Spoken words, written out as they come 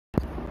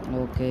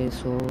Okay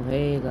so hey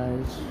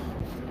guys,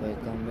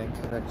 welcome back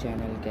to the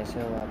channel.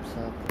 कैसे हो आप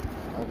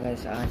सब। और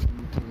गाइस आज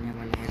हम खेलने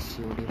वाले हैं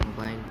COD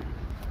मोबाइल,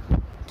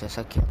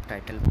 जैसा कि आप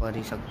टाइटल पढ़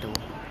ही सकते हो।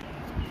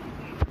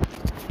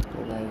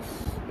 तो गाइस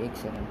एक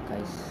सेकंड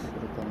गाइस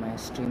रुको, मैं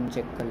स्ट्रीम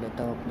चेक कर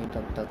लेता हूँ अपनी,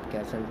 तब तक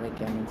क्या चल रहा है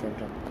क्या नहीं चल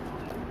रहा,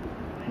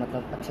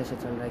 मतलब अच्छे से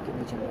चल रहा है कि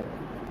नहीं चल रहा है।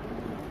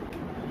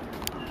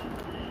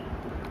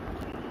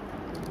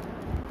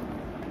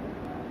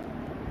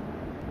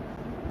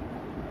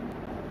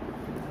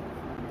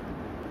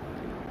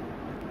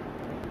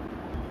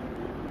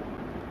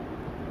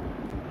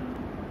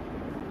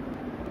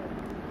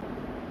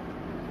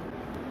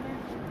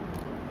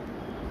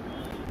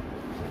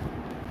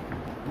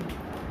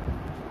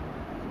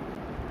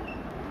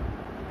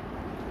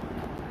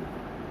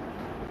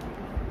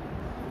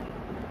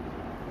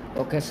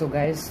 ओके सो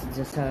गाइस,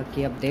 जैसा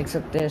कि आप देख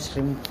सकते हैं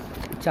स्ट्रीम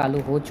चालू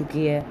हो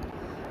चुकी है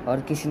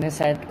और किसी ने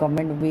शायद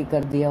कमेंट भी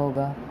कर दिया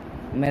होगा।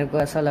 मेरे को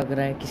ऐसा लग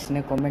रहा है किसी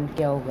ने कमेंट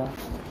किया होगा।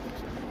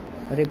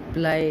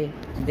 रिप्लाई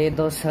दे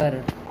दो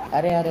सर।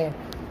 अरे अरे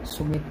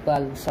सुमित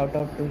पाल, शाउट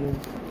आउट टू यू।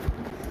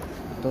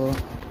 तो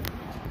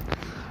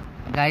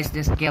गाइस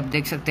जैसे कि आप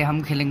देख सकते हैं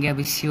हम खेलेंगे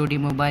अभी COD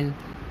मोबाइल।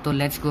 तो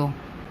लेट्स गो,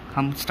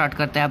 हम स्टार्ट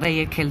करते हैं। अबे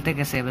ये खेलते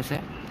कैसे है वैसे।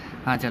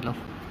 हाँ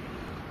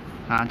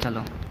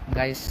चलो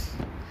गाइस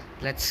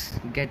लेट्स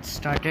गेट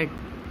स्टार्टेड।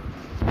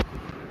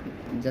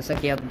 जैसा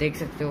कि आप देख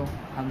सकते हो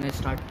हमने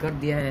स्टार्ट कर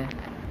दिया है।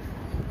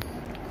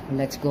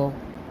 Let's go.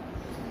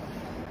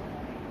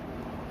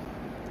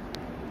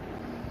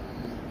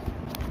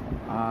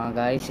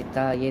 गाइस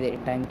इतना ये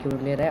टाइम क्यों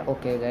ले रहा है।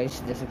 ओके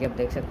गाइस जैसे कि आप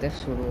देख सकते हैं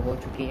शुरू हो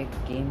चुकी है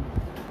गेम।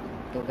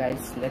 तो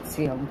गाइस लेट्स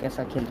सी हम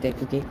कैसा खेलते हैं,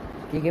 क्योंकि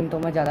ये गेम तो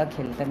मैं ज़्यादा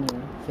खेलता नहीं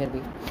हूँ, फिर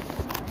भी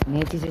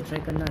नई चीज़ें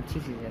ट्राई करना अच्छी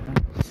चीज़ है ना।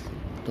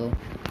 तो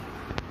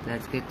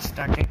लेट्स गेट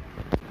स्टार्टेड।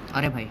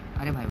 अरे भाई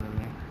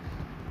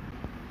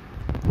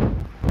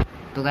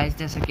तो गाइस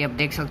जैसा कि आप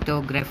देख सकते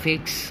हो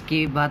ग्राफिक्स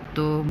की बात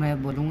तो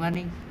मैं बोलूँगा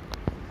नहीं।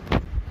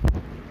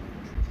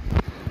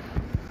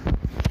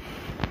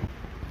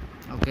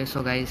 ओके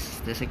सो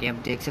गाइस जैसे कि आप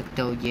देख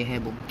सकते हो ये है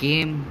वो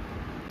game.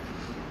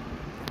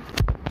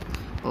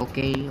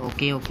 Okay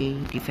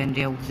defend the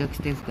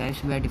objective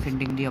guys, we are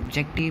defending the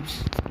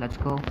objectives. Let's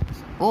go.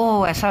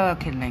 ओह ऐसा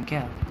खेलना है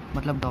क्या,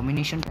 मतलब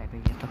डोमिनेशन टाइप है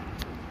ये तो।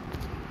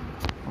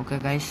 Okay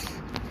guys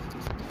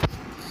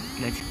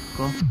let's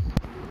go.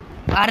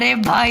 अरे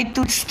भाई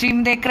तू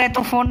स्ट्रीम देख रहा है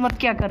तो फोन मत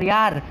क्या कर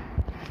यार।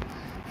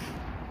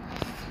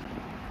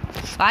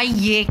 भाई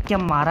ये क्या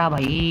मारा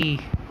भाई,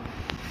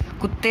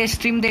 कुत्ते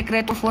स्ट्रीम देख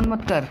रहे तो फोन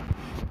मत कर।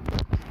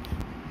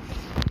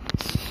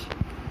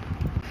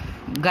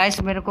 गाइस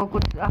मेरे को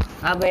कुछ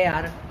अबे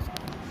यार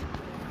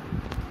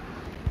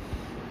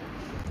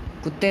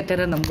कुत्ते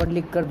तेरा नंबर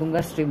लिख कर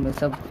दूंगा स्ट्रीम में,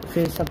 सब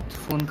फिर सब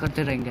फोन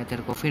करते रहेंगे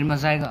तेरे को, फिर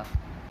मजा आएगा।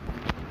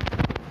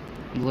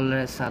 बोल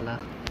रहे साला।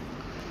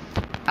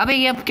 अबे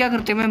ये अब क्या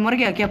करते, मैं मर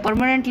गया क्या,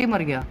 परमानेंटली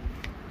मर गया।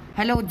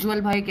 हेलो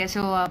उज्जवल भाई कैसे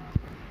हो आप,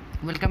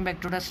 welcome back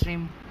to the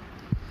stream.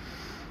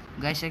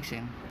 Guys एक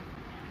सेकंड।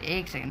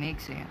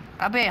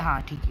 अबे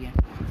हाँ ठीक है।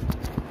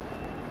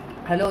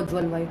 हेलो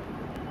उज्जवल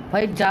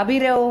भाई जा भी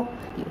रहे हो।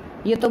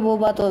 ये तो वो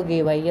बात हो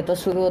गई भाई, ये तो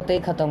शुरू होते ही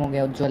ख़त्म हो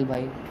गया उज्जवल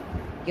भाई,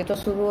 ये तो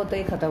शुरू होते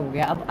ही ख़त्म हो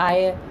गया। अब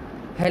आए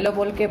हेलो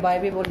बोल के बाय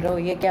भी बोल रहे हो,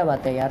 ये क्या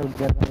बात है यार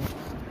उज्जवल भाई।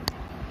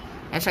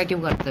 ऐसा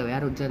क्यों करते हो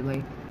यार उज्जवल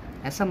भाई,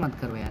 ऐसा मत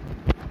करो यार।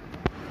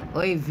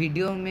 ओए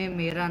वीडियो में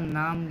मेरा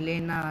नाम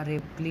लेना, अरे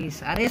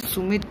प्लीज। अरे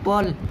Sumit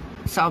Paul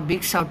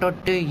big shout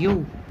out to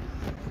you.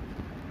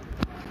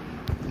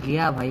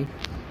 गया भाई।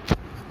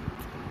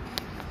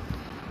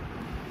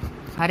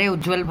 अरे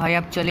उज्जवल भाई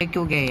आप चले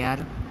क्यों गए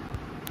यार।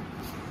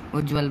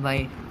 उज्जवल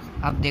भाई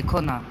आप देखो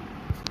ना।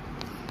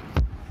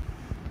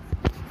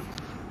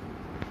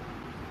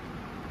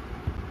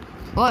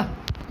 ओए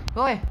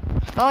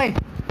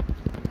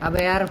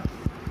अबे यार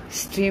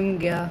स्ट्रीम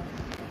गया,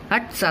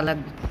 हट साला।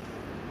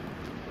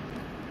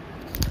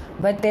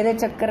 भाई तेरे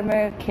चक्कर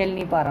में खेल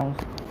नहीं पा रहा हूँ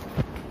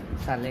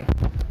साले।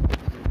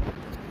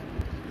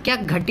 क्या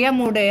घटिया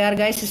मूड है यार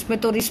गाइस, इसमें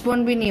तो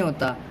रिस्पॉन्ड भी नहीं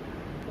होता।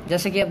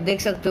 जैसे कि आप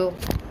देख सकते हो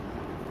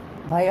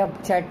भाई,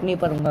 अब चैट नहीं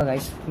पढ़ूंगा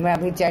गाइस, मैं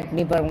अभी चैट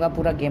नहीं पढ़ूंगा,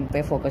 पूरा गेम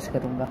पे फोकस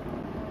करूंगा।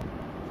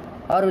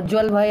 और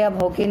उज्जवल भाई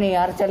अब हो कि नहीं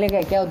यार, चले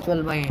गए क्या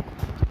उज्जवल भाई।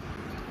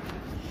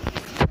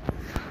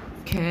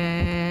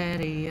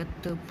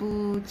 खैरियत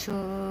पूछो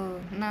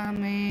ना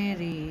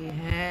मेरी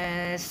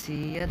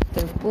हैसियत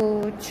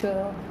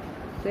पूछो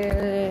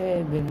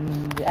तेरे बिन।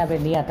 अबे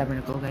नहीं आता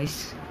मेरे को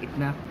गाइस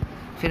इतना,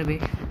 फिर भी।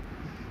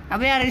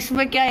 अबे यार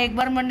इसमें क्या एक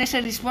बार मरने से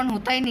रिस्पॉन्ड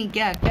होता ही नहीं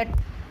क्या, क्या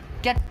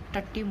क्या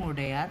टट्टी मोड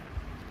है यार,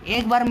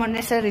 एक बार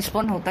मरने से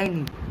रिस्पॉन्ड होता ही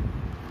नहीं।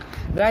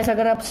 गाइस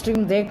अगर आप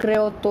स्ट्रीम देख रहे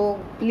हो तो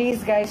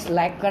प्लीज़ गाइस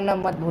लाइक करना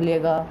मत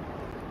भूलिएगा,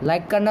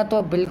 लाइक करना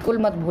तो बिल्कुल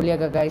मत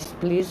भूलिएगा गाइस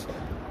प्लीज़।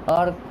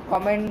 और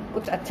कमेंट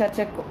कुछ अच्छा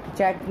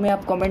चैट में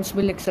आप कमेंट्स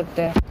भी लिख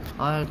सकते हैं।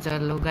 और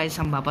चलो गाइस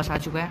हम वापस आ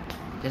चुके हैं,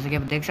 जैसे कि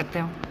आप देख सकते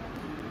हो।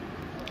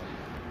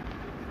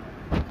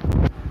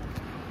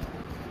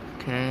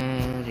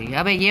 खैर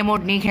अबे ये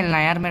मोड नहीं खेलना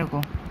यार मेरे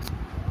को,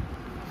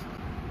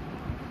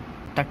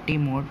 टट्टी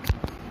मोड।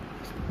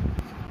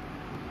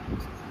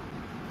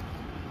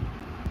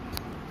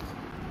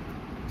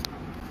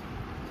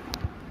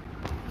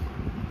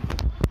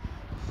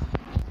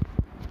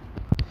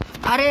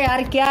 अरे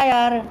यार क्या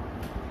यार,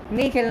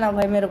 नहीं खेलना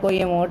भाई मेरे को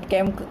ये मोड।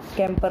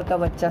 कैंपर का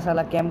बच्चा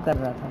साला कैंप कर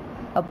रहा था,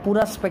 अब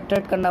पूरा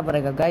स्पेक्टेट करना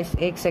पड़ेगा गाइस।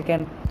 एक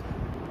सेकेंड,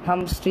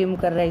 हम स्ट्रीम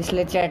कर रहे हैं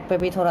इसलिए चैट पे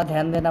भी थोड़ा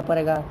ध्यान देना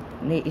पड़ेगा।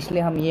 नहीं,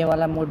 इसलिए हम ये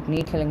वाला मोड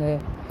नहीं खेलेंगे,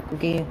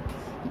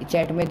 क्योंकि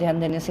चैट में ध्यान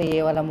देने से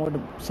ये वाला मोड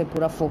से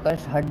पूरा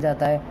फोकस हट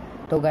जाता है।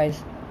 तो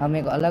गाइस हम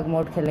एक अलग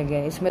मोड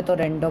खेलेंगे, इसमें तो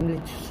रैंडमली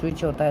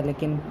स्विच होता है,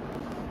 लेकिन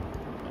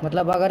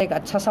मतलब अगर एक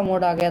अच्छा सा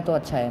मोड आ गया तो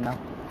अच्छा है ना।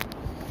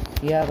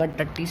 ये अगर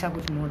टट्टी सा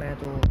कुछ मोड है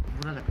तो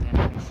बुरा लगता है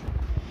ना।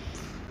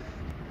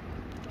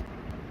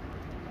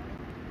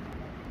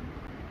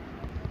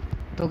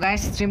 तो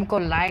गाइस स्ट्रीम को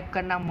लाइक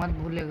करना मत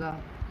भूलेगा,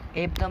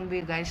 एकदम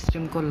भी गाइस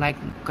स्ट्रीम को लाइक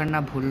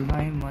करना भूलना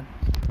ही मत,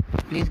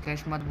 प्लीज़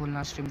गाइस मत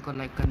भूलना स्ट्रीम को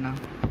लाइक करना।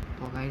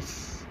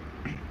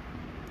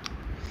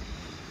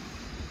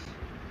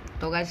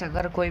 तो गाइस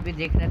अगर कोई भी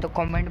देख रहे हैं तो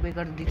कमेंट भी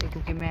कर दीजिए,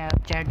 क्योंकि मैं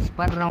चैट्स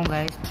पढ़ रहा हूँ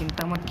गाइस,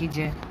 चिंता मत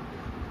कीजिए।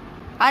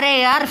 अरे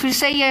यार फिर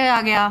से ये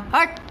आ गया,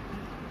 हट।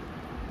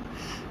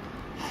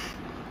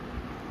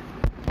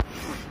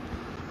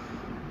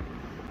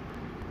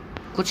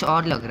 कुछ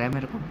और लग रहा है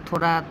मेरे को,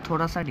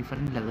 थोड़ा सा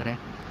डिफरेंट लग रहा है,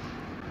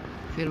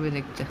 फिर भी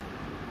देखते।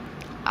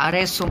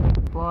 अरे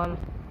super,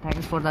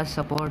 thanks for the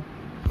support.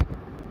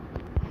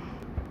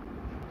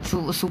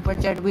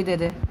 Super chat भी दे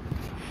दे।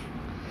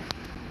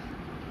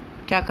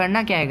 क्या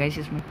करना क्या है गाइस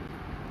इसमें?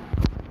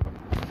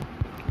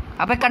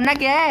 अबे करना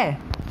क्या है?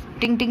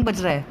 टिंग टिंग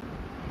बज रहा है।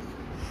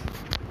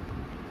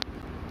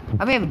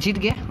 अबे जीत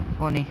गए?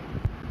 ओ नहीं,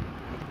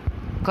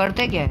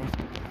 करते क्या है?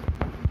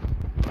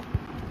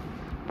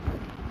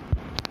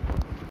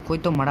 कोई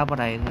तो मरा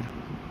पड़ा है इधर,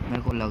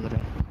 मेरे को लग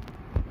रहा है।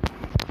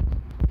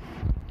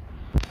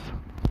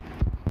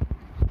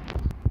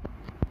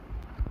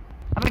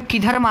 अबे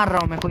किधर मार रहा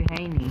हूँ मैं? कोई है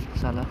ही नहीं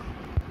साला।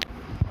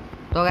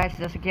 तो गाइस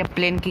जैसे कि आप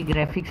प्लेन की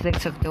ग्राफिक्स देख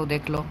सकते हो,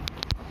 देख लो।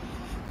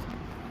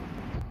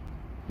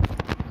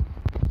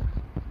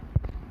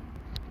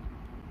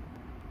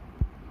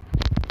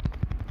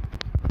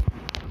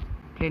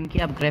 प्लेन की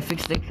आप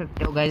ग्राफिक्स देख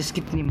सकते हो गाइस,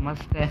 कितनी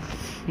मस्त है।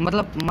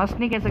 मतलब मस्त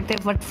नहीं कह सकते,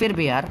 बट फिर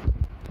भी यार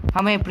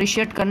हमें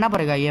अप्रिशिएट करना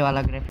पड़ेगा ये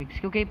वाला ग्राफिक्स,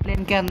 क्योंकि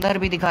प्लेन के अंदर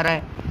भी दिखा रहा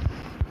है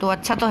तो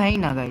अच्छा तो है ही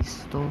ना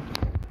गाइस। तो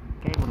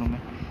क्या बोलूँ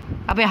मैं।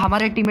 अबे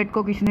हमारे टीममेट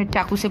को किसी ने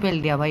चाकू से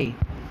पेल दिया भाई।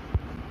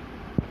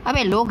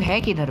 अबे लोग है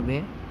किधर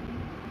बे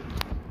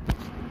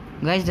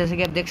गाइस? जैसे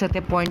कि आप देख सकते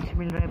हैं पॉइंट्स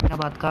मिल रहे हैं बिना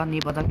बात का,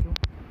 नहीं पता क्यों।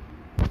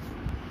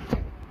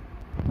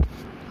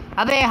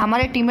 अबे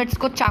हमारे टीममेट्स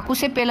को चाकू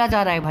से पेला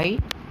जा रहा है भाई।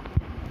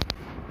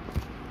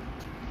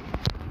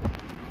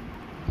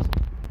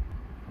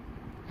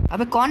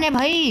 अबे कौन है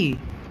भाई?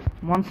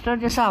 मॉन्स्टर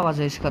जैसा आवाज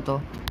है इसका तो।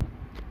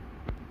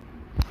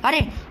 अरे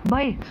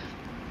भाई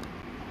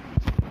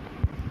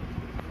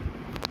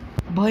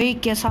भाई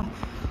कैसा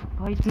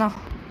भाई, इतना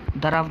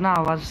डरावना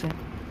आवाज से।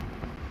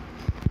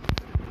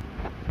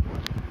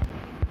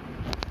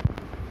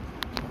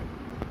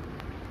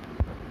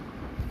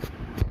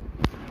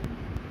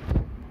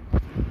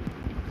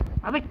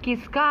 अबे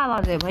किसका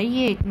आवाज है भाई?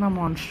 ये इतना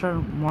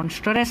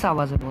मॉन्स्टर ऐसा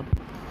आवाज है बहुत।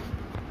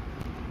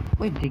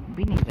 कोई दिख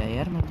भी नहीं रहा है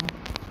यार मेरे को।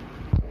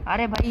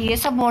 अरे भाई ये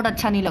सब मोड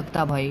अच्छा नहीं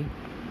लगता भाई,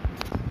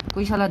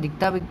 कोई साला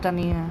दिखता बिकता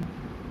नहीं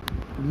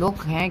है।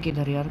 लोग हैं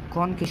किधर यार?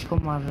 कौन किसको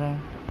मार रहा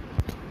है?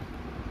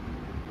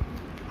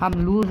 हम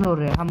लूज हो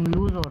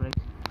रहे।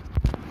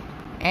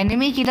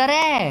 एनिमी किधर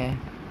है?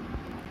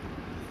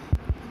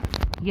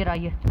 ये रहा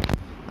ये।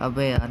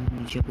 अबे यार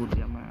नीचे कूद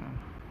गया मैं।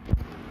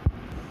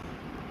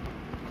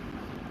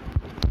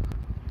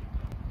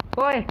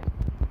 ओए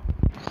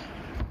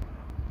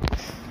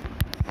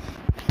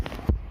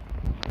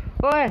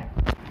ओए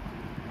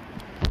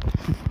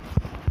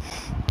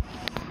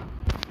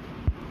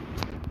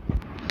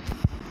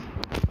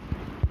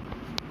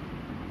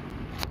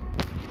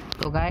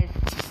तो गाइस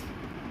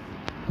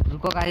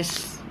रुको गाइस,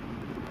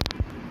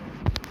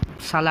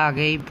 साला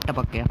आगे ही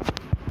टपक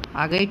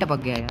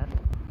गया यार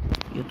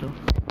ये तो।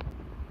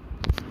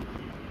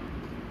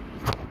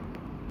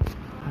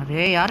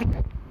 अरे यार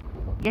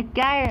ये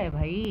क्या है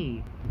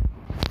भाई?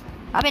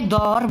 अबे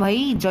दौड़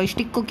भाई,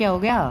 जॉयस्टिक को क्या हो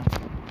गया?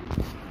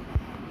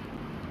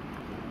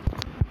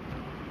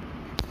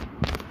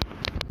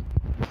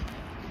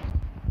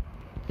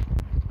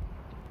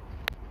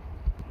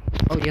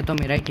 ओ ये तो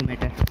मेरा ही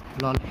टीममेट है,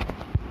 लॉल।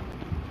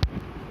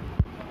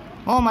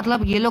 ओ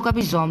मतलब ये लोग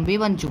अभी ज़ॉम्बी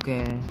बन चुके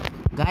हैं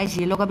गाइस,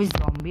 ये लोग अभी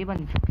ज़ॉम्बी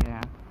बन चुके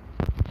हैं।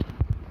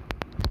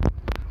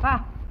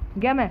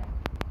 गया मैं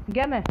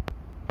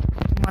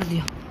मार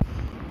दिया।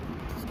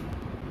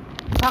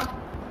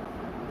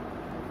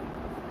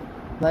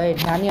 भाई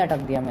ध्यान ही अटक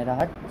दिया मेरा,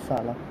 हट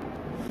साला।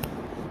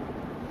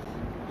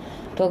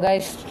 तो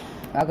गाइस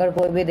अगर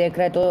कोई भी देख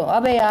रहा है तो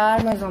अबे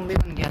यार मैं ज़ॉम्बी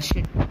बन गया।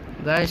 शिट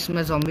गाइस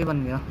मैं ज़ॉम्बी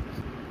बन गया यार।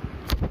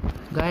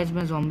 गाइस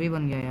मैं ज़ॉम्बी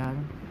बन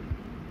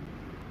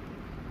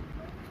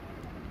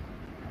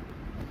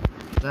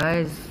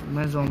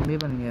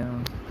गया।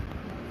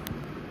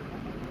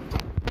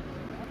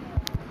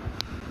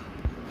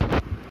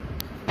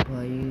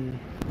 भाई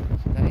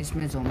गाइस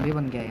मैं ज़ॉम्बी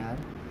बन गया यार।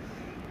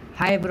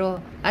 Hi bro.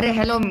 अरे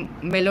हेलो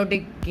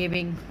मेलोडिक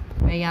गेमिंग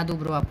मैं याद हूँ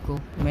ब्रो आपको,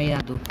 मैं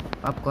याद हूँ।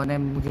 आप कौन है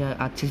मुझे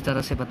अच्छी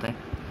तरह से पता है।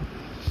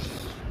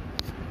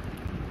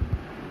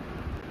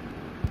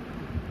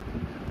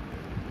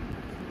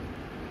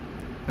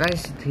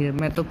 गाइस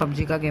मैं तो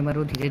पबजी का गेमर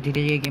हूँ, धीरे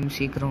धीरे ये गेम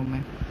सीख रहा हूँ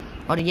मैं।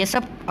 और ये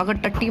सब अगर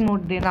टट्टी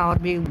मोड देना और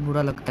भी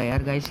बुरा लगता है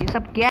यार गाइस। ये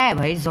सब क्या है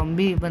भाई,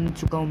 ज़ॉम्बी बन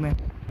चुका हूँ मैं।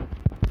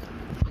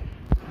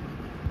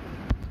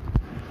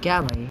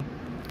 क्या भाई,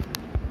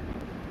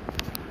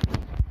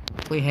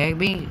 कोई है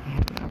भी है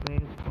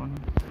कौन?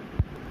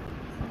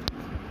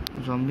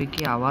 ज़ॉम्बी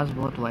की आवाज़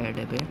बहुत वाइड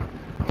है बे।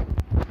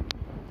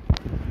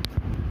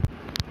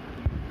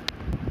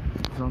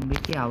 ज़ॉम्बी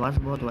की आवाज़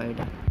बहुत वाइड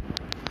है।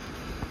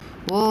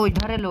 वो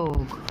इधर है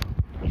लोग।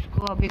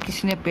 इसको अभी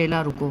किसने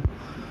पेला, रुको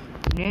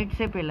नेट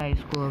से पेला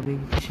इसको अभी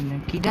किसने।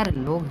 किधर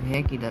लोग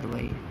है, किधर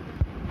भाई?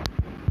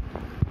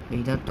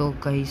 इधर तो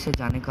कहीं से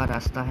जाने का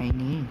रास्ता है ही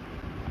नहीं।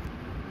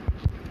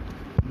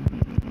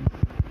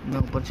 मैं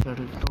ऊपर चढ़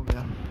तो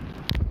गया।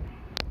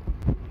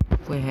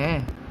 कोई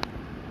है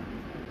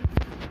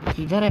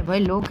किधर है भाई?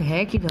 लोग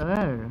है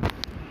किधर?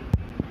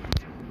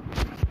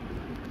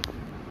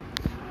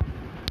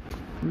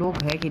 लोग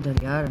है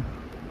किधर यार?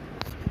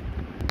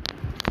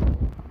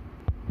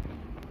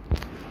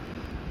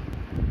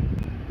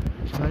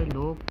 भाई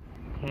लोग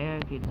है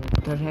किधर?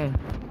 इधर है।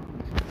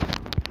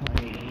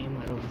 अरे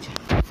मारो मुझे।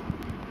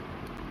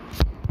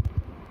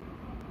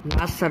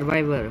 लास्ट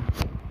सर्वाइवर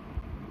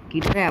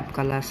किधर है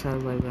आपका? लास्ट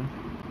सर्वाइवर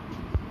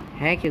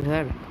है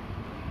किधर?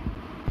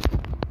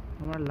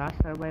 हमारा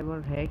लास्ट सर्वाइवर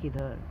है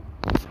किधर?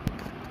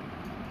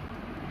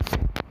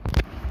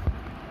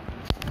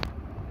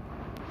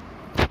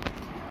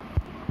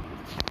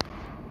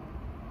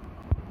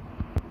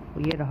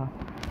 ये रहा।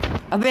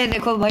 अबे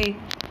देखो भाई,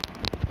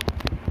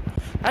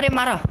 अरे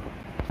मारा।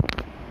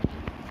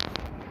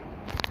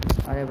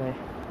 अरे भाई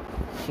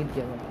जीत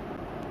गया भाई।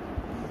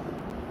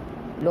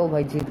 लो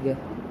भाई जीत गया।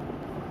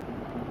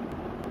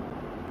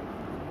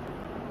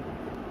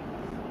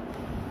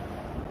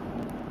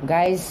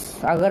 गाइस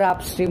अगर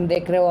आप स्ट्रीम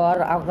देख रहे हो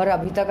और अगर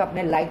अभी तक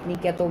आपने लाइक नहीं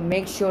किया तो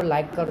मेक श्योर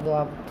लाइक कर दो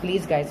आप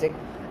प्लीज़ गाइस।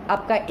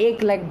 आपका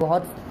एक लाइक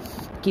बहुत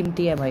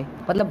कीमती है भाई,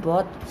 मतलब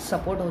बहुत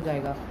सपोर्ट हो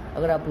जाएगा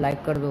अगर आप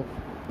लाइक कर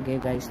दोगे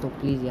गाइस। तो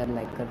प्लीज़ यार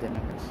लाइक कर देना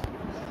गाइस,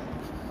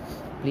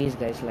 प्लीज़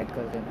गाइस लाइक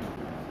कर देना।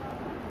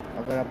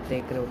 अगर आप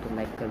देख रहे हो तो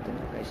लाइक कर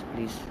देना गाइस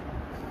प्लीज़।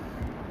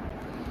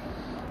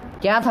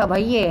 क्या था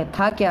भाई, ये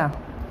था क्या?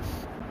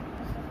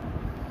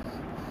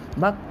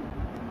 बक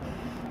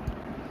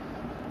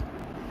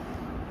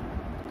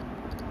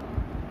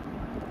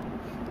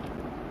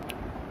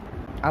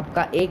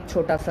आपका एक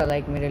छोटा सा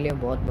लाइक मेरे लिए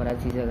बहुत बड़ा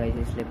चीज़ है गाइस,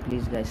 इसलिए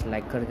प्लीज़ गाइस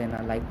लाइक कर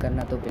देना। लाइक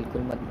करना तो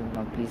बिल्कुल मत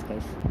भूलना please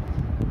guys.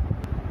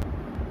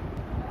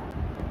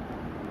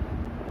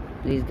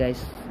 Please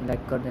guys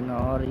like कर देना।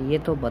 और ये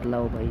तो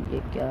बदलाओ भाई, ये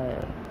क्या है?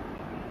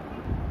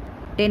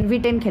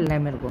 10v10 खेलना है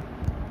मेरे को,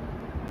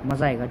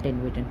 मज़ा आएगा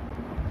 10v10।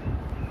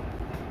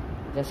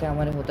 जैसे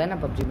हमारे होता है ना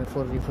पबजी में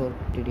 4v4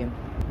 टीडीएम,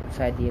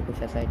 शायद ये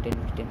कुछ ऐसा है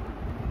 10v10।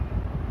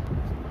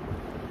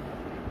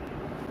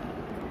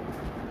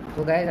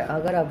 तो गाइस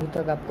अगर अभी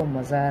तक आपको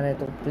मज़ा आ रहा है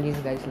तो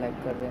प्लीज़ गाइस लाइक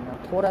कर देना,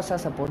 थोड़ा सा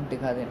सपोर्ट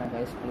दिखा देना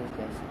गाइस प्लीज़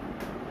गाइस।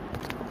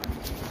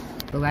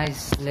 तो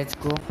गाइस लेट्स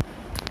गो।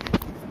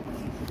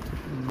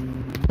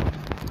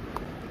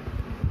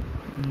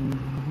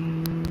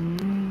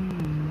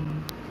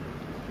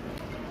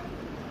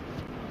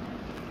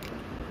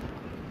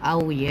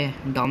 आओ ये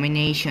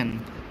domination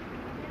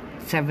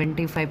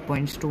 75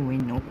 points to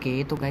win.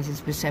 Okay तो गाइस इस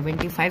पे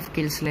 75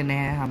 किल्स लेने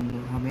हैं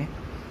हमें,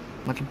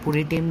 मतलब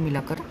पूरी टीम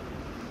मिलाकर।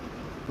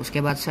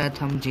 उसके बाद शायद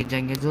हम जीत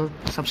जाएंगे, जो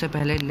सबसे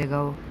पहले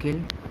लेगा वो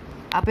किल।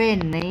 अबे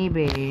नहीं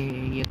बे,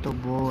 ये तो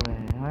वो है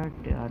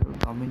हट यार,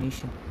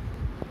 डोमिनेशन।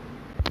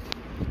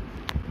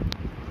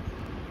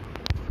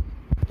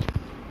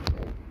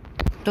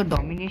 तो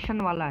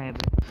डोमिनेशन वाला है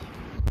बे।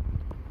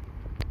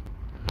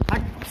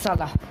 हट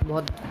साला,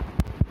 बहुत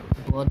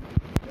बहुत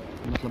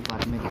मतलब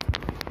बाद में।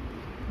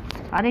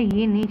 अरे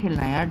ये नहीं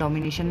खेलना है यार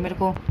डोमिनेशन, मेरे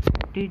को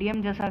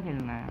टीडीएम जैसा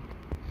खेलना है।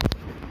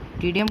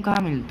 टीडीएम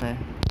कहाँ मिलता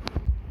है?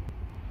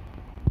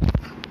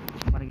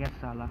 मर गया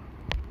साला।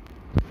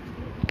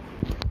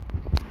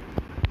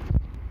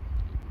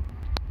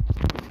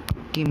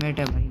 टीममेट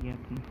है भाई ये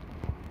अपनी।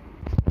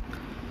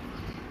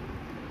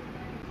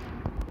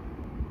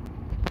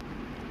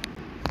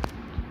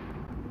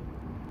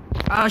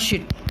 आ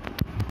शिट,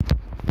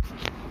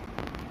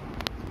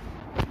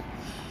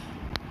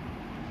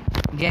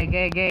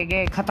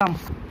 गए खत्म।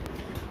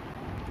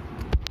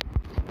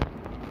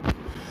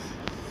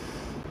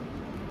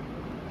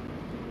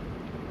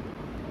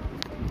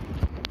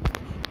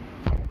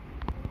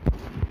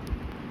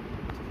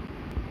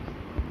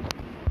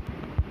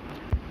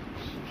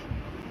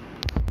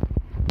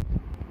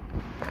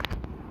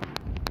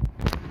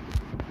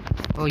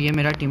 ओ ये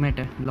मेरा टीममेट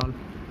है, लॉल।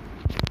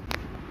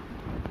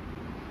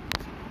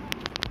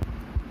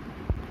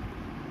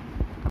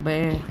 अबे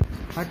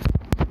हट।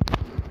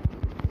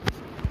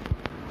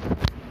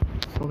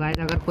 तो गाइस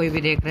अगर कोई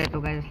भी देख रहे हैं तो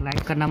गाइस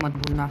लाइक करना मत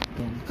भूलना।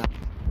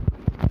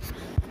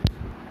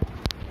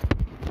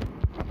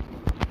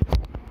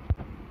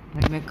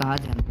 भाई मैं कहाँ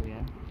ध्यान दो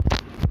यार।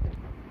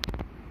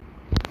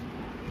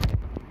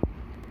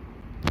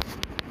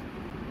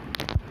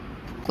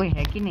 कोई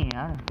है कि नहीं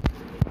यार?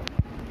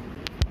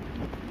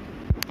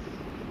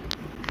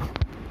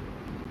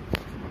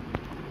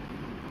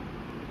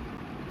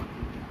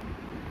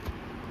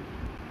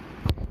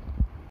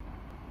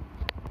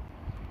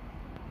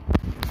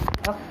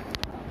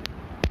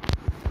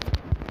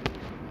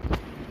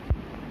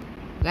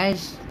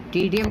 गाइस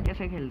टीडीएम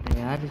कैसे खेलते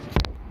हैं यार?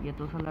 ये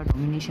तो साला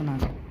डोमिनेशन आ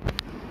गया।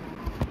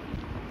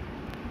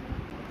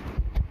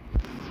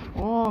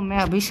 ओ मैं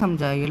अभी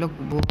समझा, ये लोग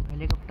वो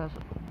हेलीकॉप्टर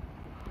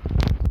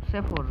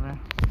से फोड़ रहे हैं।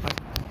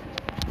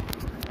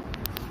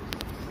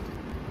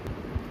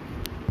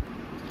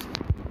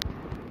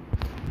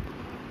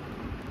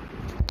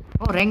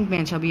 ओ रैंक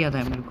मैच अभी याद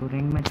है मेरे को,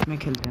 रैंक मैच में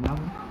खेलते हैं ना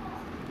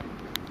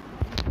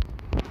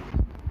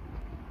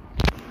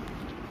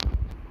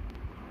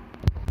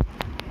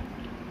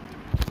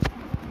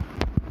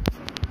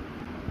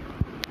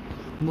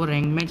वो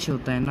रैंक मैच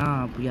होता है ना,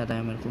 आप याद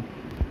आया मेरे को।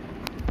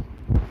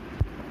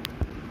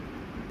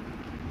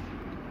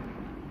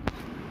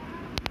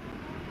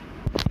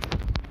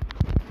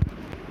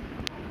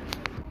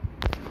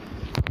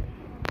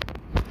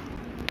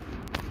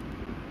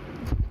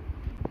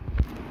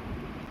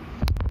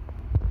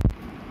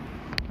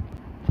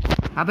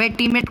 अबे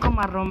टीममेट को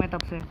मार रहा हूँ मैं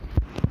तब से।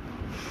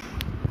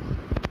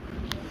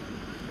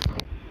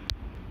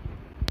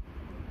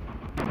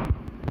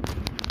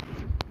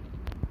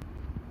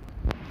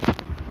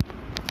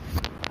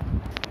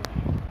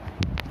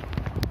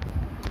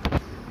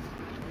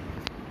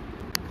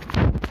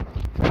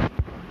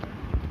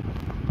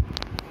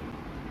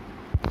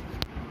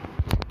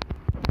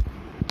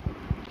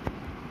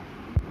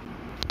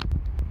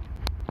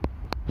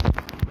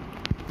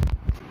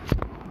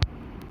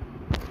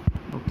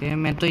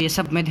 मैं तो ये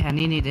सब में ध्यान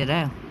ही नहीं दे रहा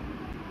है।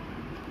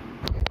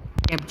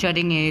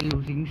 कैप्चरिंग है,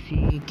 लूजिंग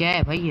सी क्या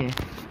है भाई? ये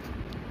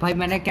भाई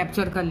मैंने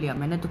कैप्चर कर लिया,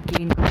 मैंने तो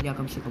क्लीन कर लिया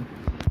कम से कम।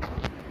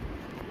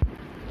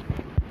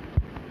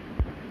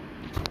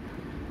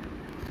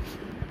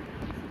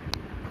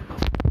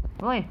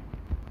 ओए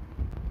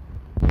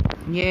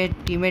ये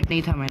टीममेट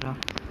नहीं था मेरा।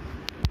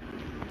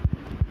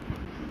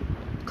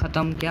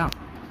 खत्म क्या?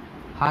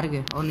 हार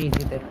गए और नहीं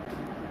जीते।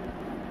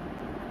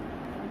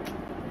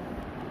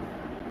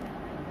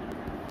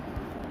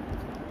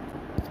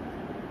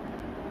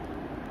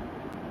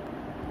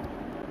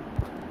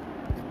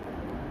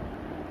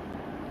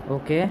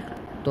 ओके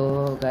तो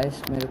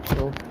गाइस मेरे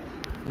को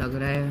लग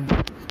रहा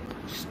है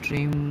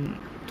स्ट्रीम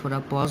थोड़ा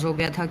पॉज हो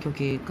गया था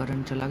क्योंकि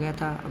करंट चला गया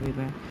था। अभी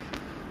मैं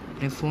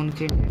अपने फ़ोन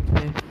के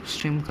पे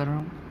स्ट्रीम कर रहा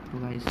हूँ, तो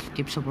गाइस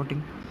कीप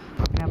सपोर्टिंग।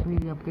 मैं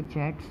अभी आपके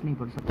चैट्स नहीं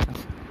पढ़ सकता,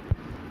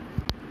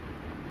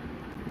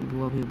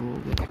 वो अभी वो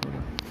हो गया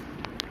थोड़ा।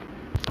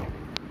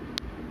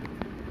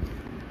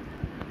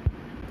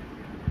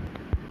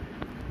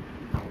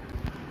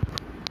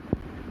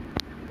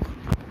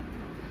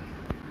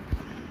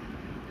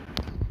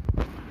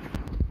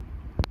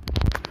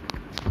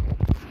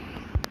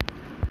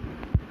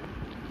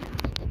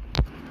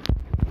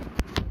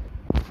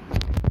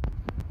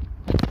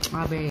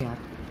 अबे यार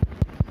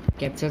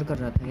कैप्चर कर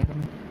रहा था यार,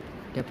 मैं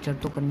कैप्चर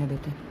तो करने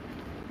देते।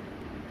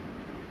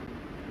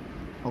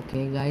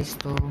 ओके गाइस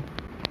तो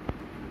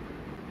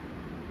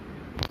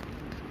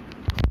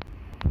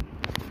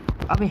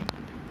अबे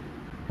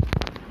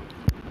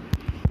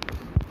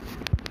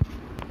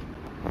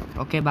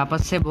ओके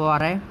वापस से वो आ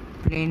रहा है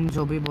प्लेन,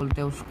 जो भी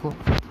बोलते हैं उसको,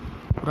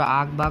 पूरा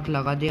आग बाग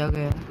लगा दिया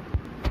गया है।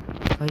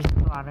 भाई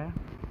तो आ रहा है,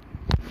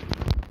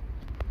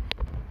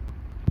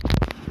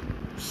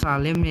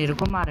 साले मेरे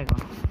को मारेगा।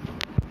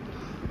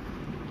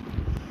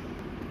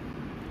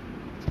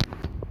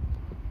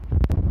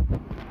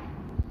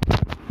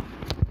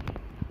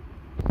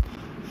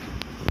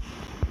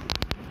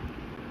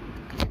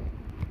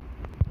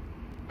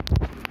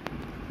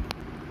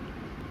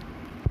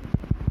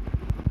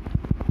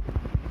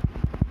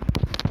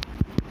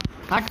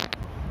 हट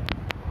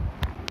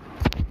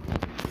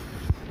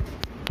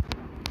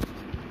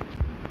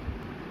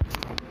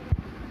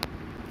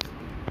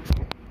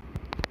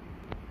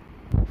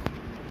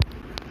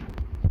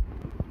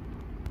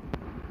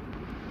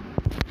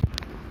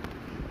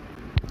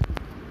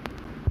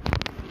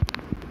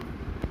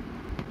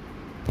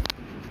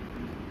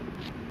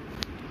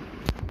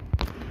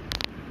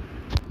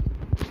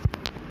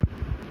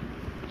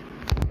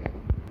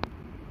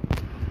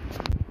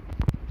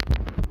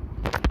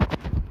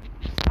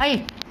भाई,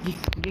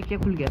 ये क्या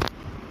खुल गया?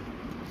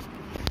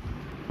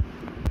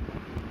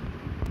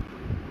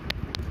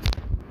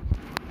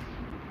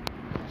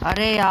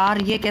 अरे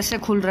यार ये कैसे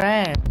खुल रहा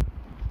है?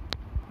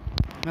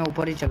 मैं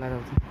ऊपर ही चला रहा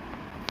था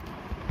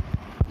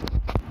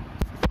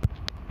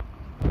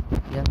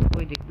यार।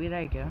 कोई दिख भी रहा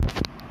है क्या?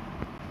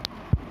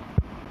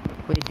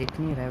 कोई दिख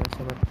नहीं रहा है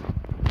वैसे,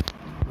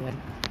 बट यार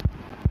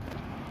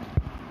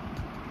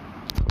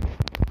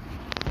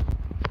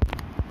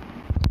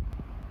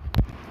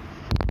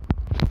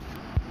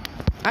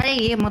अरे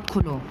ये मत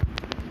खोलो।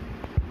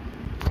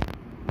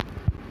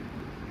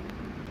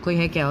 कोई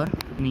है क्या? और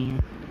नहीं है।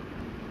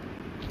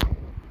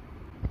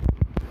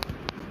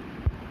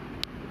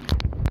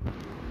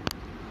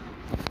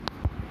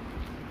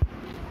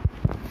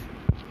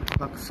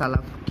 साला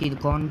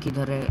कौन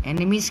किधर है?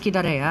 एनिमीज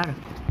किधर है यार?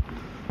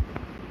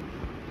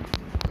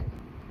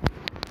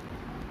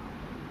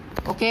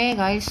 Okay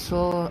guys,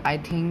 so I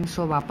think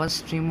so वापस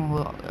स्ट्रीम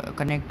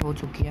कनेक्ट हो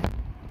चुकी है।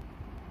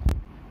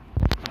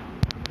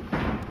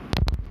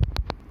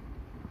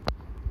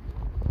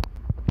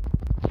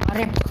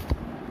 अरे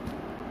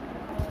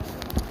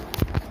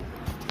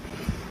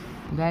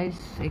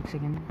गाइस एक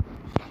सेकेंड,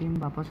 स्ट्रीम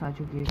वापस आ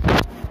चुकी है।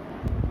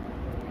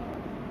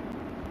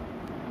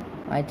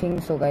 I think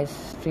so guys,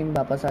 stream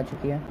वापस आ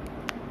चुकी है।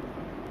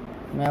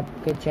 मैं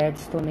आपके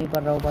चैट्स तो नहीं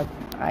पढ़ रहा हूँ,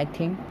 बट आई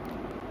थिंक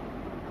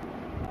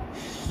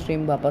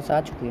स्ट्रीम वापस आ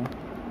चुकी है।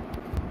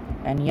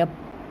 एंड यप,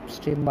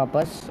 स्ट्रीम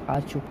वापस आ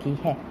चुकी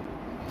है।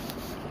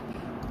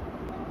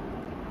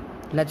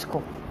 लेट्स गो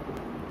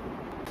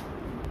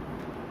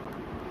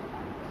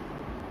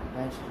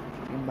गाइस,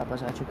 स्ट्रीम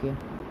वापस आ चुकी है।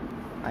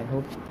 आई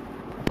होप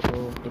आपको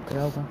दिख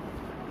रहा होगा।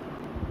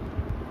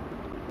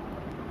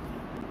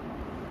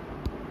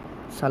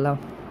 साला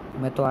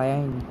मैं तो आया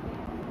ही नहीं।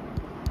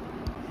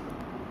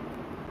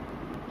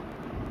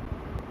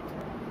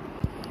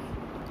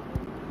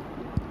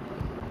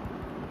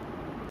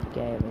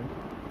 क्या है भाई?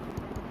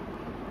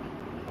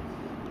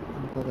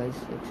 हमको गाइस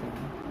एक सेकंड,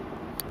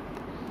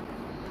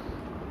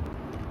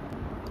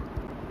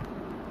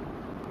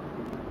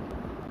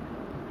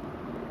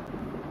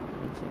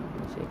 एक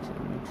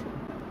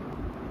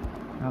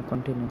सेकंड। हाँ,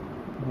 कंटिन्यू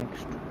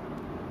नेक्स्ट।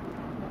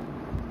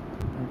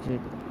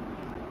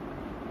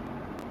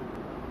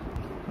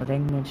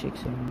 रैंक मैच, एक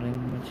सेकंड।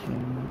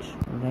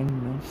 रैंक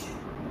मैच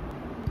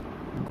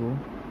गो।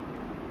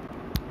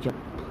 जब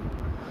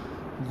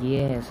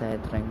ये है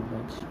शायद रैंक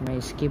मैच, मैं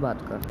इसकी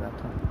बात कर रहा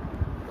था।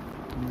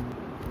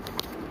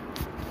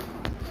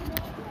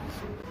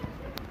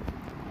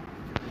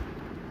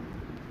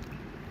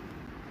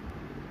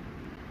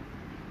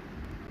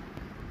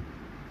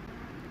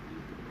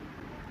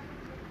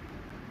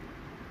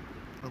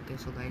 ओके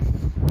सो गाइस,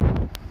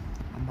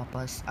 हम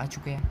वापस आ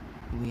चुके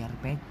हैं। We are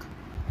back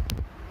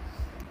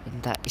in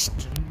the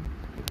stream.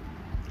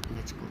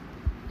 Let's go.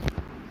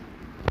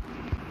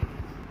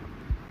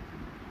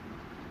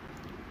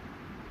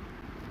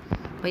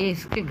 भाई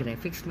इसके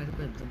ग्राफिक्स मेरे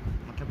को एकदम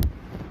मतलब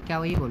क्या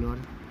वही बोलो,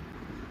 और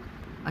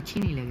अच्छी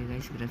नहीं लगेगा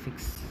इस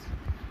ग्राफिक्स।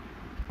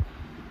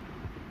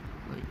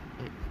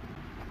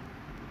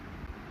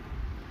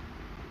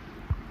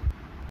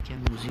 क्या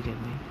म्यूजिक है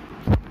भाई?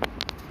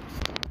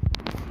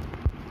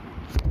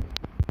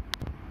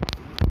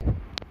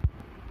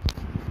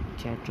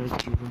 Chatter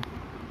zero.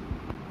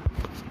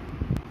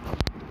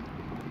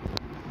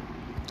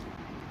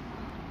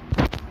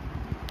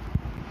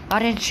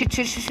 अरे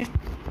शिट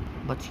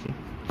बच गए।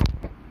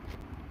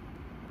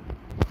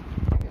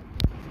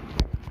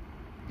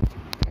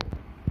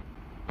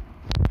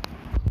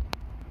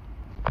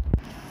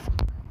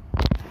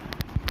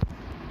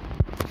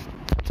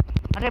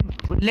 अरे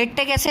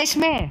लेटते कैसे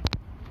इसमें?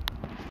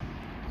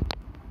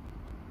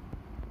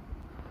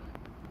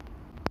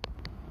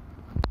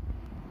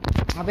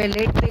 अबे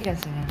लेटते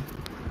कैसे हैं?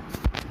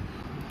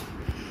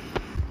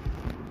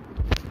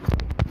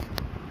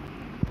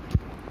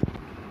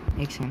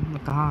 एक सेकंड,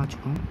 मैं कहाँ आ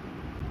चुका हूँ?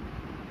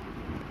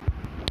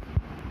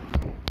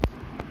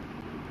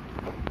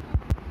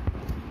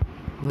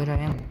 Where I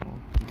am?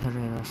 इधर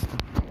है रास्ता।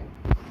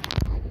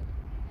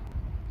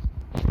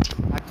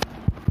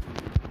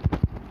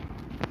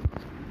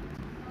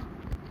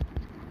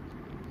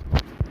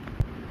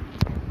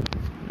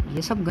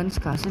 ये सब गन्स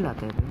कहाँ से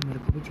लाते हैं भाई? मेरे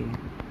को भी चाहिए।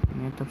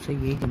 मैं तब से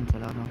यही गन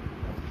चला रहा हूँ।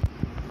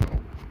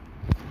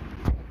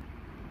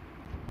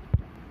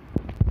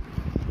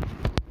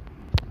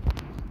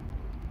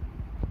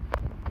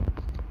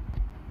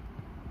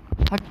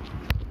 हट।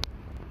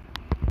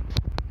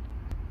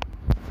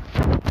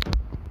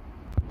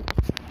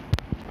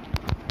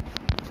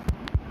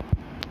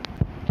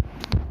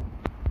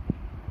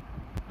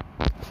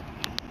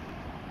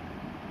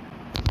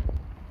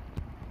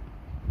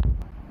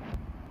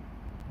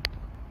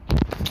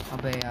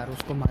 अबे यार,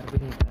 उसको मार भी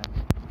नहीं पाया।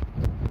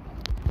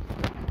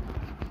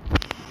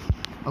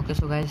 Okay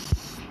so guys,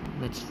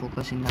 let's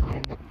focus in the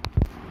game.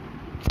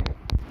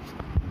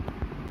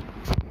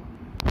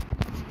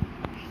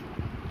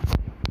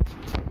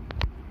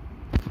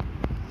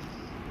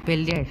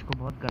 पेल दिया इसको,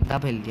 बहुत गंदा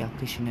पेल दिया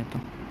किसी ने तो।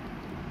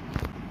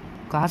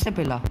 कहाँ से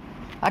पेला?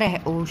 अरे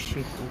है, ओ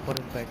शिट,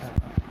 ऊपर बैठा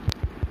था।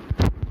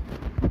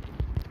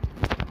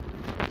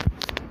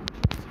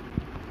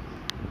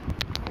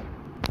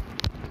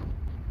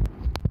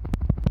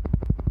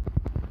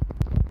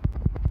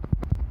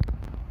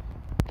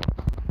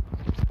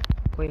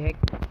 कोई है?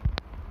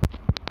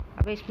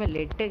 अबे इसमें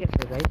लेटते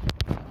कैसे गाइस?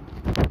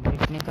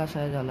 लेटने का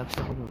शायद अलग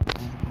से कुछ होता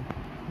है,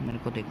 मेरे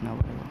को देखना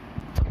पड़ेगा।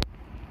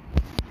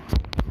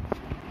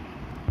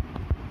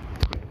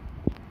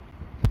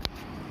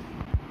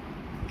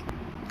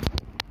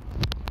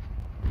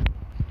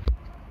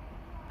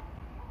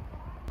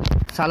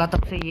 साला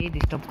तब से यही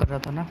डिस्टर्ब कर रहा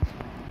था ना,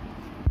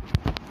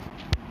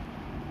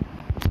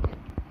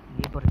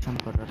 ये परेशान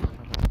कर रहा था।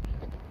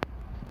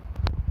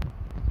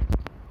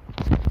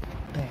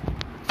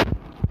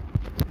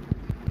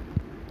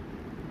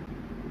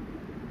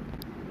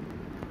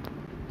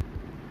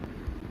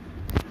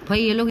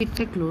 भाई ये लोग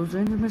इतने क्लोज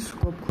रेंज में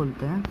स्कोप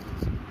खोलते हैं।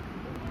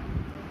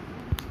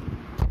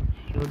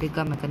 सीओडी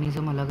का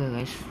मैकेनिज्म अलग है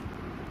गाइस,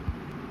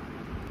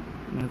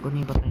 मेरे को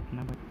नहीं पता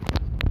इतना, बट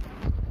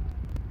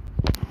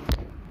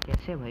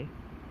कैसे भाई।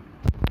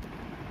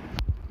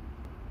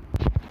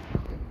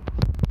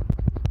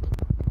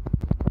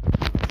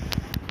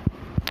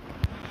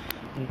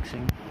 एक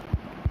सेकंड,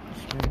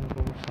 इसमें मेरे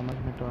को समझ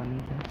में तो आ नहीं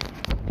है।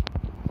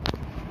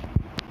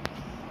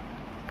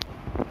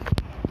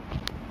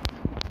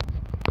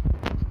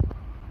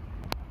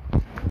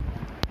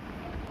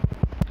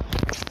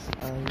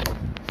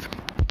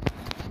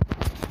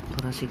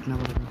 थोड़ा सीखना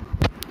पड़ेगा।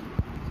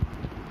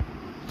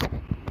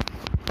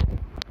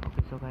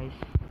 ओके सो गाइस,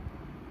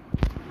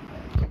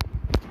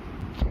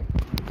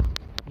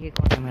 ये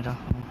कौन है मेरा?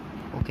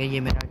 ओके ये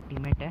मेरा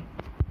टीममेट है।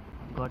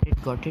 Got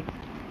it got it.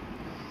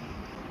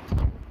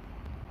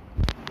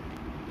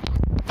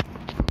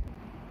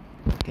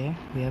 Okay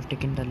we have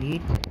taken the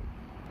lead.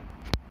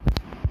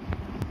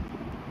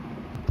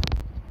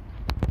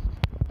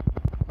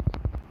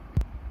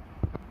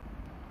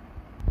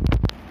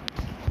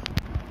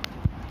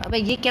 अबे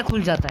ये क्या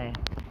खुल जाता है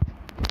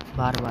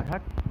बार बार?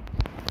 हट।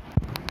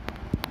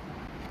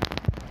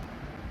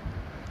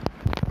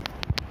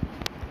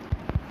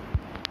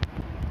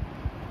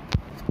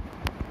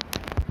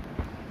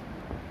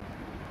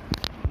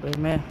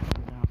 भाई मैं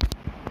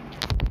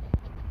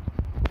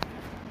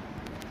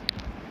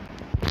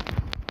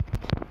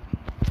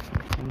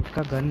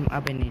इसका गन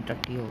अबे नहीं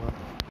टट्टी होगा,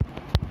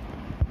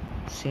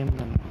 सेम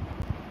गन।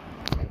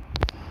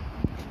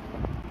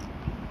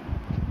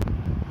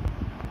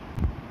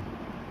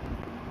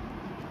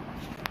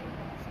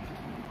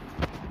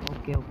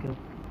 ओके ओके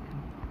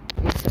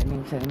एक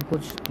सेकंड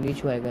कुछ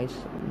ग्लिच हुआ है गाइस,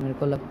 मेरे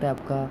को लगता है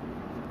आपका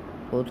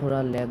वो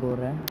थोड़ा लैग हो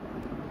रहा है।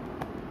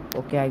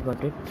 Okay I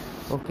got it.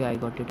 Okay I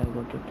got it.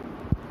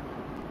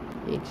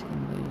 एक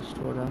सेकंड गाइस,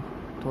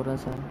 थोड़ा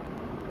सा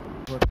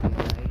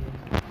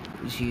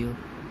जियो।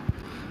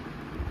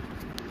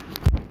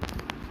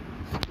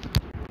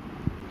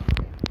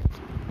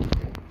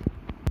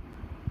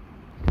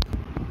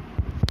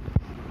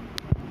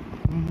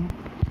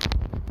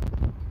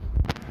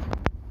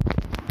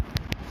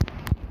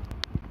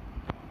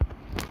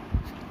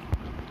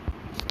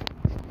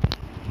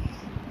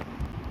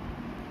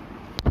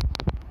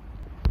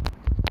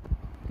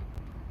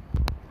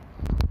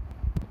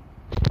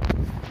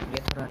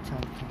 अच्छा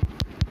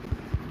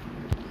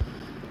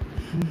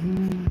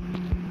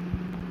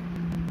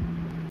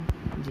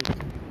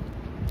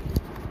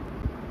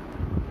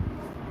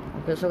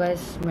ओके सो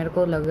गाइस, मेरे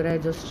को लग रहा है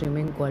जो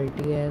स्ट्रीमिंग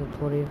क्वालिटी है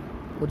थोड़ी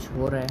कुछ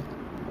हो रहा है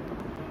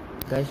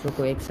गाइस।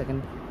 रुको एक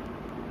सेकंड।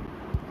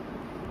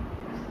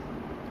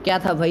 क्या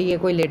था भाई, ये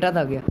कोई लेटा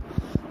था क्या?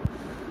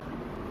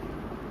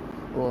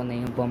 वो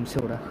नहीं, बम से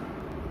उड़ा।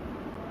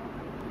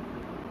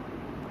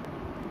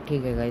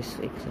 ठीक है गाइस,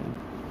 एक सेकंड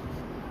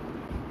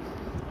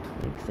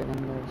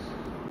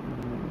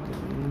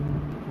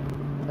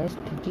गाइस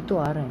ठीक ही तो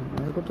आ रहे हैं,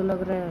 मेरे को तो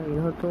लग रहा है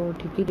इधर तो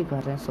ठीक ही दिखा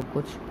रहे हैं सब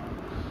कुछ।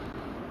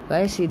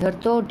 गाइस इधर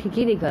तो ठीक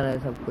ही दिखा रहा है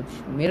सब कुछ,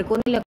 मेरे को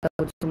नहीं लगता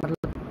कुछ मतलब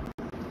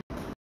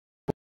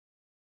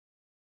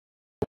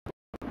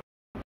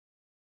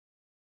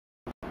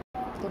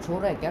कुछ हो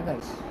रहा है क्या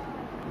गाइस?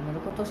 मेरे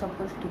को तो सब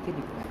कुछ ठीक ही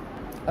दिख रहा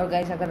है। और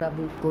गाइस अगर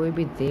अभी कोई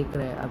भी देख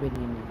रहा है, अभी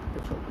नहीं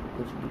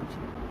कुछ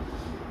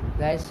नहीं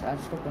गाइस,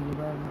 आज तो पहली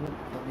बार मतलब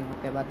 2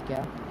 दिनों के बाद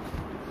क्या,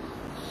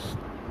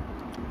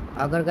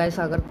 अगर गाइस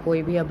अगर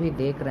कोई भी अभी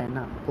देख रहा है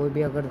ना, कोई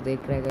भी अगर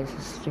देख रहा है गाइस,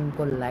 स्ट्रीम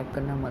को लाइक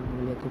करना मत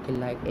भूलिए, क्योंकि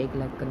एक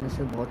लाइक करने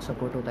से बहुत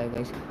सपोर्ट होता है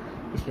गाइस,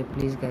 इसलिए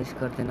प्लीज़ गाइस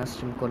कर देना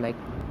स्ट्रीम को लाइक।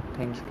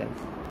 थैंक्स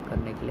गाइस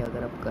करने के लिए,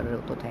 अगर आप कर रहे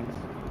हो तो थैंक्स।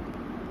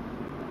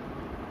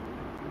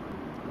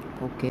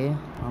 ओके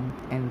हम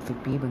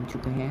MVP बन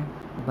चुके हैं,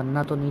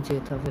 बनना तो नहीं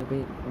चाहिए था, फिर भी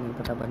नहीं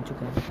पता बन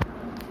चुके हैं।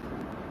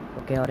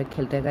 ओके और एक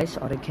खेलते हैं गाइस,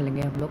 और एक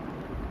खेलेंगे हम लोग।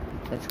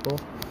 Let's go.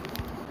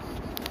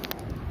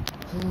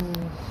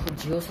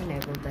 जियो से नहीं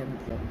होता है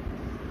मतलब,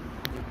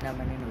 जितना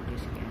मैंने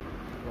नोटिस किया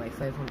है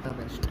वाईफाई होता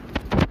बेस्ट।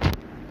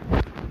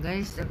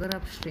 गाइस अगर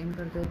आप स्ट्रीम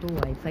करते हो तो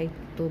वाईफाई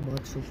तो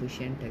बहुत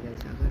सफिशिएंट है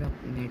गाइस। अगर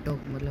आप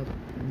नेटवर्क मतलब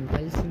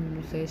मोबाइल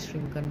सिम से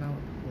स्ट्रीम करना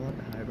बहुत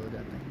हार्ड हो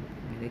जाता है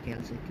मेरे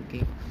ख्याल से, क्योंकि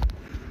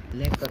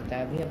लैग करता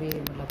है। अभी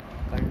मतलब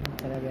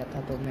करंट चला गया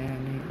था तो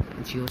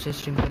मैंने जियो से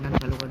स्ट्रीम करना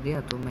चालू कर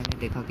दिया, तो मैंने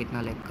देखा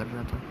कितना लैग कर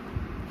रहा था,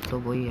 तो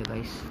वही है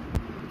गाइस।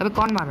 अबे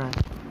कौन मार रहा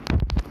है?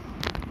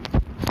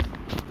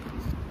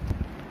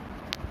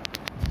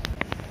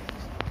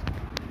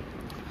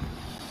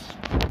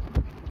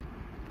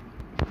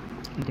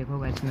 देखो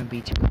गाइस मैं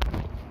बीच में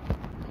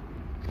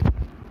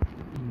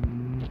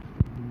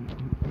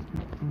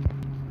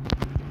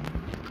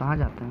कहाँ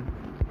जाते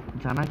हैं,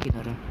 जाना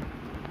किधर है?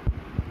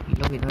 ये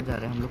लोग इधर जा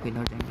रहे हैं, हम लोग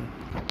इधर जाएंगे।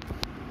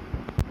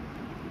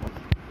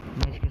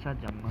 मैं इसके साथ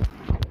जाऊंगा।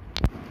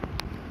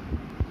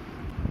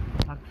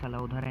 भाग साला,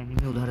 उधर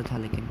एनिमी उधर था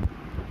लेकिन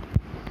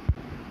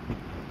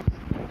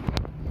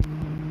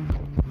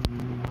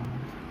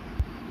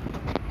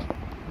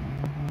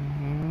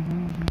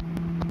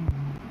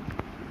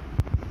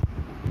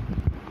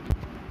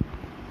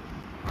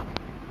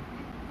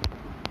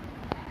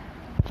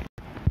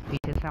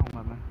कैसे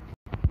आऊँगा मैं?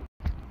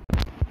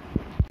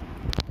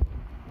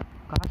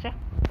 कहाँ से?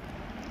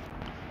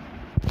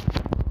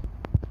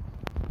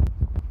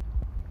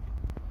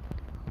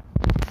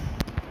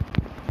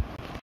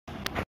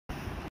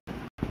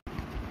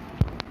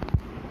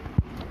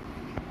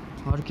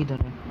 और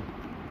किधर है?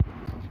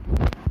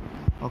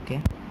 ओके,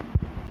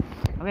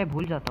 अबे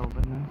भूल जाता हूँ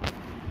मैं।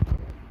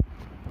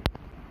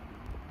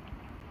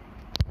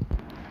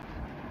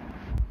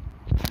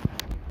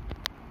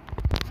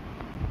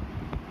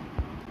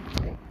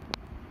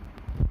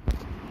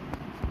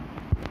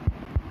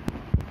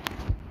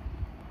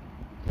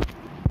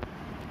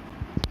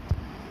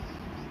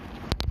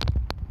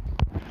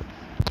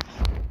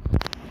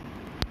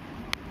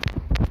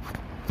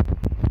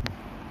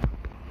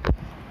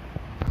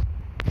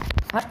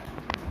 हाँ,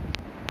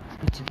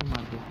 पीछे से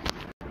मार दिया।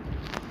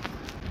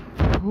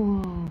 ओ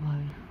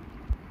भाई,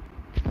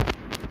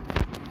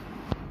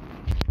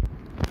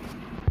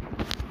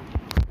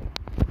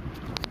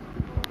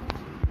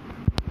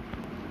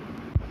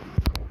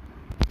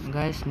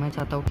 गाइस मैं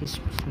चाहता हूँ कि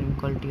स्ट्रीम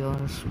क्वालिटी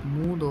और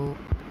स्मूथ हो।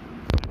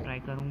 ट्राई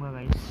करूँगा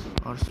गाइस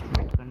और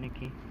स्मूथ करने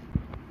की।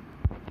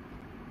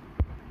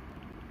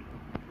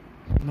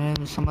 मैं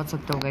समझ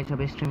सकता हूँ गाइस,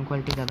 अभी स्ट्रीम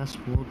क्वालिटी ज़्यादा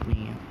स्मूथ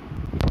नहीं है।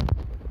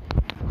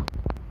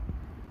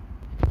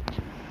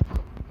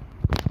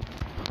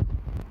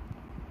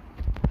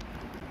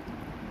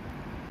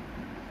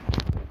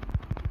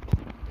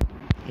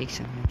 एक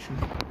सेकंड,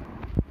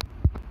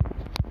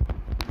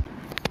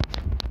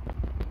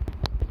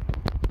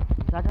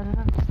 जा जा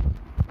जा।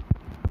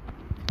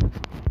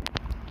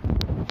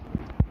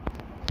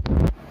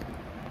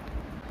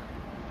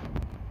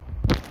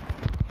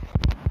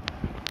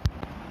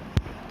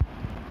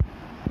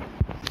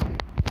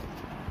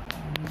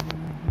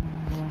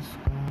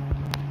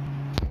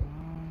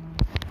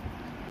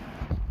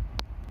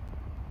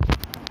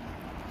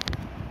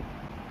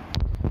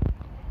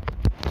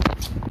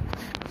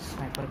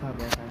 स्नाइपर खा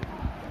गया था,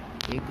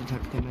 एक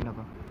झटके में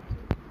लगा।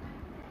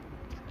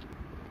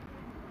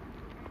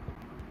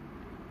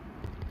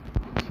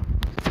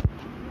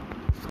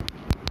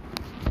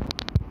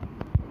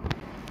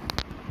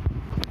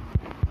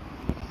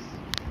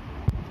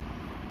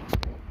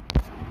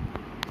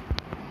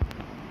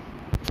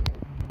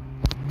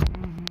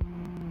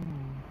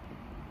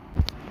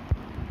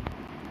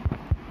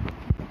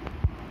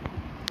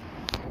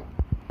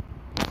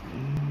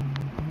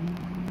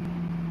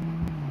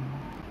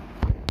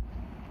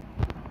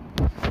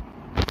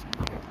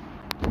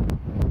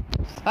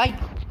 भाई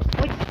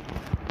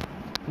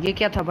ये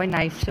क्या था भाई?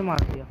 नाइफ से मार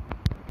दिया।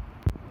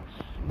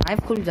 नाइफ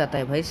खुल जाता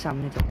है भाई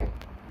सामने से।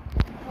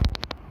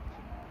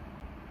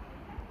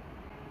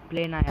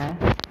 प्लेन आया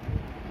है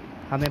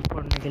हमें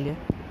फोड़ने के लिए।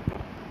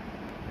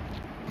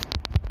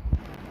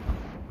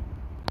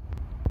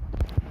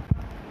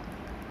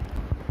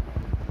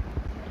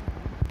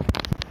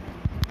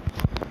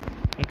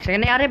 एक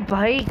सेकंड यार,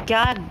 भाई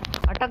क्या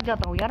अटक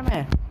जाता हूँ यार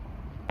मैं।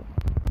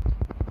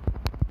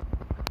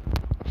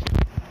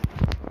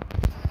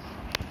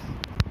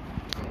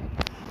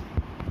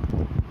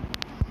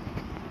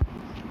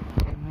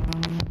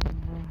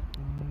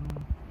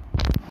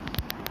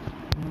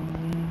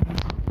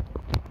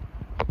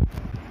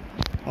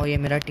 और ये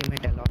मेरा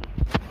टीममेट है।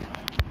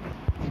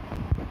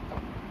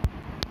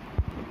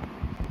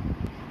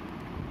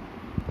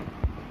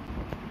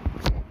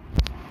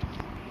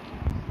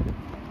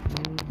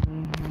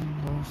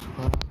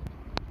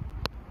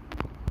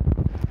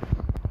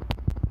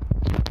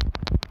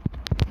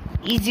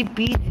 Easy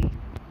PG.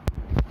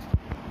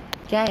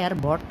 क्या यार,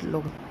 बॉट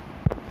लोग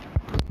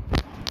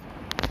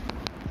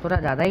थोड़ा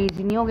ज़्यादा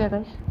इजी नहीं हो गया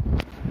गाइस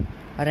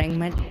रैंक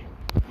मैच?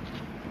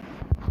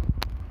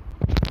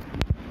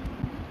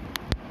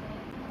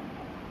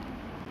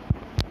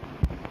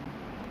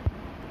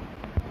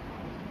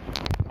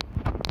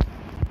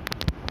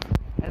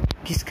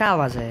 किसका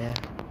आवाज़ है यार?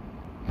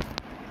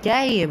 क्या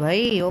है ये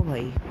भाई? ओ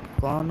भाई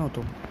कौन हो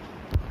तुम?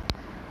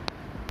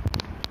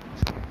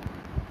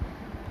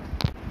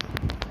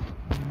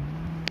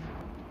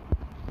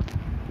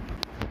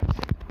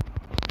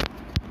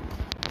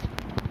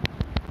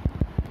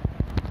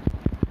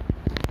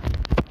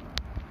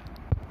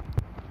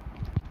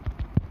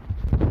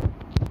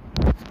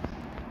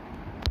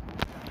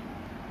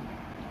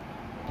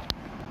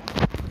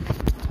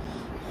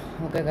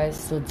 ओके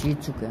गाइस, तो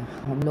जीत चुके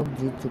हैं हम लोग,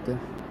 जीत चुके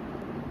हैं।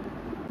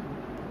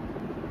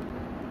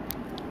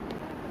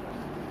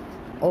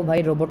 ओ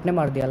भाई रोबोट ने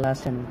मार दिया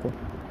लास्ट एनिमी को।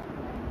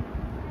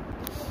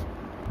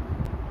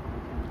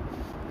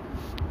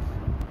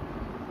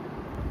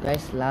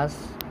 गाइस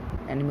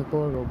लास्ट एनिमी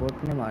को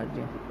रोबोट ने मार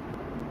दिया।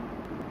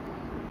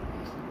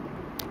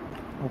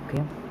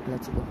 Okay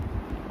let's go.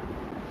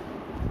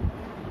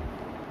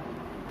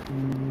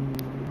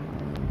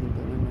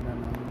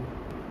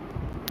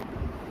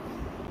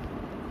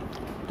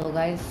 तो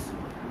guys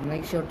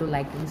make sure to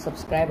like and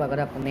subscribe. अगर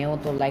आप नए हो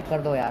तो लाइक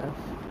कर दो यार,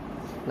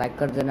 लाइक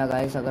कर देना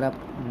गाइस। अगर आप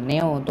नए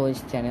हो तो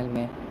इस चैनल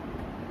में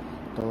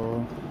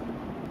तो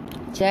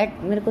चैट,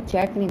 मेरे को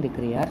चैट नहीं दिख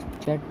रही यार।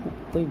 चैट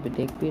कोई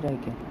देख भी रहा है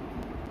क्या?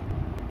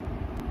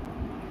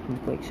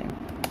 मेरे को एक सेकंड,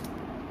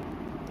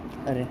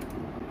 अरे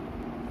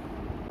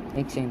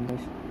एक सेकंड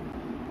बस।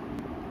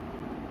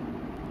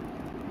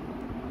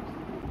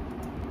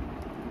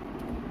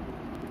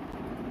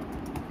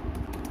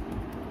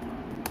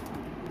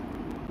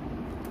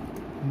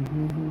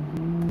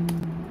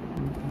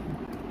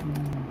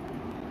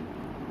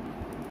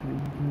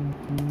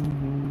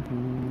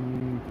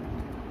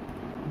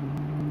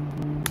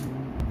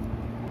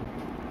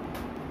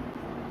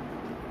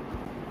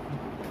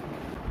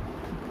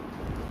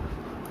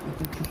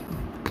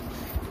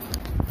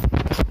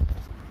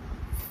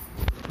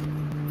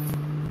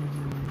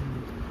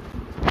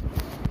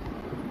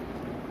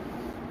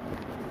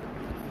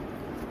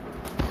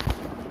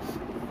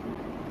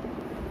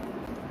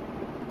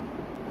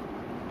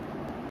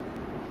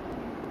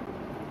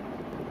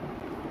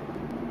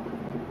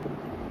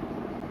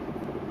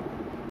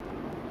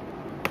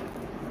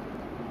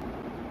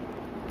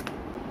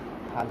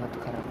 हालत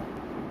खराब है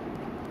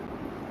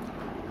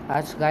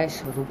आज गाइस।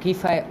 रुकी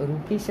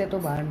से तो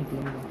बाहर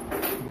निकलेंगे,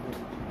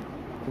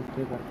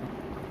 रुकी करके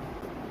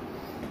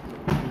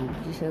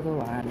रुकी से तो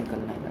बाहर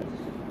निकलना है गाइस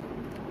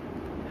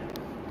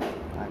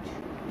आज,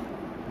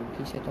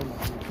 रुकी से तो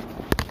बाहर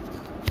निकलना।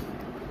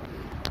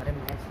 अरे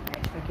मैच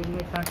मेकिंग में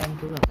इतना टाइम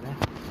क्यों लग रहा है?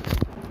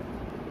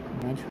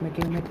 मैच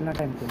मेकिंग में इतना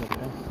टाइम क्यों लग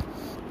रहा है?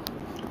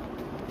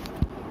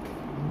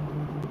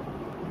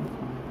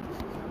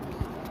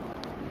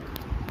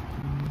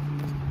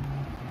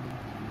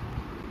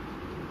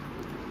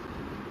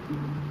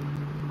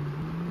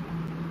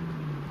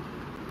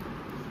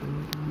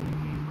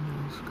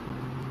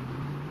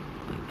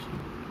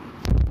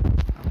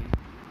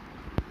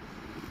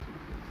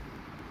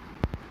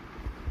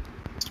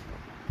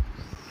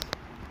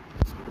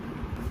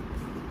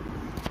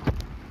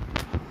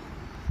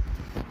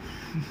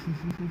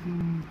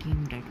 Team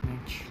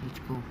deathmatch, let's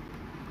go.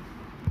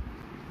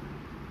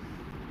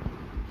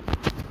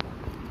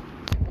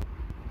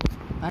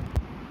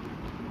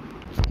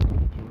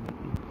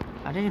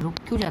 अरे रुक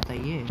क्यों जाता है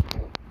ये?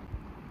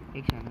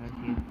 एक सेकंड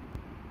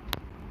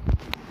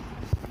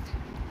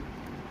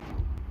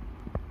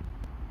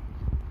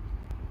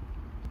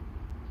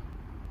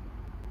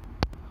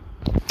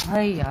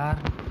भाई यार,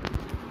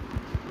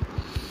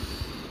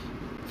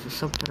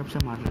 सब तरफ से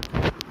मार लेता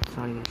है।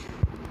 Sorry guys.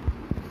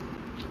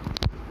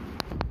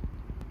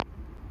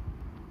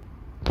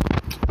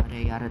 अरे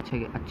यार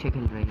अच्छे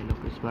खेल रहे हैं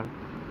लोग इस बार,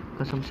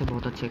 कसम से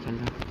बहुत अच्छे खेल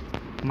रहे हैं।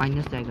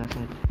 माइनस जाएगा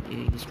शायद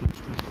इस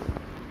मैच में।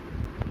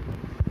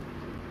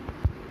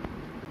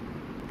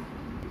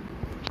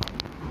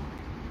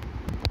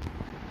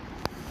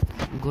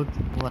 गुड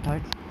हुआ था।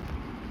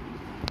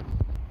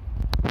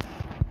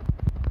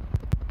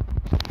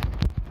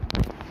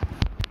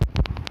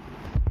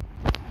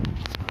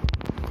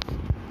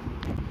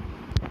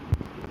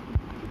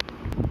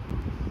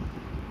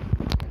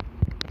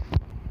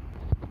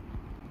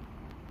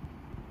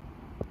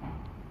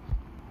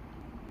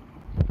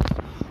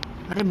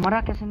 अरे मरा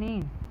कैसे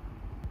नहीं?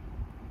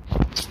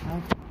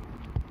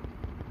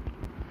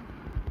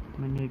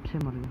 मैं नेट से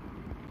मर गया।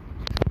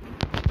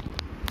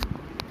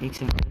 एक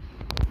सेकंड।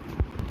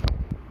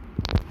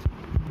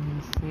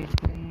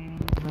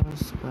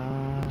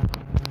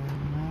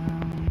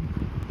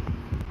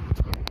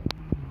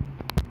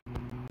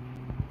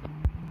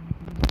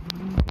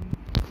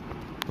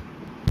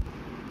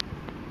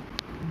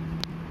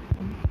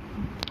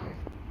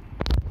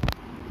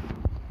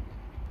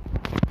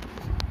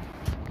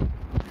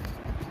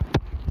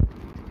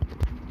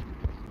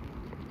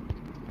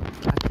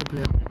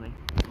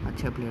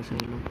 अच्छे प्लेयर है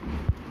ये लोग।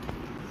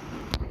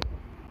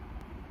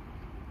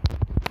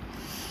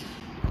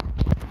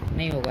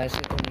 नहीं होगा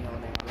ऐसे तो नहीं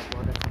होने वाला,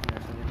 बहुत अच्छे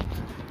प्लेयर है।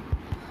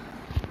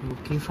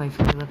 रुकी 5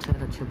 के बाद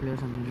शायद अच्छे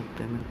प्लेयर नहीं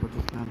लगते मेरे को,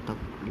 जितना तक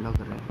लग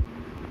रहा है।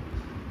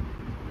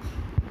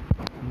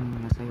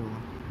 ऐसा ही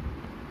होगा।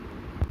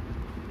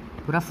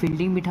 पूरा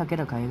फील्डिंग बिठा के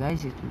रखा है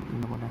गाइस इन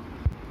लोगों ने।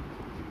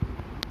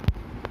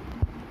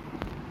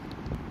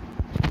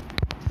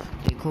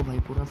 देखो भाई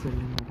पूरा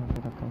फील्डिंग बिठा के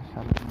रखा है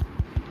सारे ने।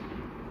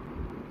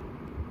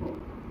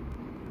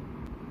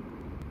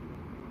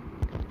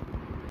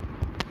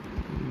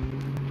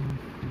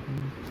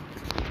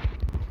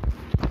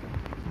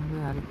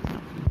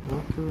 वो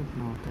क्यों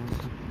इतना होता है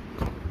ऐसा?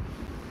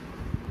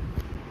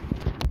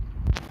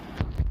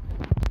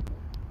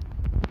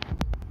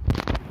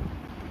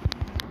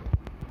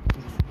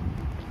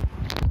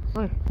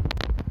 ओए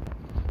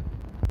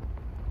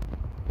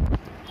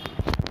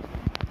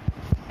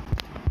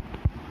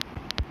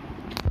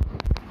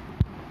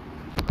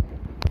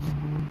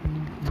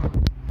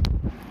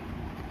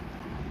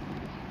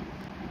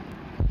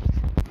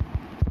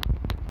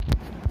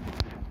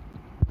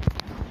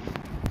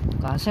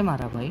कहाँ से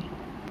मारा भाई?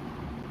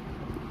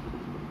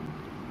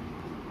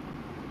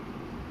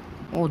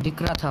 ओ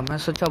दिख रहा था, मैं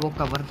सोचा वो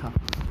कवर था।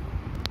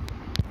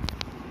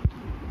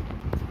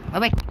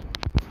 अबे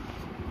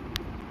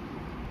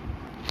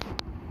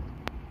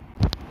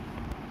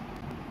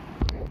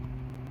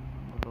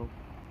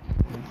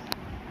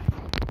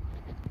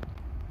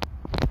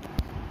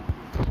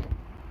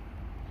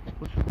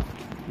कुछ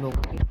लोग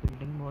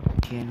फील्डिंग बहुत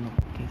अच्छी है इन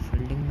लोगों की।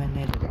 फील्डिंग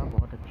मैंने देखा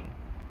बहुत अच्छी है।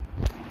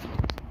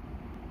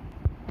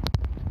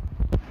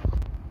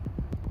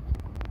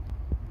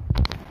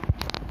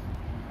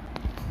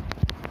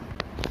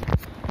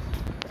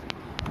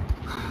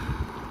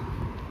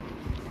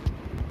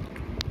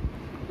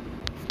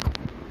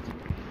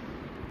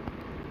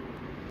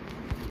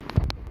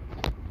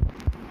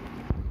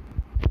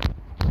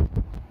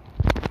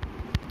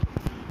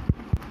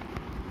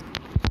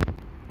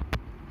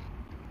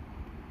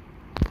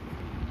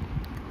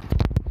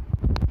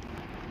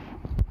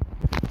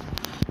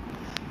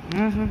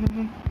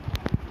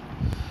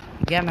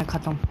 गया मैं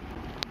खत्म।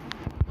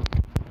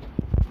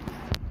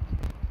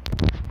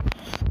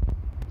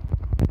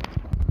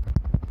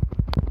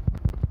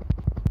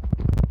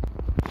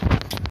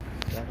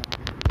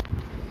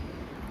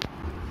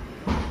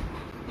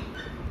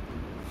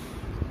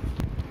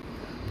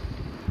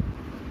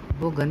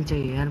 वो गन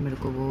चाहिए यार मेरे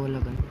को, वो वाला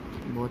गन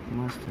बहुत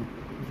मस्त है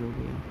जो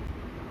भी है।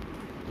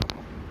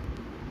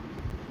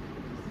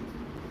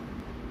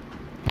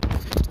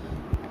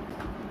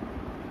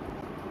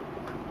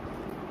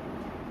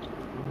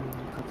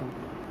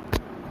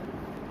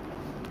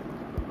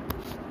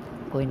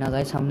 कोई ना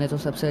गाइस, हमने तो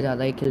सबसे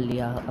ज़्यादा ही किल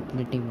लिया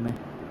अपनी टीम में,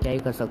 क्या ही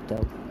कर सकते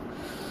हो।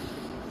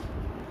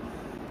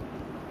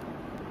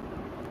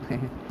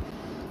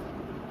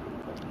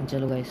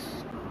 चलो गाइस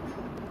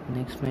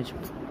नेक्स्ट मैच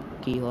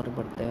की और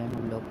बढ़ते हैं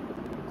हम लोग।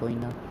 कोई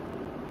ना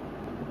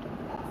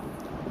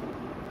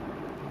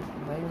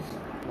गाइस,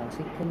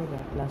 क्लासिक खेलेगा।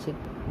 क्लासिक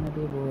में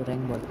भी वो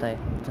रैंक बढ़ता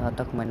है जहाँ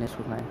तक मैंने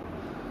सुना है।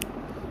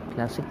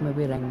 क्लासिक में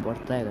भी रैंक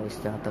बढ़ता है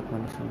गाइस जहाँ तक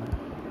मैंने सुना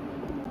है।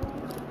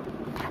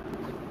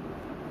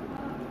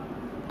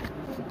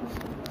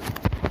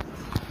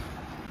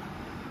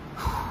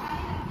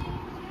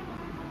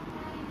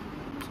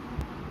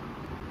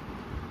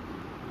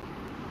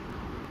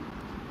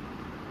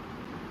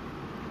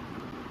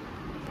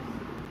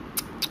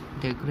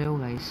 देख रहे हो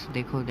गाइस,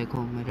 देखो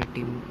देखो मेरे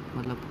टीम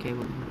मतलब क्या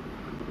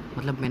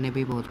मतलब मैंने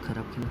भी बहुत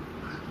खराब खेला।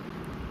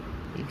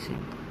 एक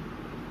सेकंड,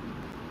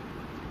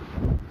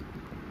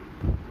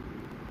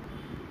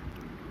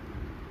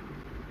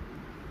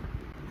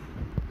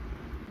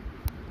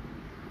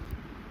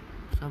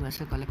 सब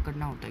ऐसे कलेक्ट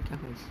करना होता है क्या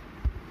गाइस?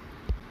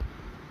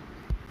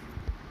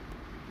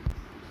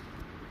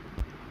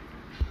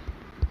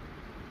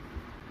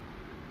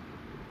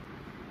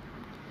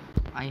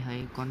 आय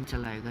हाय, कौन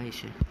चलाएगा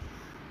इसे?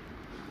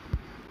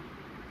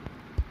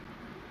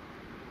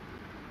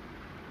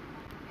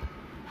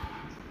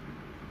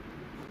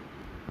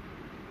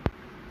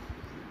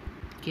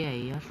 क्या है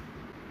यार,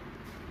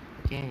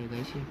 क्या है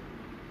गाइस ये?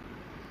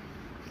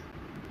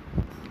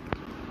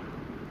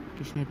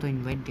 किसने तो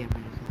इनवाइट दिया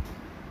मेरे को?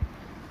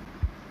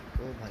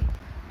 ओ भाई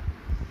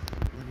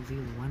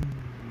 1v1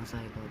 मजा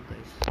आएगा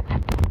गाइस।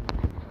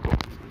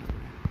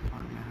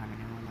 और मैं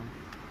हारने वाला हूँ।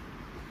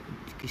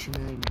 किसी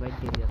ने इनवाइट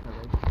दे दिया था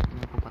गाइस,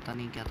 मेरे को पता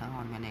नहीं क्या था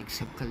और मैंने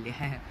एक्सेप्ट कर लिया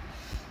है।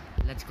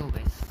 Let's go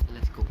guys,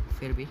 let's go.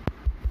 फिर भी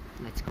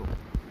लेट्स गो।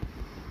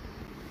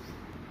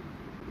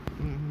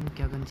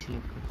 क्या गन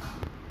सिलेक्ट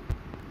कर?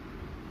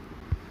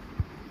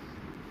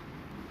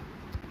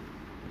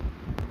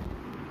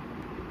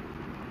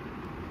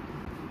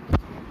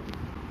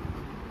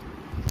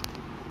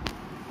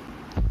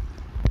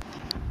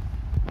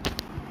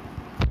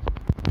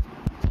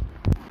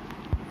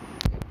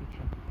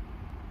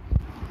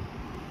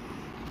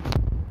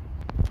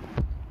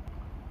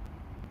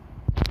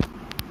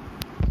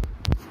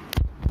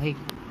 भाई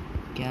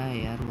क्या है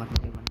यार,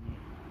 1v1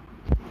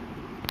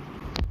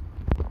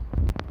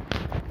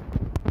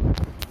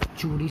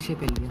 चूड़ी से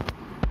पहल गया।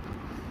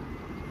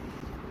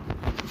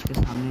 उसके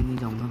सामने नहीं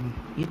जाऊंगा मैं।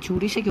 ये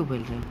चूड़ी से क्यों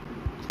पहल रहा है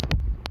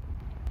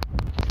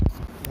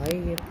भाई?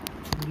 ये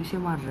चूड़ी से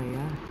मार रहा है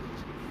यार।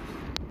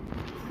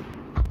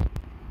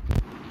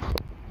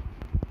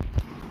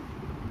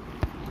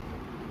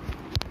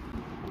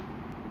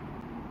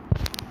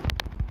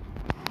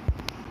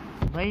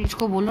 भाई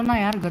इसको बोलो ना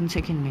यार गन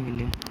से खेलने के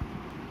लिए।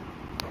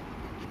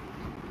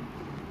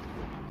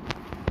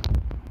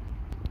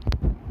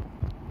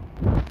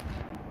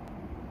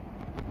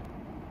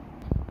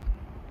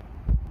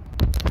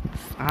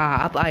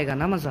 हाँ अब आएगा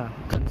ना मजा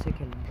गन से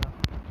खेलने का।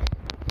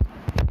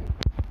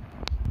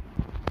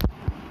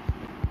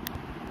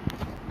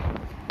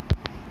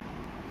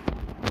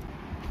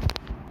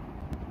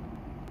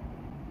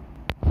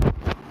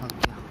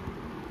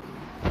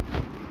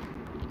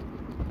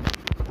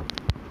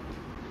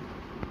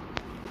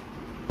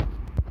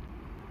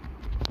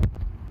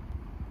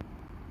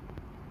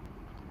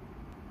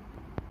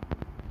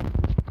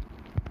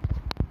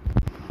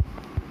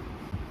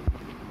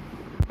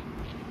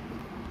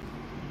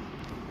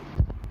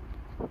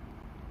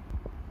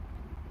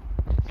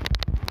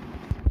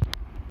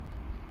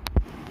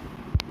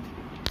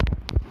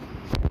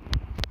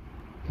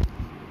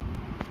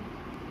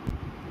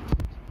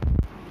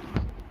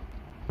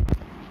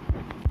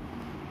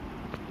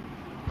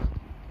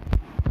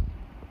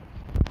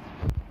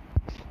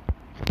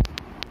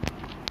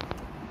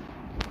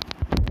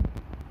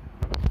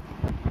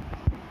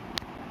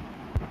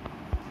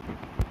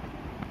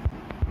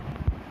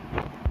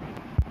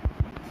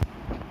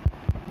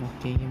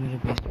 ओके ये मेरे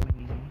बेस्ट में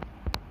नहीं है।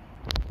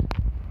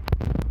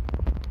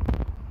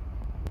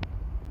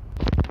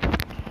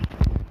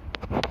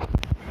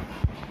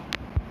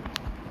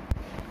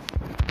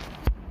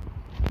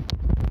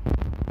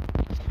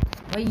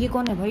 भाई ये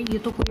कौन है भाई? ये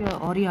तो कोई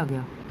और ही आ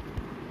गया।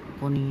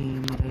 कौन? ये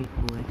मेरा एक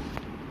वो है,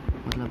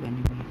 मतलब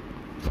एनिमी।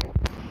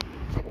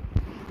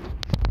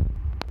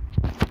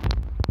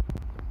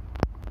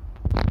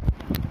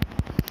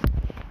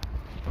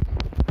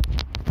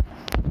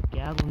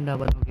 क्या गुंडा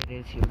बनोगे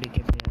रे सीओडी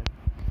के प्लेयर?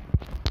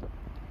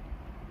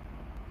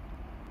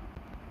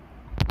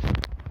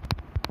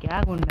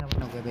 क्या गुंडा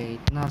बनोगे भाई?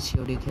 इतना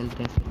सीओडी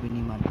खेलते हैं फिर भी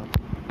नहीं मार पाते।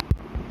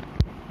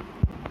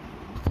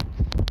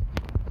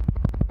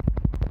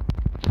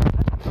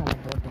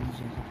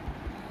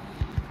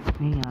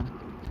 नहीं यार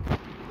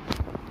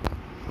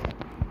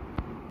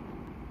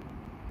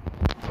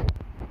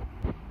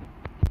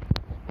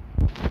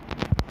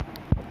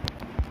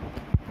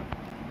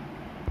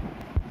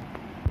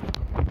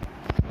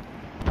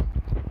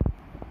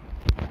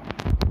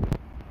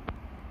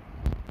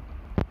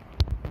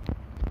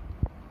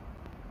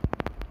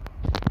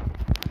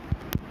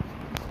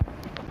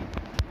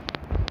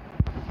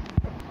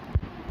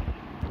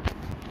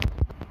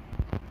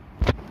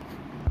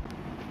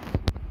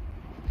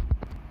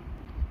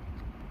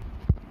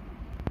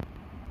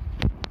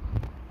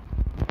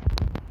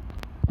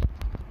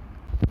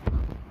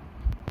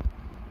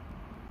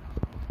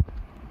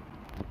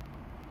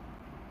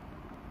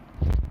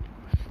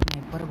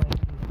स्नाइपर भाई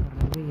कर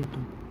रहे ये तो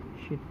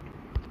शिट।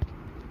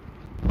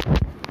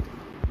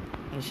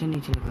 ऐसे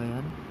नहीं चलेगा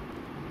यार,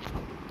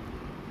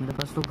 मेरे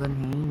पास तो गन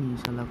है ही नहीं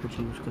साला कुछ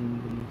यूज करने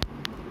के लिए।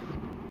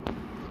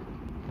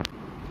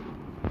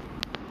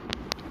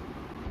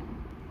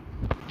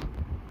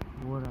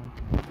 वो रहा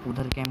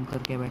उधर कैंप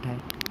करके बैठा है।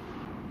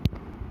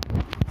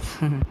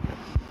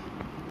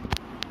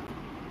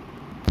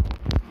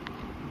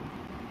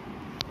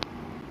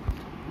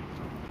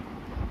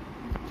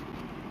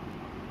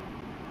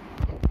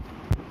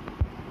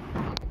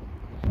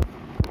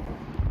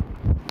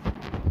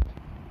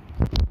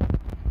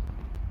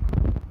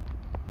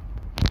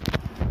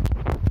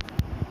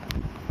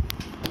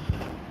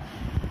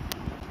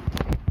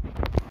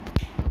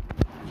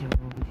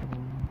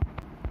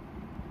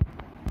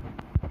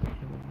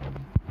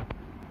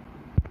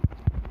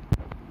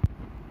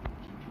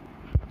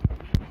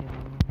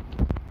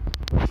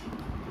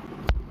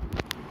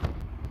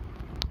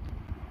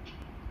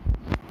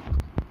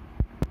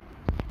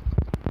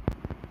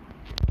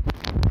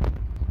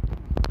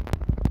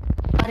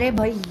 अरे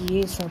भाई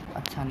ये सब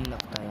अच्छा नहीं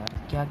लगता यार,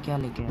 क्या क्या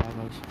लेके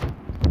आएगा इसको,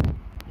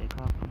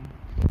 देखा आपने?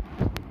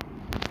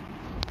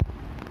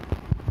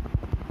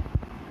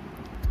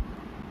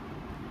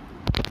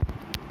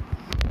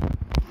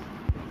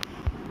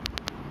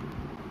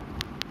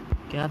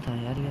 क्या था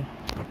यार ये,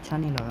 अच्छा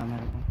नहीं लगा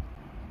मेरे को।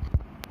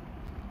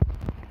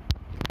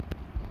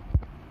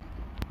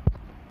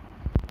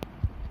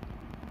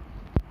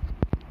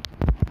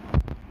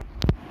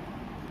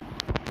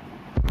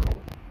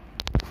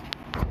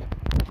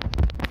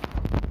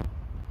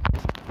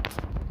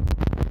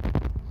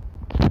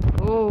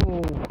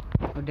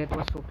 That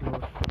was so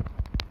close.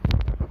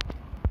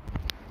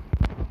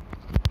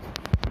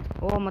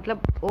 ओ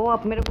मतलब ओ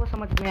अब मेरे को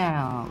समझ में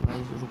आया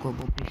गाइस, रुको।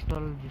 वो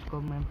पिस्टल जिसको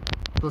मैं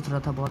सोच रहा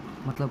था बहुत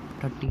मतलब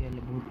 30 है,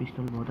 वो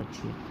पिस्टल बहुत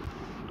अच्छी है,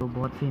 तो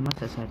बहुत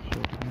फेमस है शायद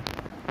शॉट में।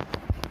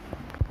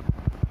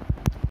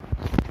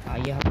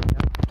 आइए हम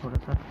थोड़ा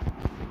सा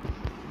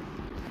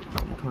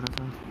वो हो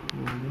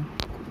गया।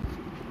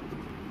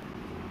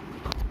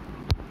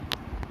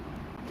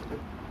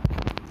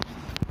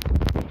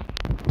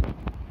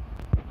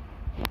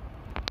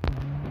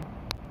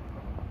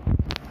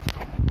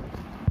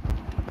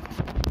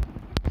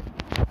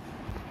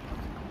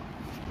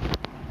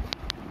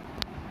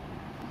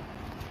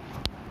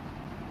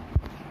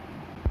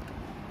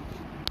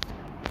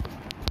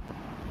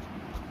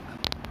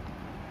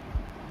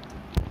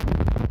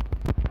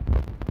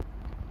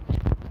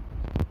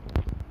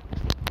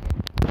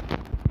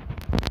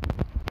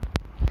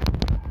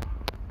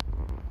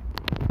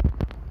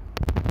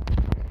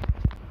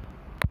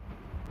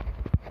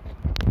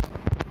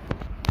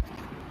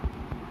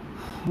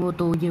 वो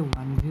तो ये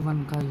 1v1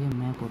 का ये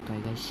मैप होता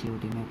है गाइस,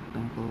 सीओडी मैप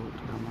मेरे को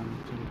थोड़ा मालूम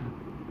चल रहा है।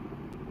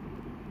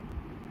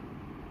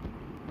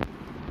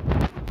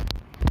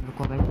 मेरे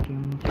को गाइस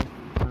स्ट्रीम चेक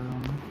कर रहा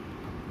हूँ।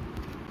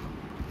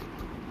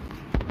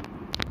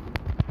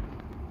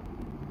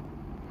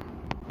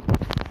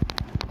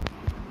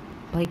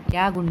 भाई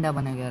क्या गुंडा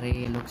बनेगा रे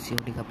ये लोग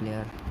सीओडी का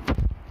प्लेयर।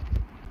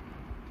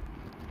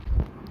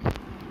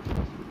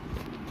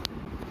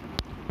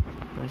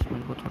 बस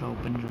मेरे को थोड़ा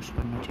ओपन रश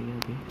करना चाहिए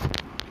अभी।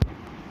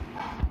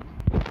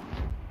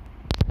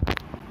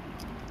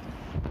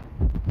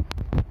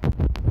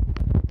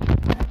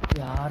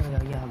 यार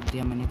ये हक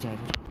दिया मैंने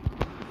जाकर।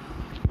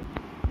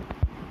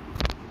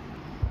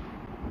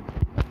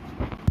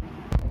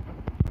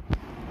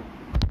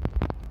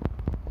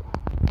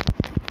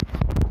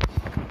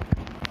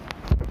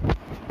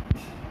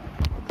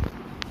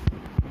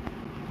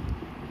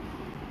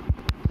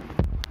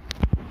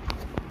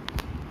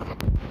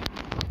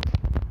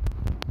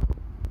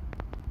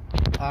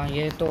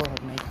 ये तो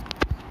नहीं।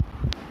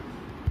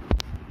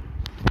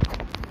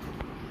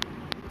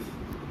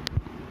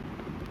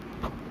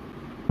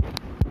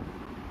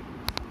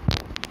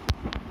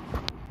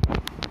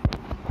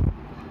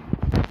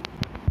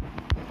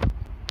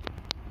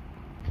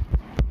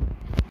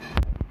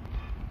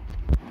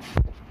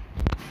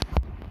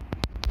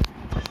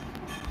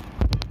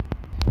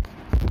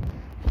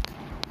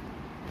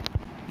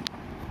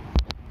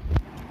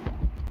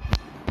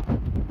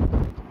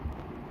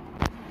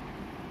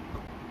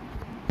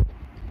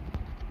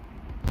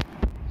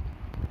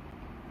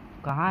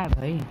 कहाँ है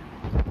भाई?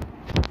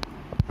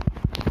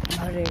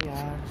 अरे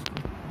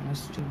यार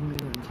स्ट्रीम भी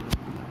करनी चाहिए।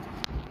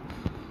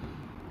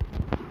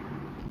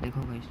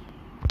 देखो भाई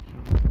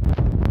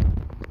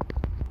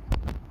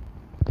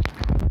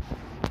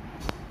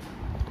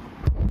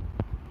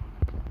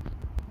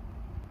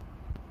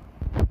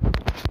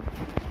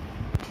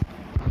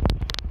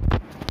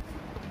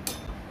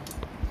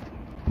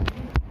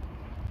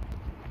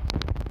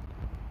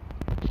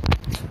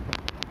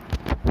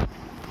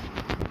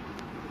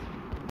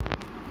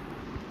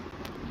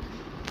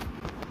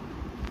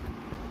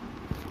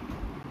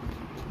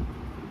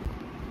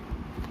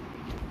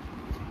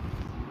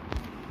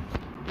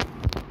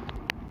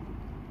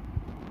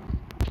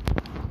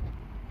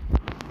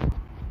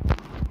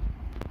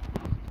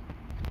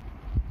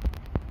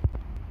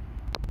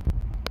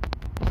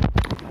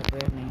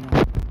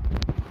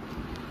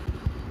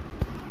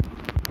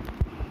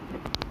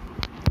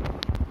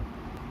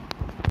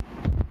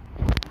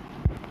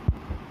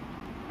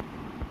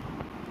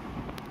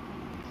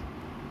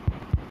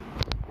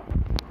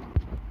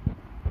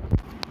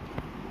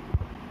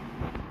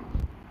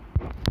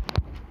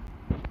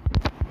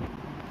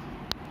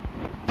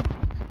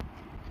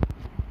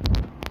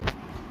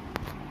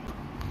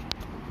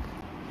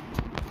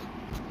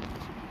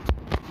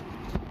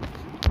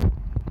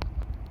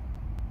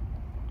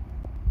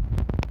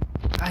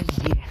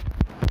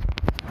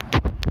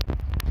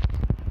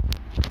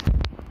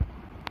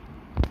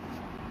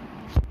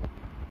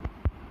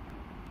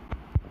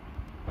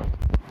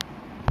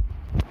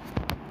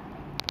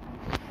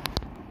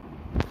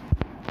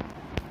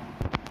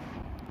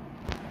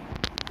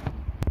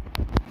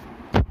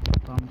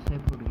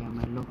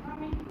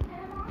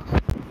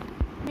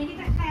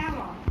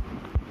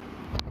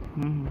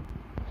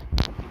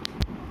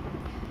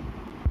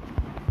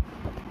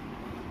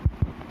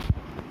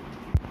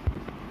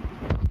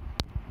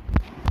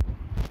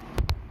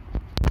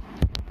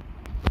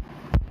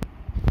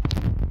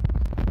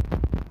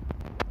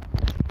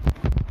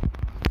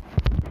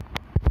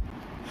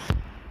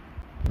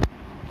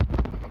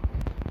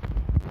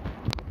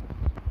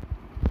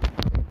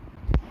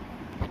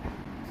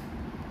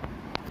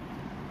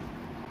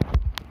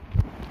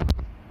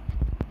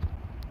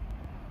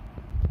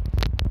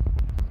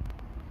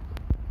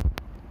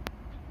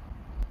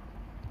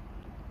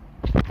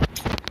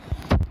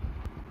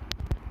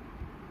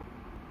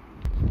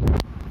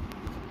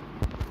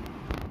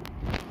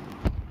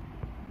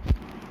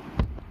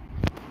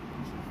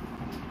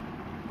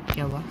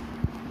क्या हुआ?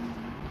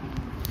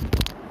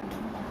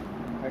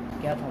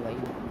 क्या था भाई?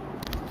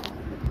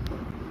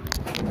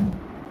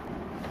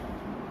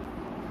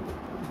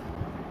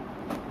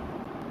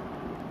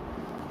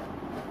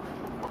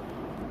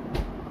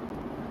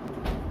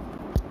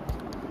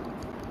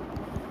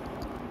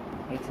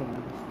 एक सेकंड।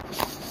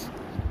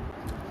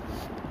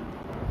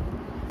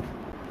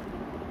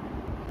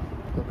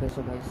 तो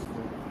कैसे भाई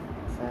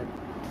शायद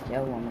क्या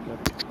हुआ, मतलब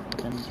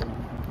पता नहीं चला।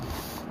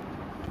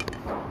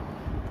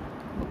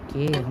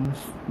 ओके हम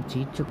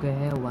जीत चुके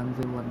हैं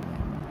 1v1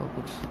 में, तो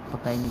कुछ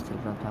पता ही नहीं चल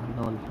रहा था।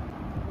 Lol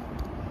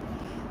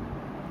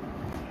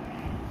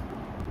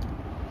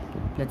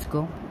let's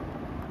go.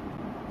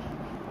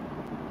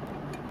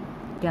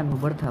 क्या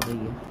नंबर था भाई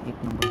ये?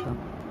 1 नंबर का।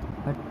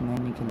 बट मैं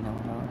नहीं खेलने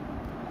वाला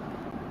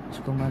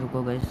इसको। मैं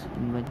रुको गाइस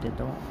इनवाइट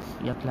देता हूँ,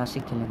 या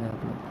क्लासिक खेलेंगे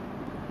आप लोग।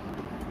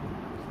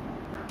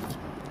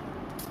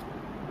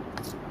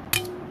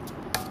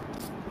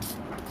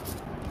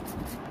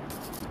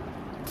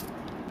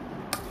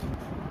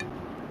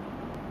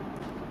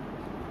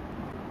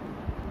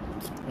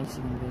 एक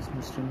सेकंड गाइस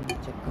मैं स्ट्रीम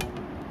चेक करूँ।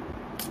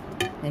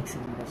 एक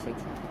सेकंड गाइस, एक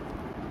सेकंड।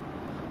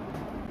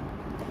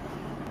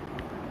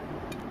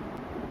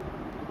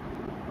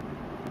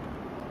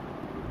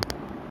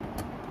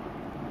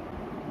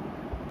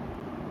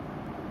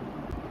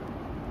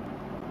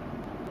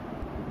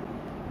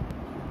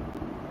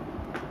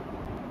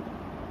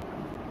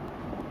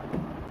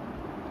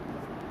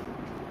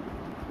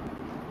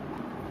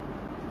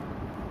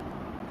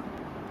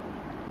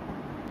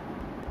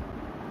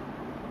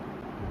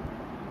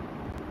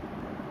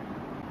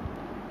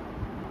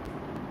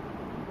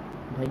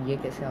 भाई ये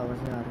कैसे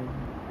आवाज़ें आ रही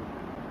हैं?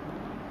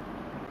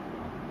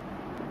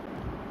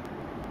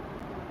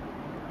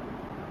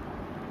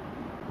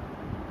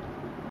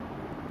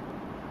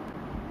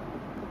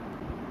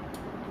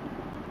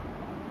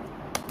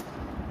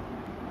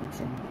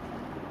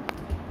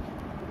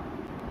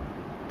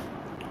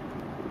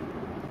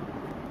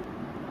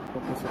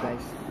 Okay so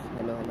guys,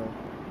 hello hello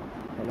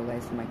hello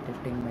guys, mic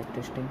testing mic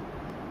testing.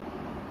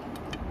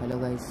 Hello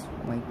guys,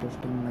 mic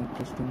testing, mic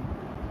testing.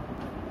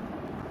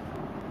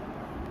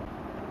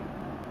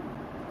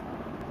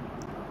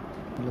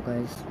 Hello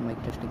guys,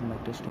 mic testing,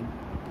 mic testing.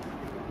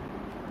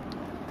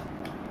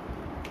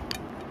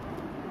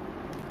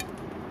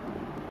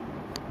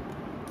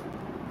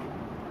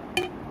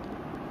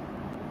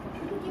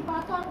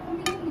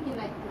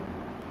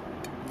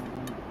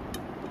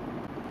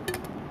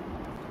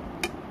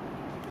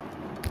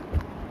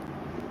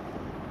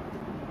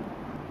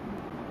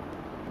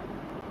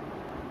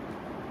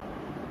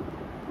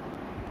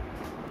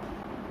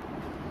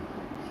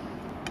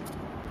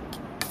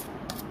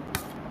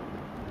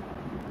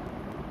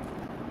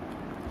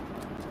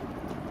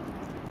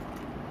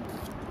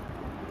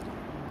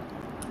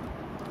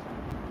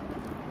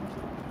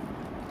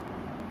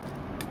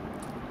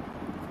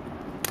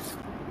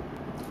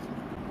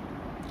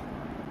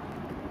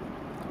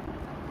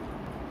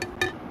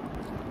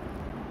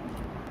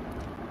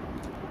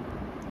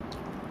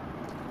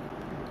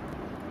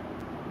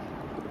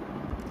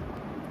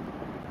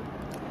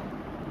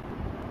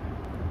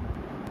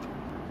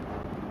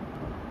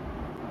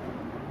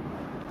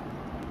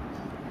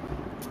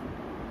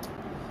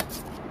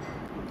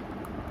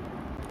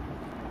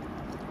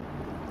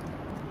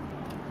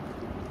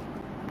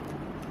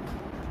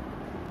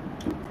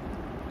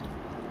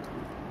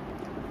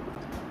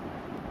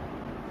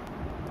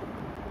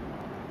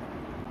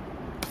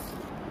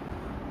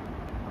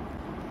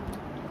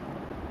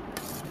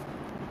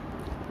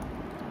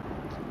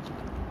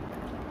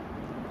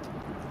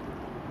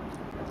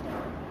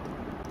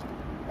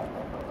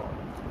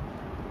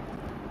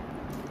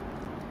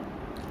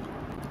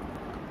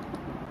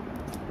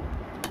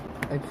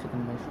 एक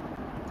सेकंड बस।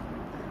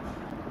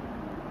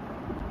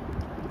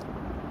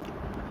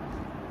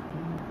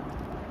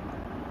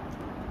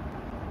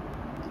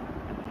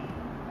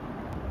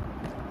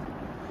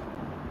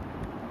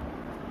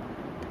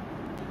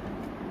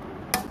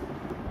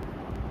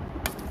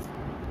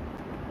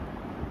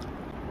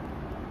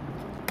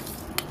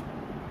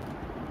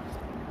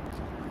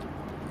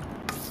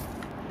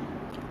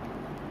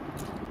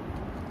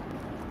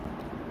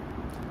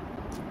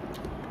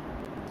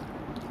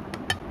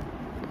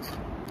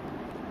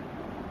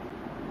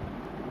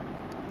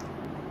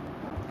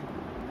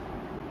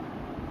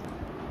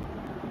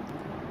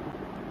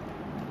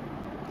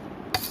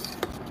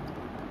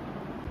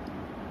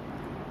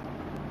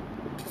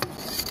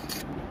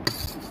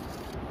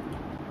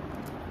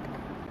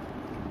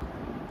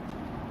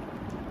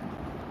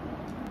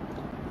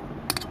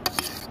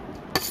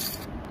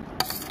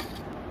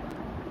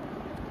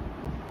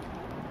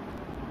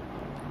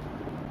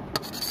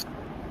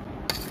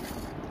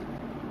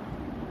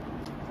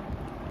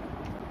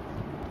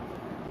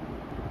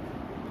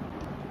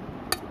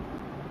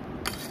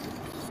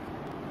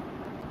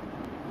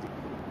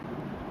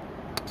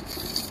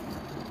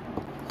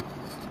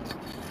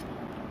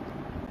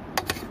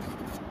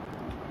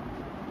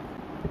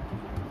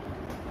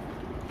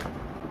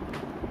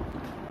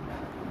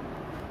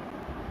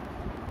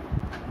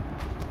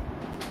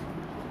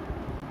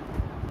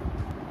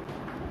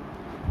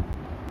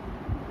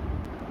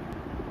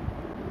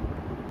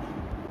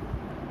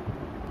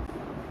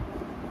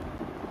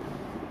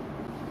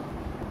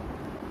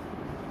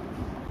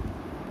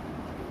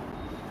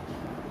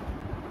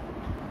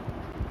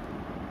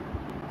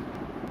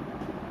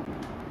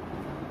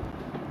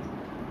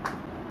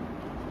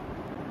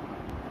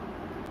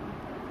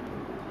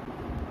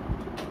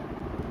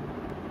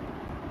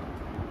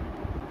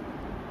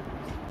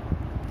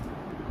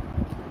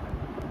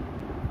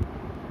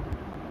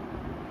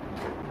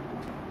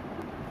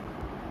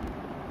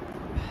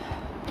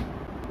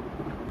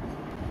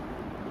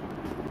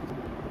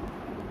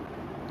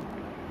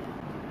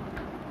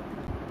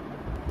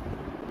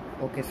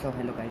 Okay, so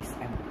hello guys,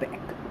 I'm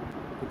back.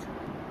 कुछ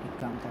एक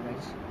काम था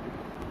guys.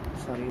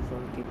 Sorry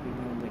for keeping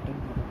you waiting.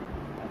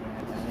 अरे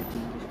यार ज़्यादा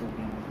changes हो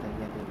गए हैं कर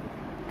दिया तो.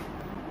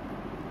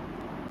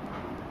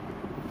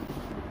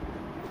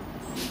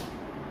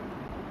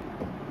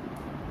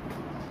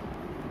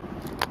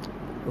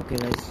 Okay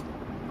guys,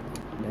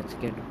 let's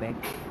get back.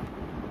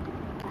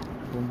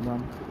 Boom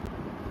bam.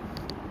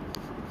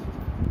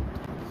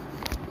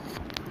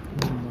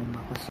 Boom bam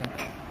apa sih?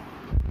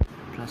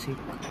 Klasik.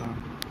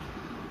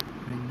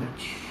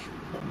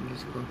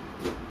 Let's go.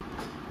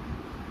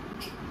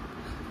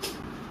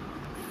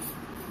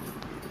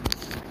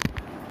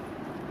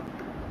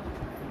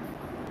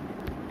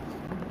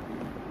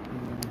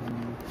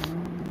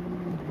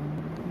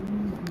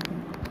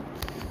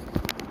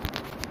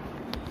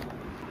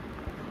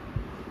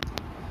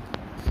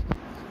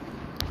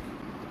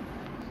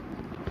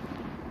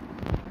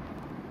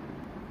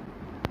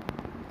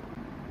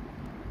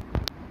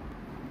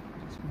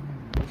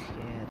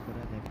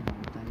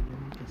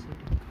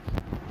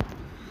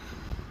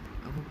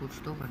 कुछ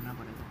तो करना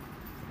पड़ेगा.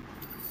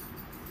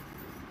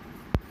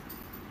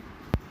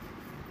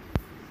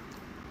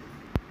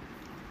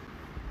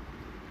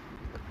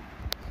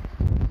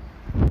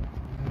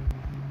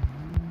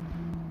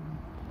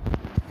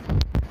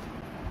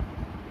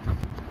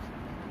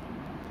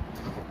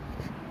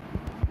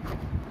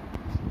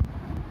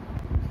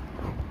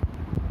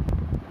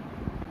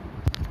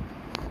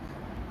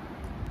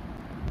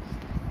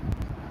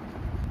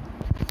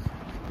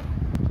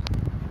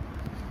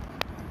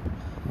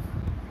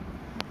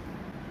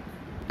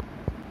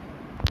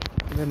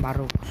 अबे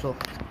मारो घुसो,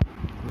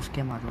 घुस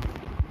के मारो,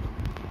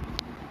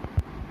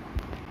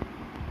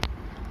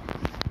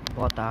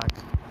 बहुत हार्ड।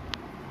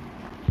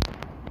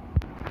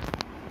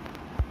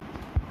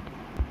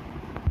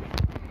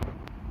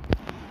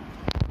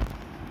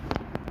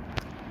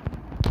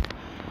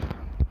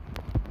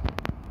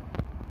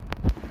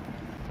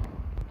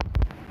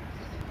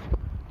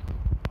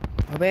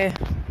 अबे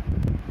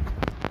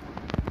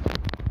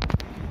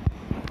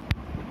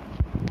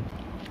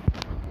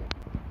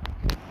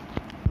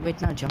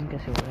इतना जम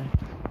कैसे हो रहा है?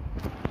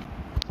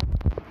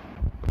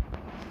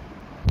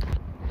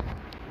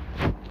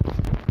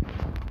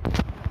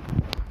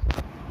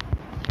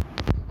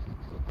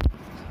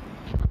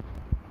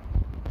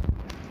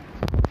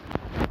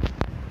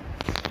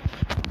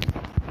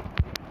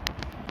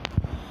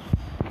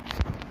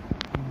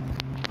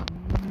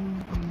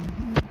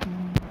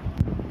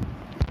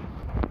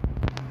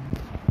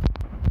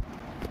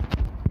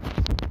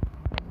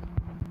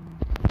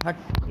 हट,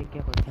 ये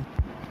क्या करते हैं?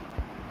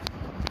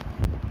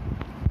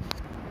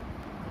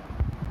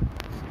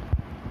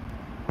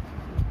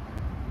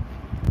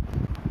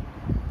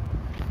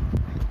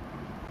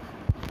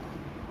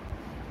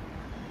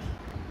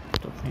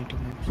 तो अपनी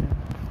टीममेट से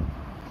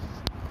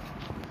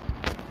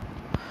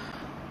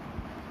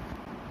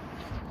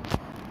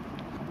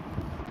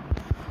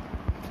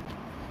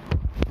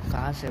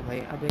कहाँ से भाई?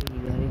 अबे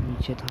इधर ही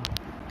नीचे था।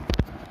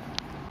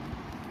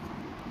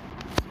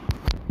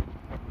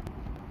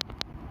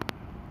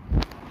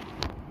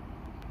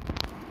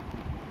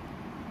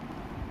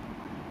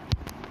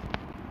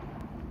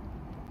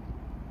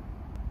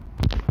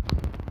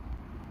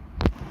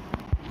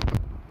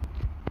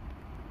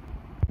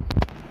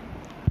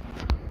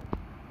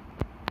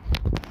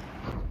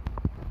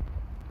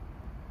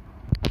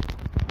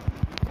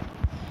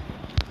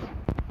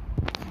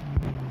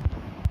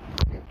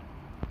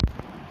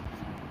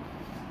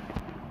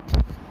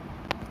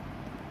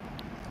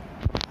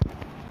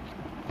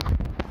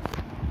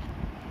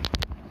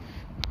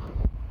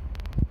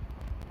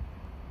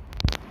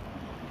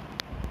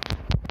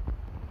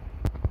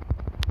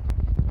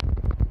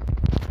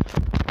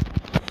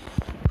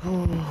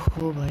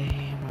 ओ भाई,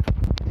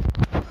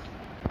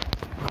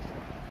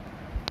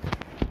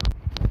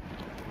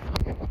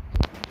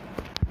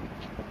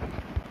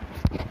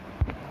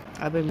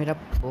 अबे मेरा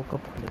वो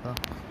कब खुलेगा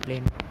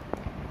प्लेन?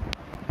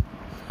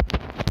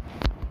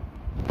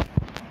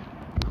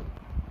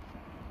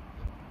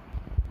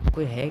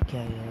 कोई है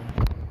क्या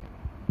यार?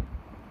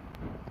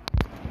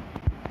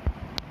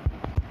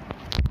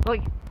 ओए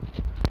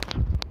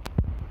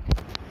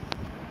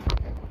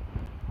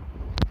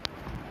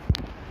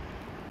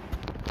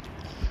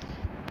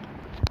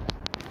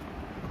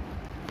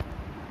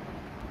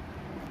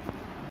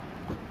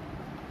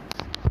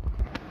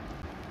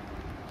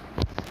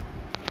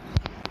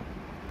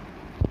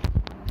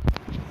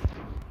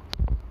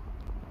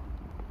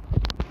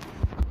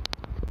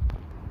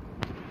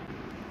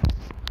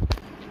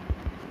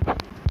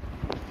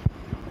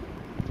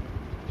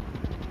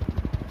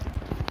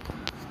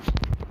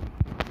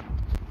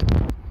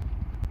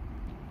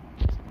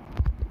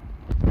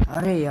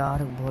अरे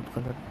यार, बहुत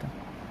गलत था।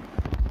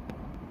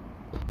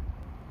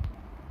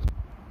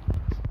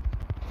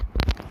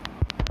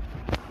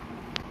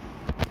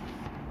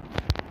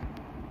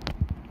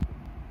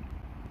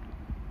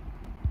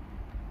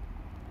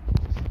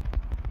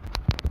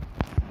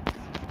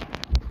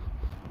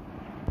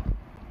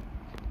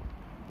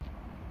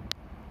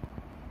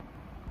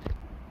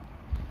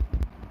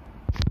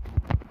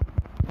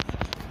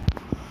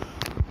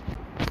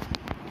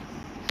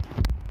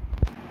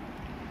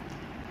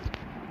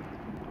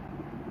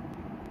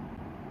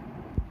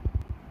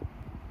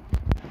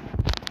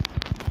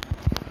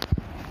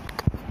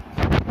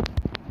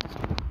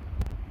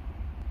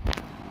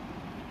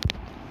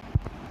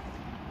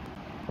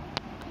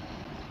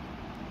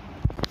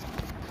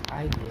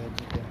 आई गया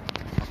ठीक है।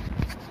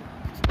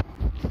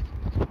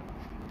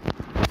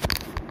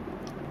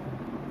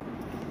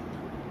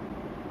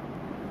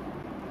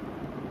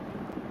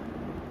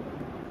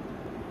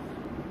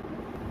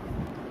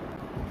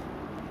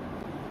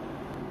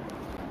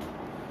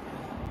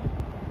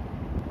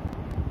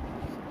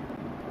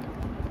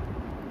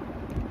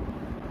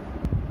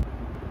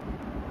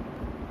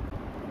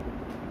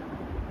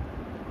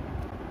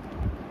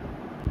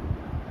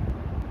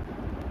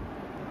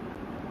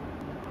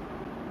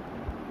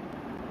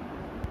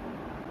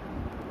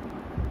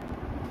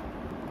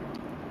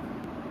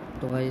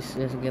 तो भाई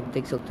जैसे कि आप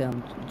देख सकते हैं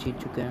हम जीत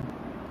चुके हैं।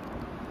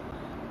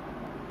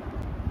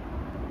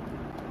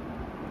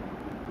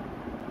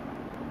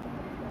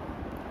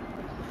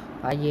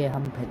 आइए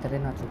हम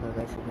बेहतरीन आ चुके हैं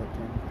गाइस,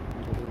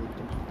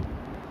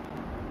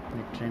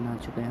 बेहतरीन आ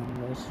चुके हैं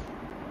हम गाइस,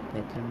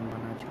 बेहतरीन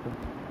बना चुके हैं।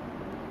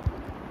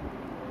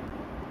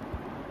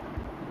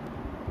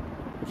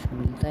 कुछ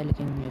मिलता है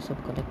लेकिन ये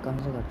सब कलेक्ट कहाँ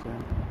से करते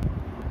हैं?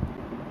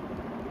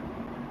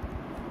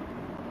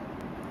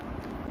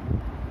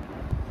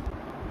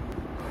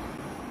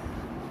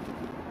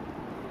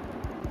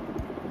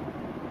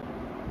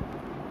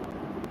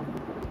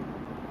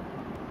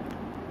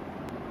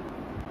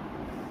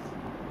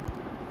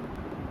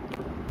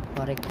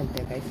 और एक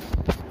खेलते हैं गाइस।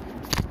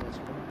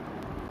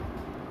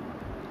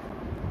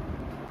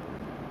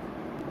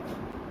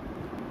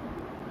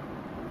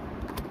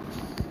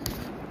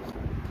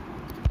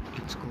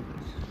 Let's go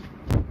guys.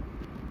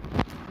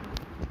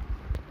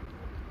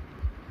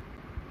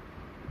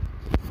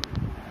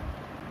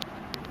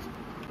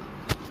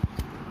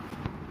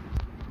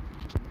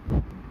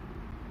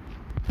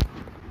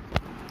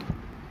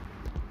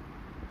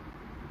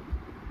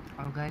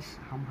 और गाइस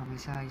हम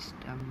हमेशा इस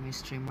में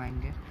स्ट्रीम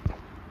आएंगे,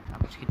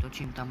 आप उसकी तो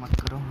चिंता मत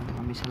करो, हम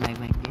हमेशा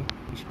लाइव आएंगे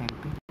इस टाइम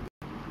पे।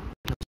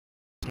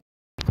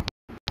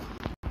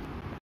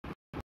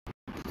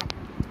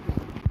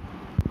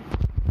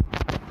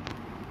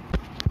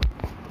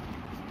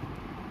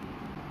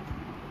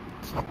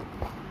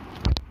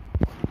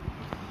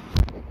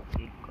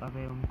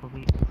 अबे उनको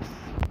भी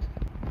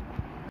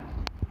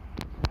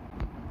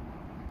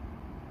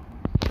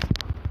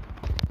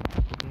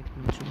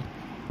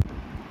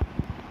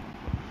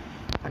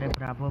अरे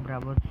ब्रावो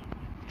ब्रावो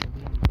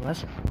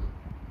बस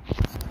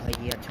भाई,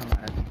 ये अच्छा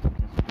मारा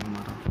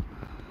मारा।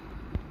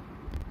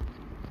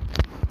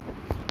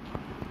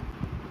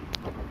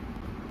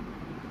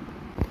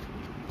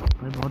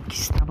 भाई बहुत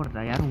खींचना पड़ता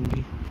है यार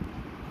उंगली।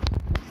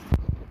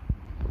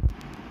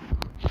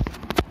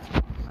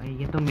 भाई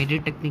ये तो मेरी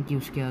टेक्निक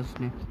यूज किया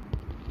उसने।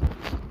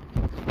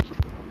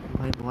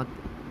 भाई बहुत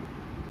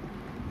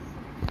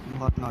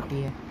बहुत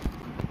नॉटी है।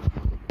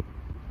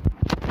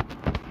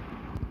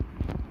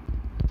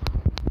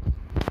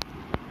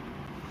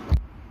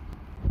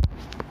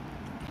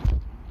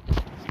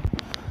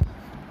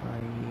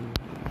 भाई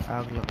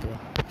आग लग गया।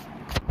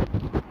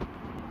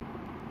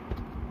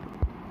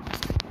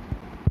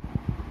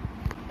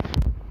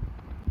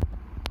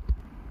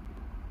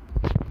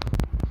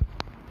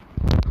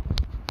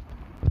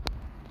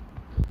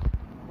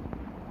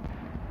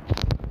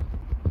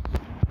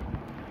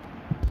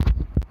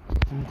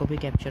 उनको भी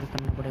कैप्चर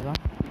करना पड़ेगा।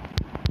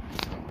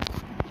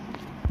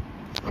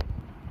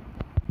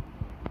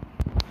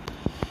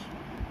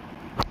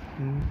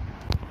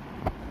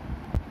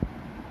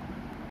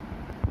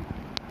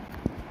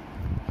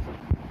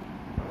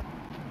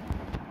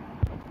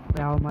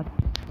 आओ मत।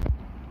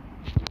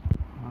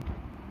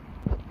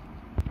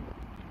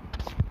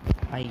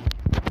 आई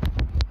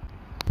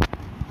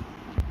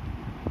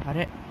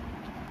अरे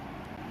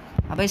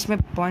अबे इसमें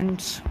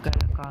पॉइंट्स का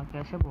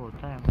कैसे वो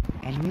होता है?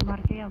 एनिमी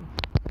मार के अब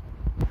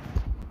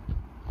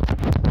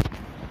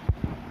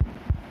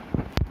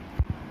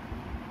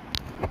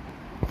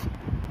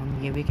हम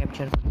ये भी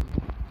कैप्चर कर।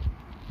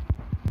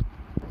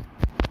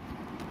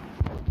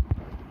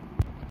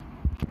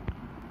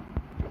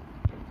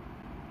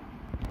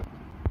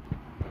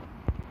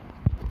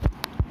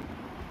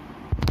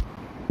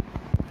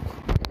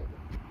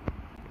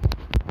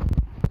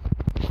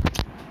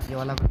 ये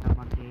वाला बंदा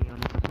मार दिया, ये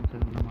वाला कसम से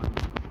बंदा मार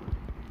दिया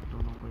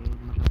दोनों को। ये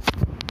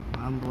मतलब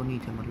हम वो नहीं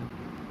थे, मतलब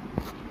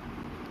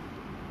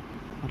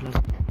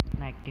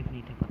इतना एक्टिव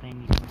नहीं थे, पता ही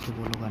नहीं था कि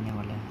वो लोग आने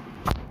वाले हैं।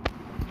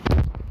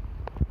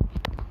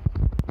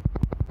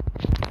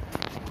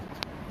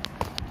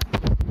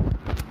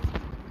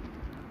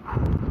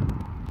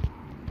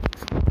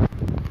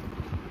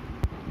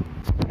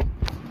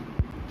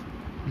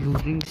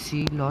 लूजिंग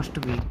सी लॉस्ट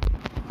वी,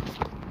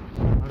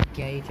 और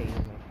क्या ही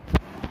चाहिए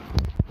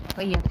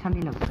भाई। ये अच्छा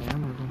नहीं लगता है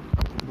मेरे को।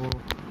 वो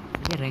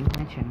ये रैंक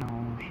मैच है ना,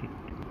 ओ शिट,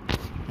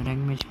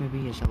 रैंक मैच में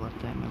भी ये सब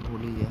आता है, मैं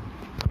भूल ही गया।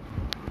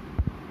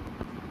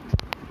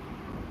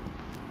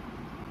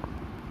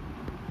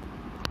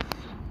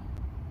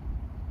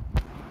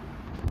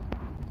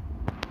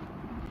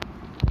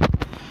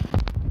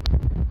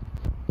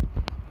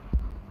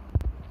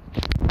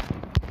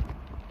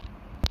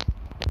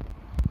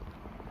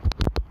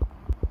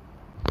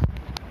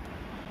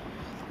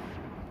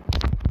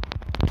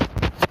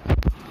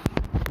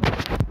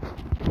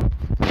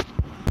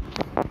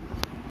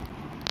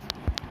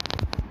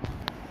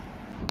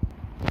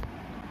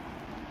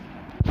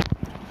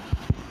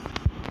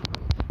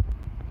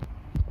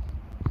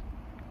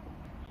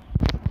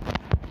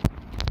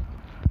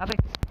 अबे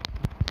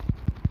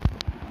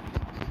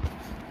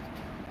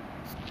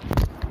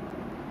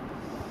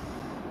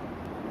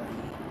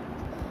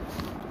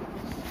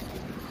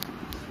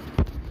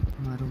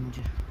मारो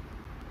मुझे।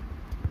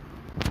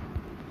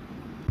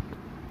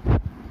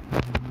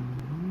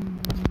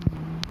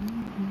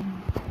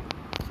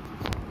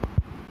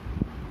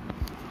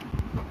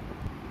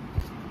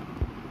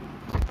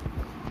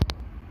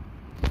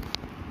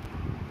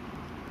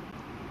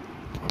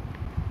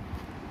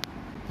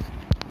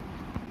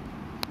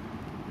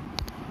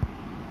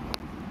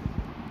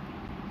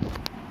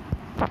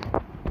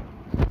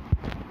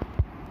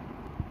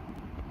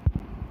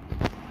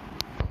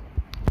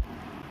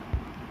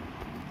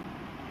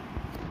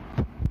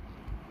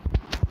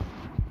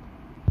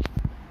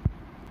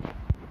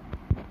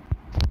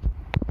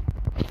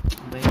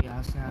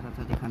 यहाँ से आ रहा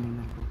था, दिखा नहीं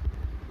मेरे को।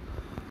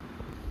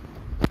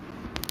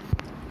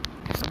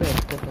 अबे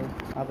इसको तो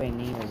अबे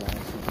नहीं होगा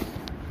ऐसे।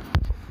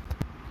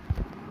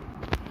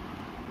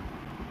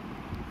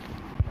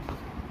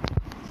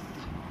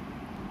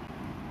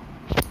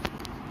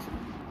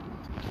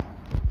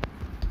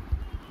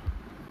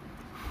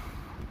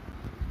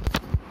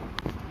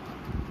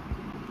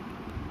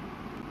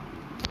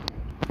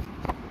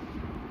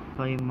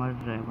 भाई मर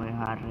रहे भाई,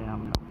 हार रहे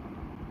हम लोग।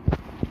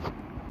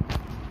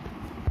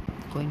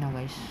 कोई ना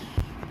गाइस,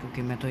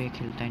 क्योंकि मैं तो ये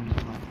खेलता ही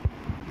नहीं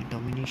हूँ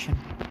डोमिनेशन,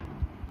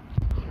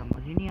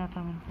 समझ ही नहीं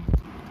आता मेरे को।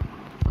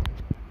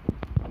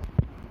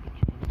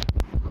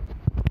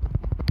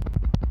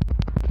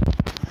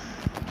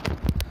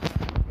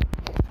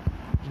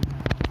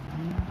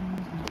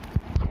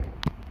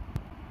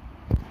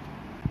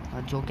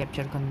 और जो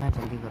कैप्चर करना है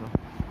जल्दी करो,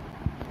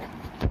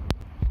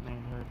 मैं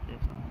इधर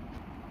देख रहा हूँ।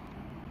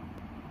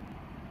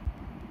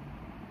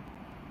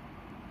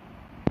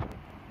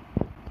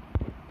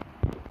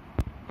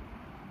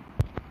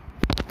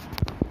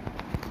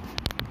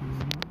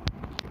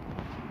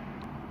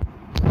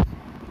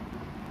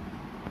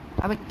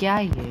 अबे क्या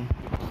है ये?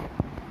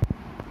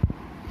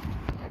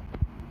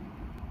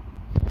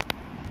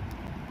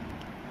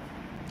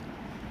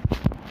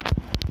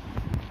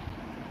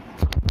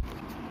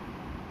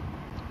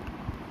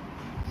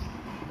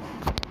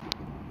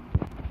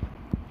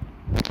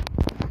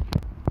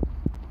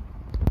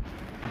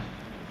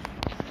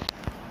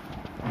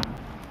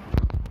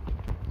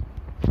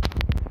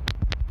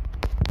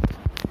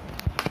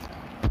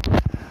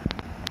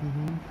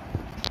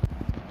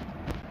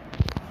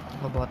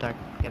 वो बहुत हार्ड,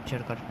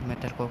 कैप्चर कर, मैं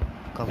तेरे को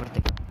कवर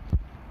दे।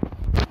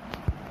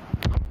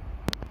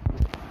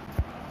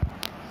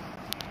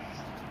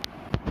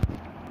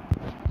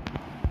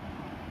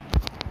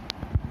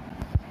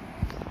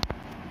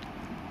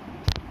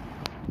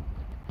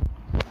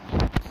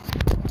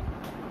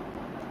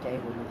 क्या ही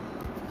बोलूं?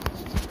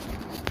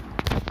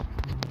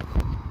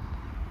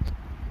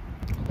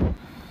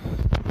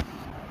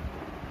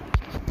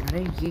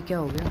 अरे ये क्या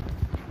हो गया?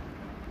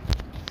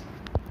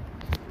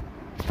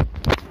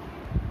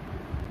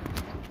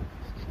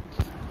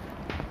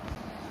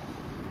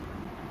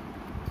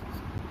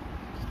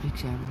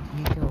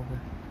 ये क्या हो गया?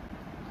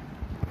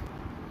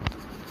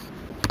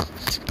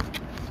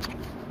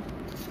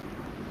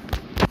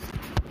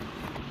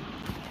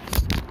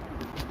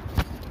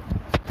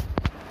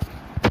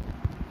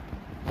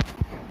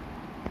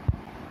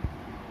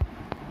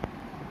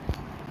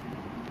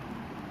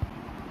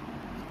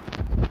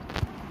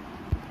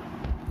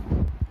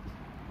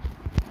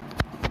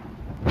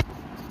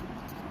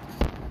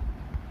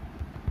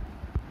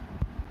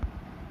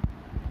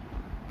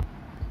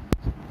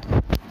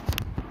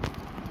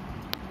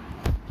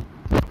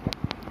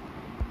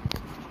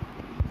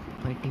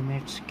 भाई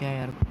टीममेट्स क्या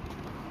यार?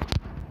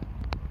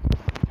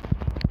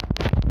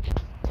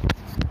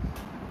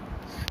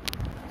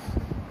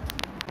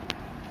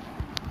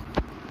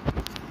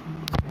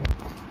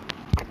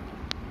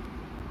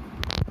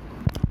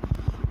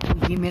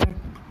 ये मेरा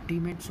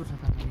टीममेट हो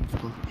सकता है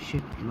इसको,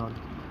 शिट लॉल।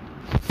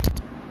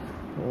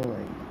 ओ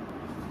भाई,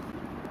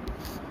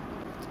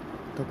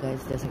 तो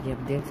गाइस जैसा कि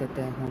आप देख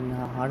सकते हैं हम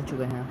यहाँ हार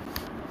चुके हैं।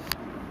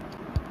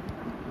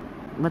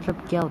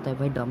 मतलब क्या होता है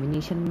भाई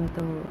डोमिनेशन में,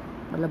 तो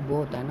मतलब वो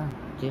होता है ना,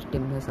 जिस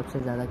टीम ने सबसे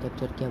ज़्यादा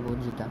कैप्चर किया वो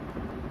जीता।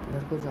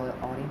 इधर कुछ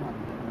और ही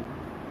मालूम है।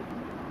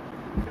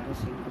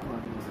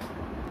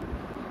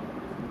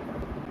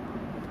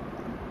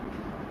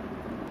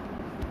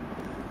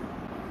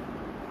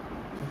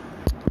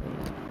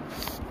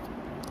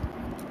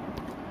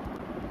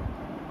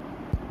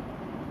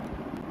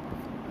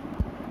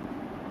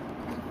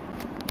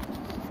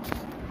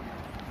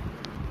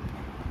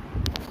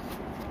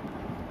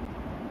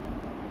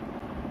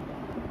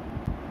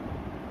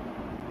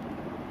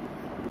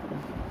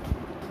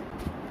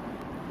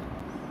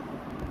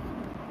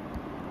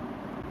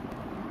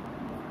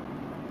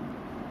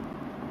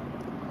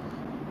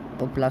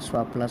 तो प्लस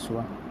हुआ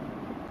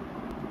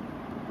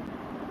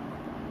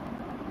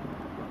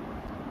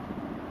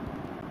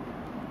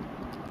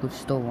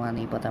कुछ तो हुआ,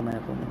 नहीं पता मेरे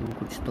को, लेकिन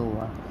कुछ तो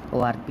हुआ।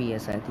 ORP है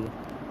शायद ये।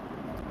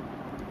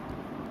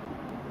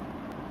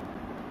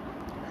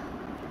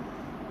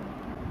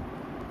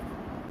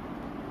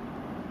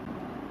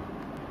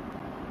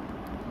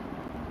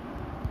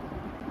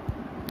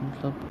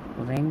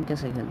 मतलब रैंक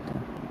कैसे खेलते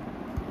हैं?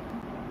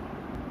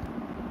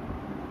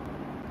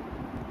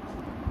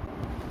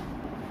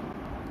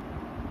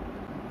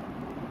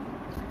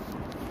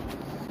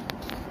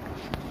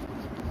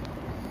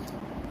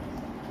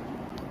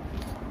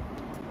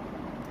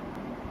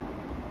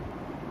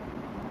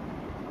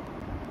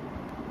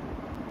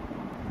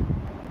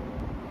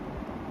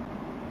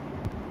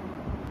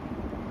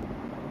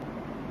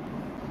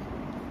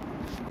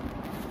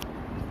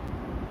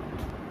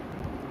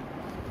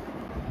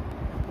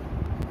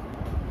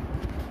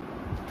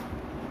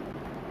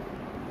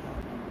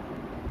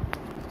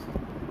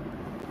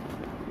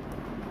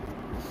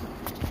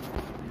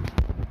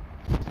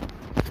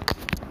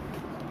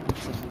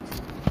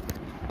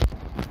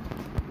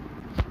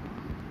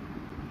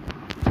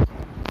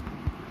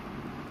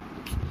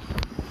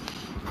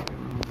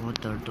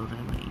 दर्द हो रहा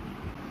है भाई।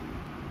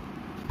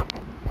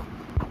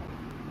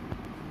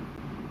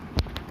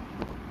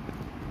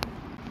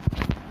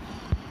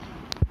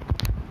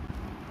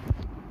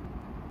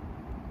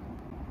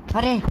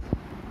 अरे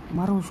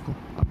मारो उसको,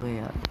 अबे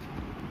यार।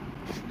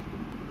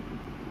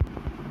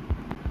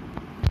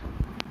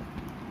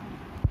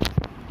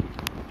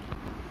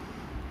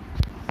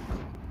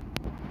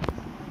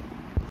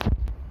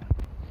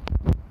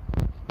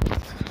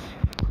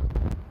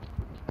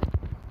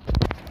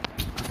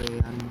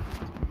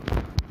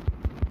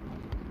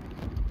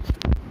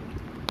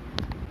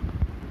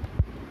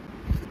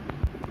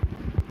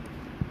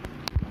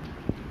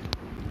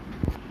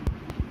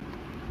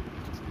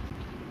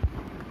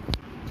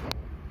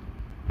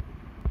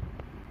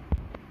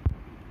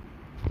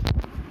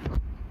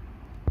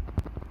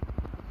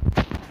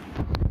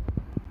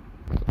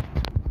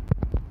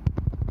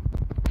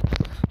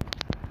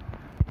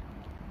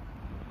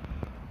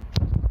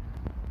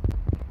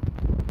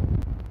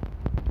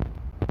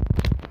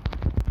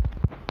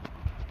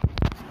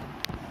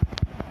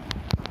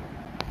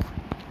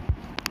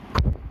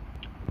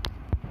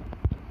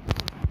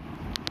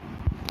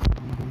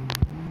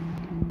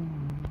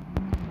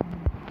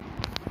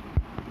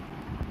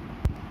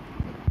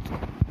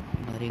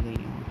 ही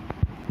गई हूँ।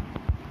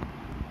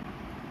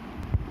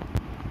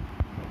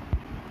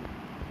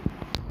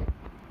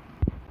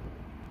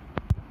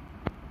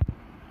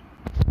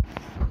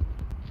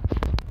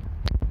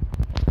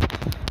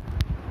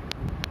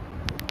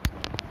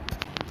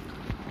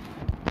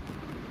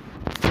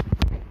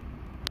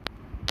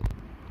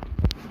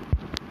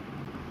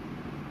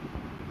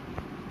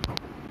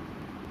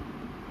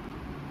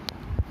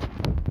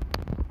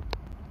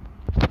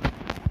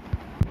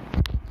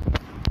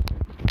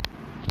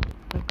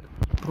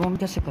 प्रोम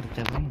कैसे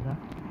करते हैं भाई इधर?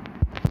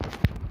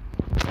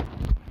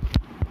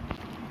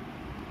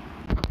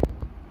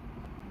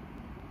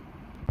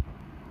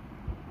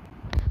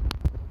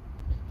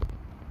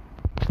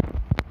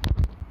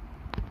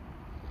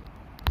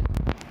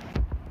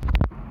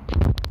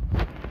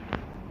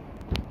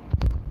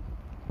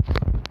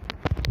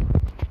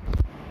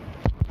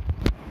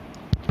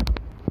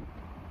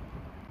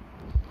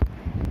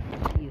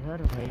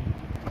 इधर भाई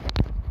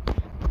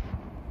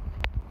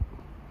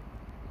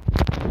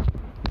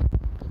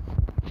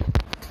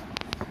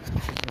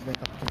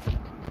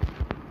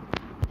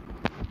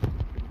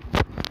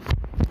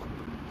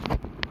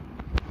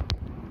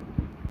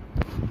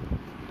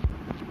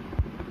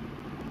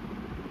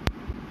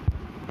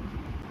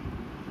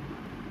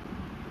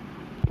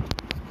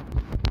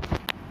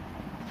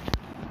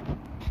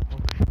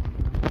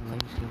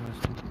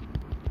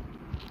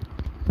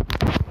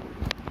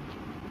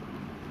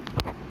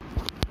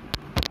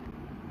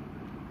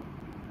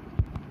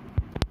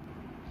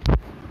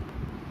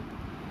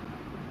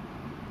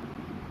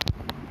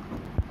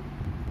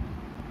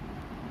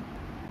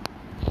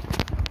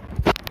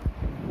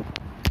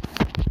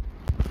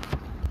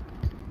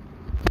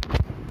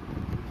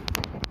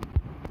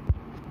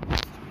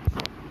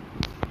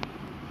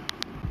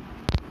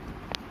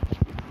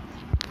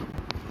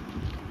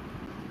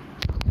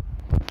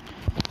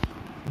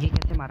ये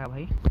कैसे मारा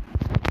भाई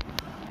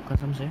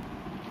कसम से?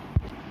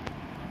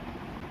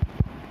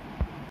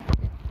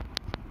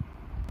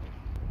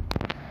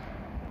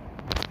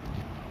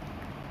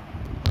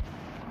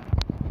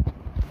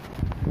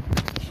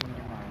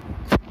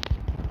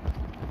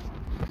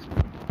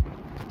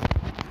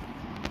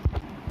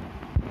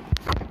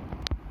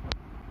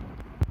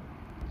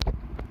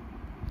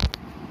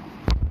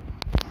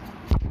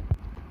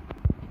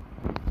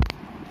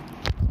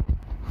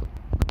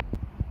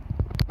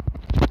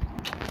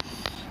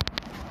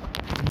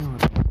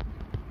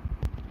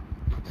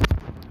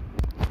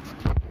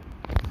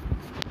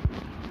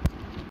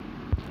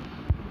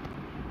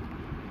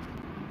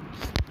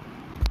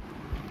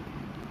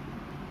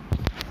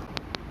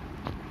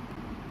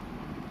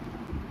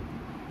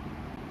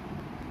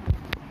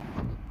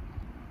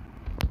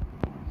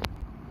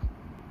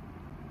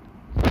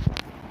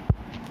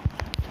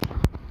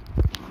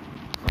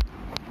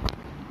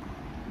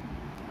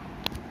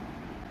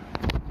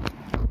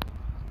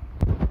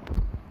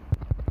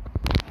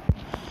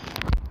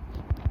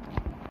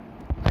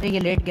 अरे ये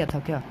लेट गया था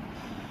क्या?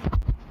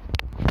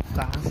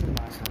 कहाँ से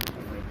मार सकता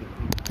है भाई?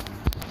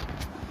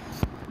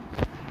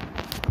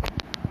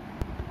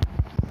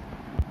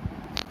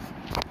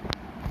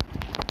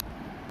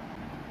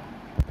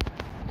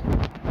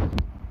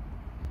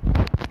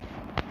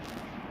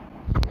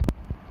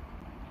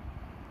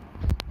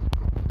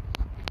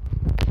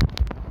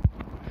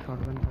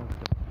 शॉटगन था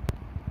उसके।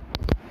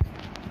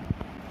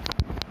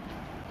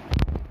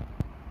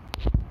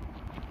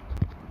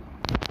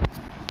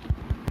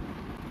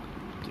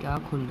 क्या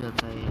खुल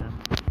जाता है यार?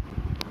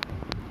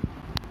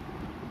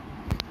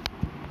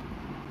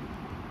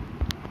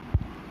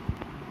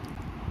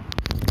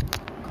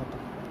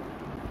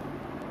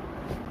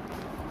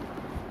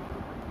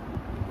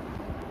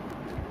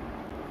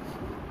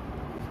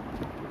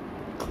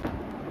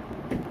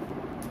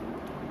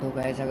 तो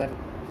गाइस अगर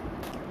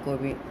कोई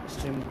भी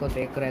स्ट्रीम को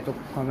देख रहे हैं तो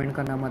कमेंट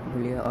करना मत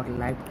भूलिए और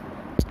लाइक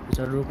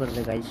ज़रूर कर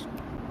दे गाइस,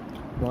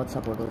 बहुत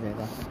सपोर्ट हो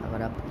जाएगा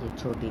अगर आप ये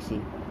छोटी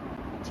सी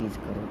चीज़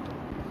करो तो।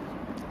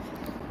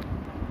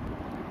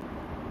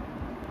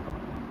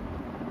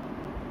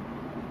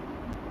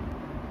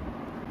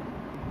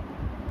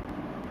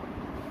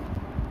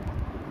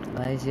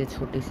 गाइस ये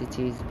छोटी सी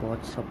चीज़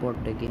बहुत सपोर्ट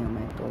देगी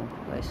हमें, तो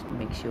guys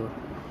make sure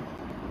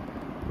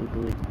to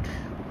do it.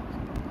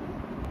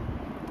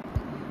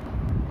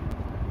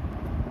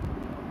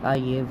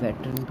 ये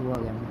वेटरन 2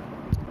 आ गया मैं।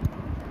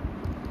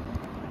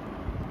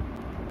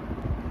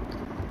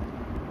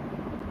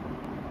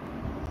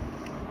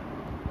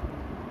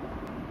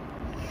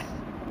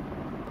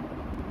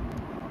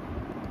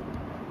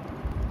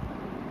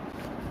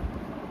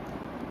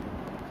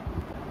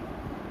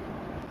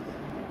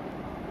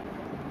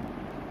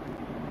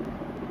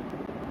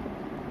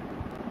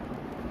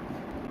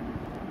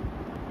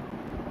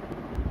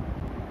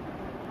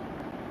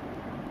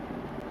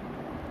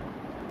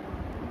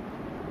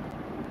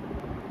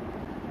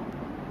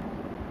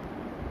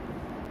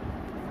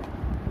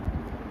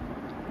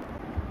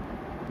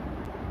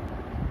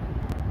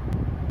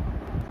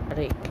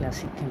 अरे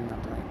क्लासिक खेलना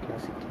था,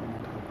 क्लासिक खेलना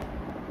था,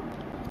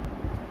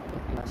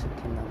 क्लासिक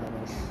खेलना था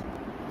बस।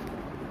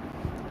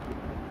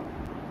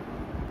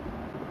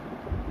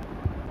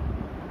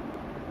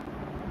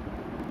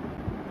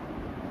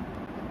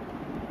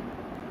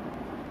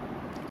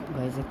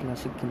 गाइस एक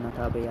क्लासिक खेलना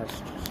था। अबे यार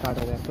स्टार्ट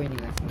हो गया, कोई नहीं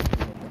गाइस,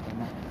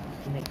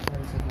 नेक्स्ट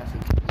वाले से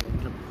क्लासिक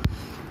मतलब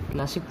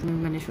क्लासिक में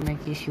मैंने सुना है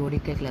कि सीओडी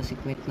के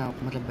क्लासिक में इतना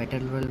मतलब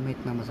बैटल रॉयल में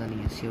इतना मज़ा नहीं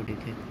है सीओडी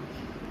के।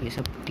 ये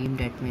सब टीम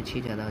डेट मैच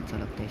ही ज़्यादा अच्छा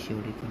लगता है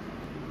सीओडी का,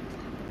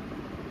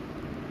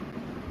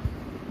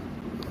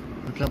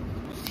 मतलब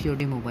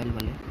सीओडी मोबाइल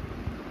वाले।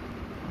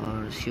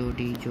 और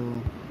सीओडी जो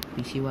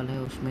पीसी वाला है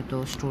उसमें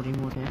तो स्टोरी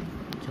मोड है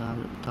जहाँ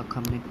तक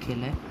हमने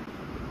खेला है,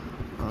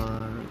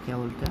 और क्या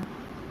बोलते हैं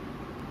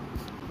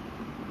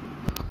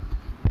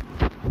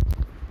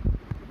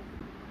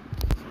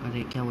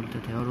अरे क्या बोलते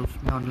थे, और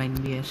उसमें ऑनलाइन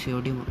भी है।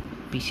 सीओडी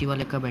पीसी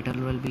वाले का बैटल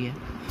रॉयल भी है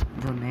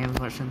जो नए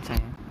वर्जन आए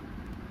हैं।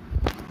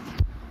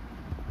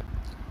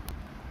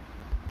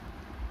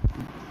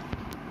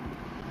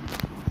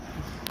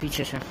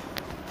 पीछे से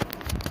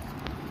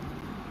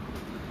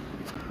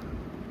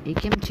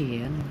एक एम चाहिए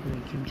यार, मेरे को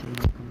एक एम चाहिए।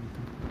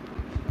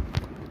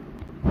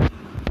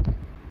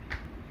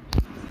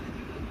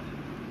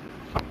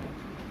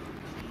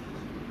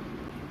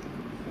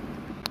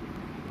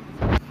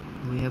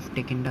 We have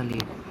taken the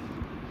lead.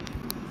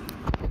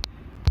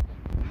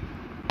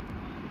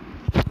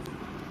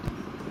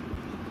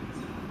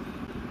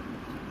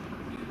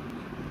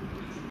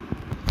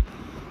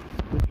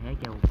 है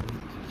क्या ऊपर?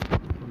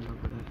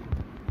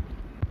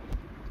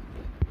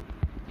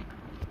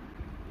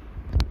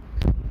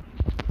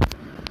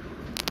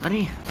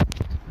 अरे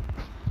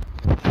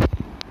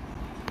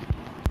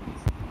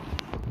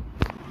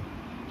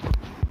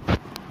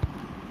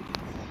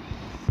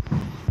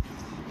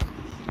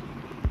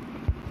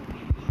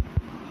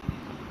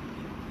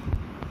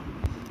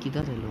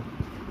किधर है लोग?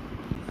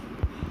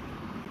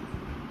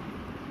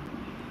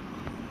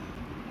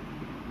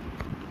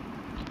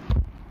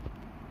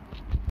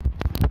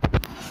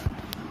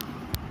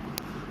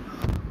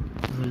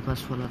 मेरे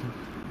पास वाला था।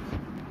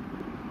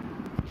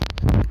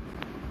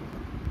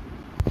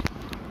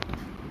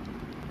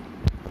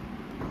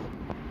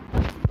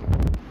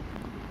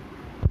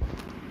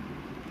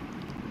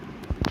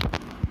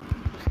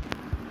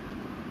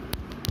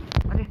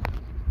 अरे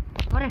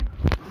अरे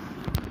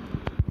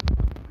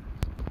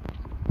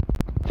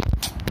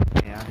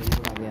यार ये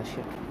तो आ गया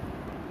शिट।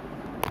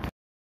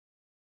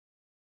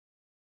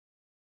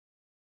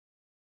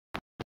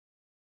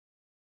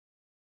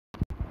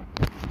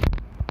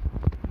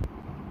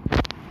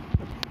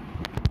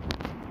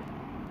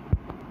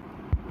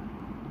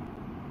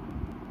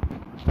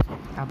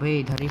 अबे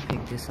इधर ही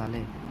फेंक दे साले,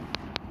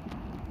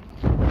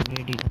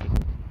 नेट इधर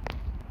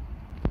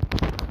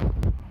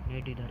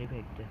ही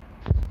फेंक दे।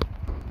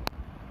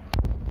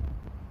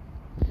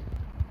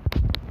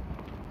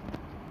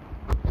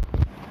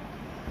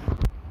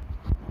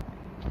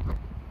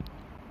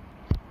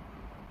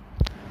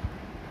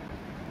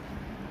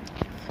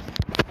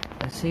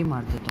 ऐसे ही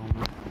मार देता हूँ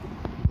मैं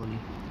गोली।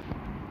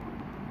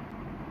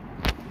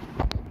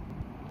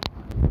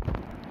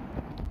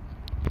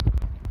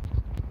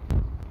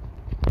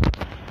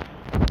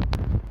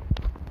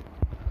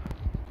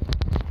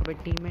 अबे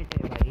टीममेट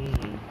है भाई।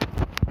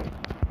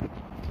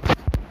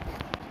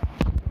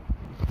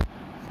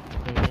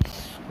 यस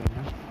कोई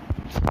ना।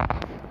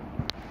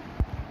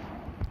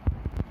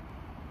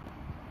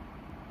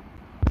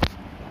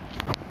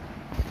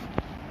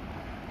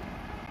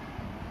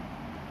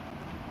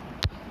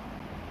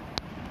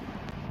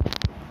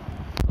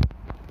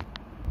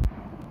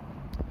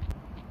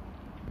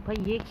 भाई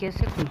ये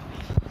कैसे खुल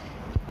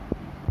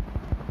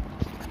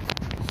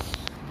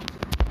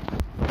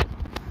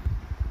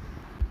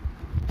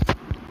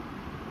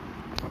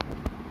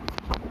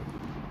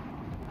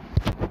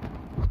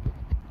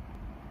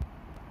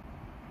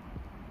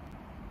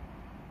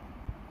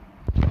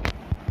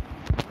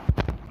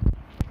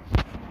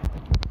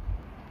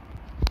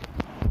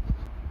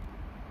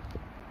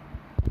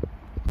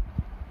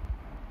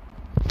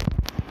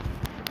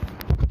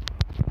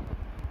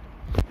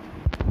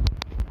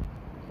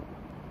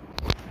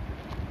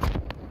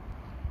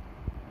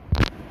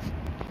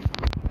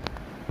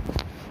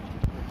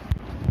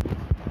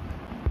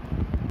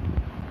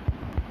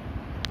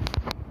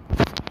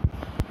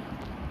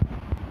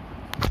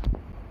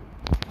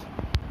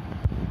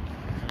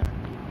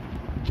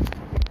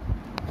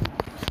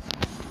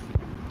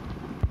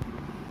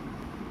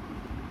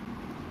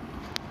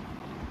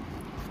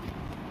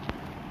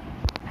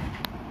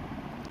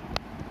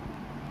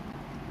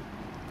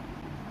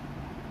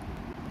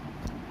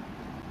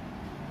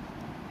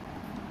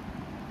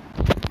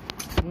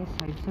ये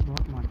साइड से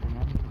बहुत मारते हैं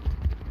यार।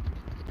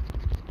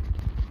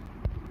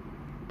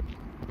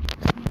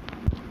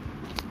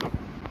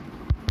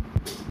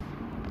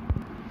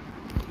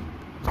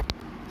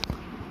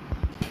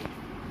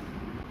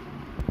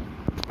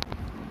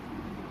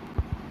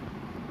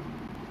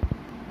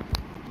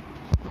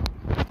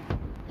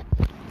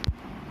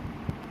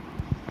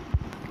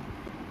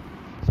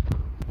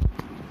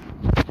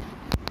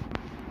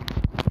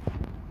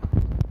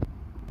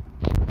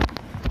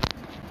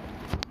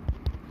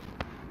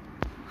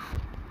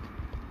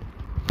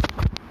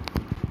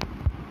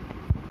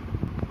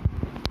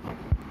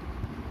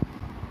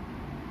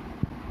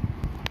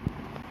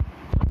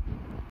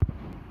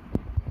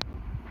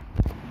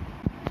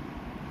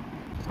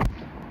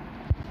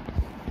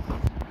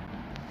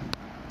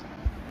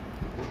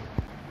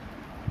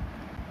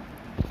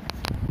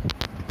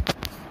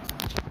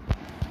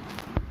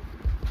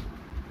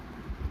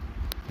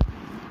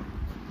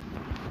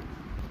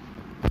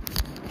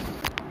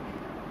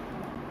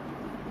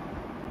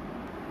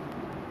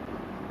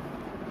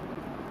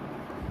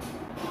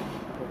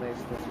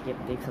 गैस जैसे कि आप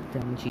देख सकते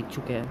हैं हम जीत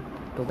चुके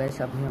हैं। तो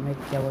गैस अभी हमें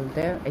क्या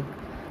बोलते हैं, एक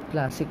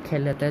क्लासिक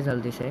खेल लेते हैं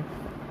जल्दी से।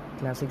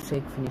 क्लासिक से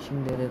एक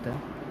फिनिशिंग दे देता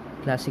है।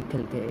 क्लासिक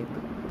खेल के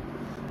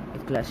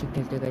एक क्लासिक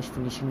खेल के गैस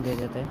फिनिशिंग दे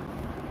देते हैं।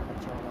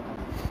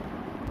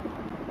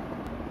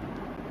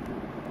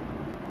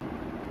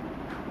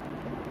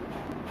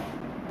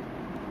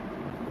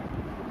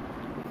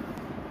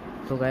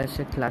 तो गैस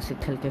से क्लासिक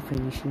खेल के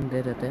फिनिशिंग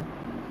दे देते हैं,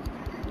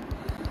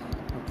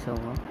 अच्छा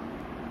होगा।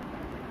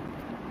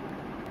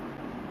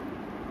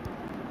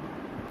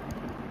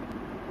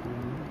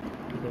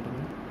 ठीक है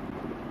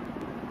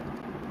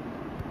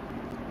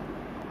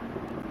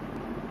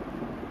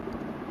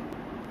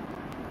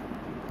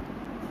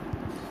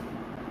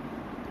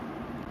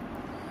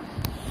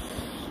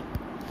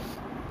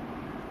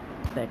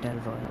बैटल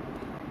रॉयल।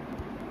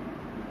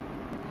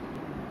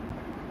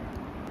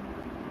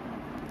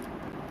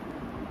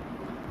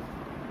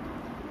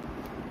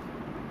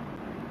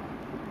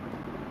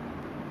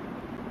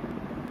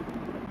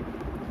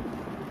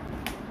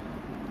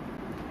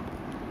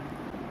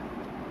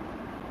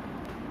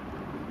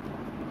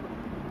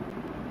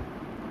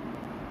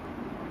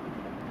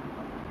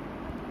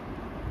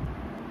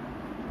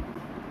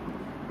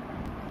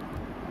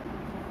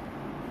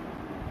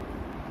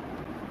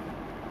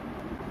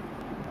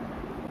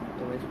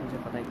 मुझे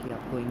पता है कि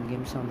आपको इन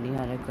गेम साउंड नहीं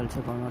आ रहा है, कल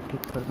से मैं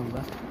ठीक कर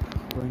दूंगा।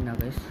 कोई ना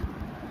गैस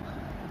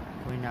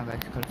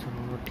कल से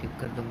मैं ठीक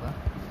कर दूंगा।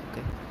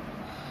 ओके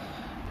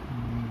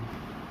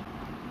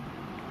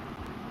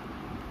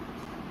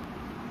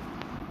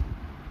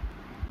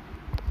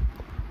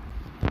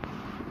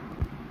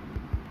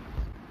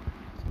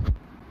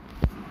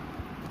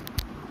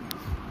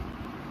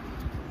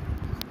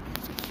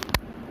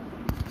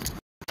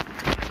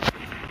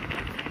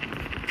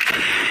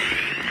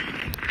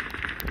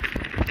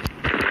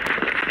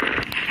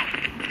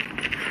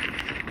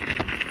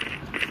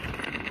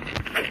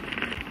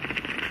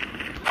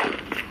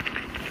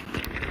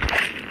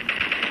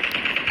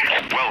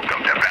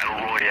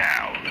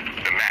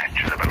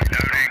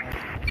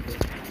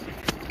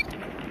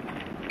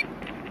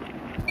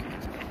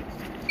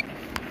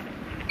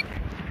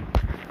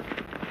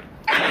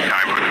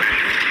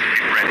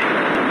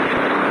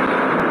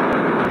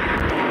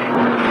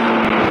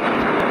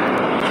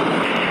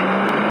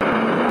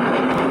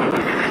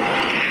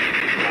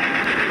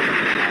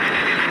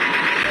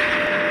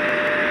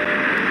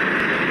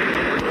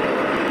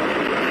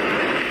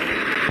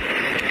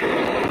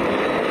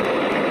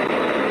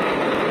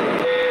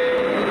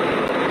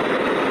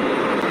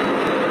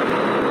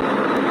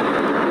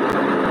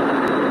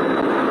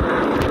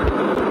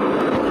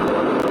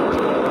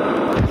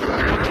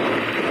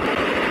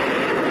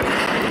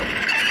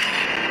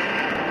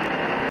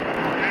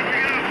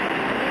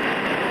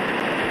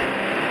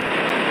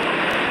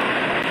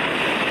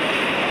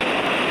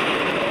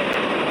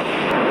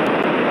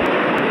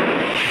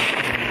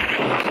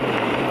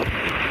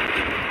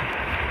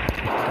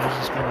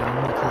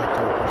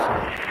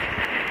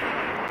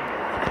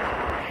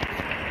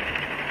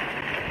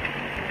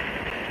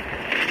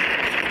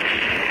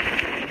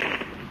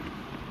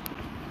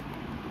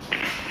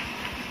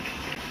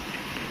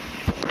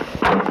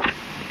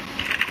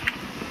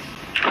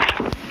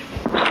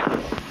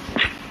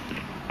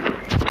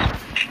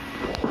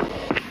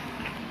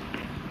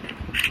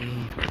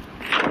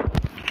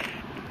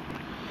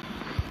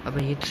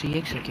अबे ये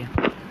 3x है क्या?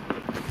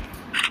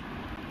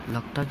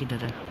 लगता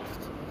किधर है?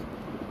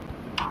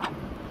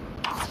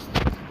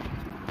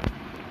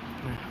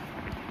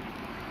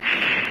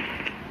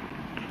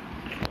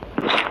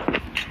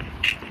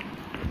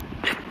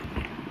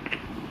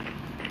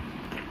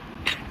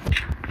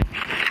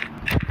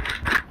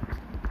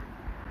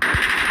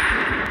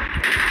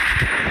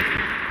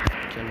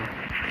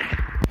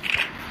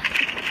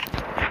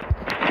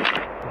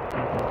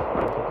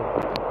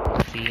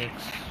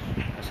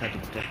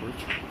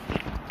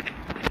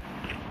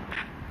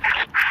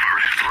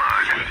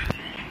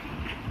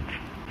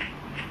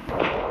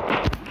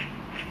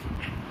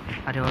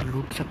 अरे और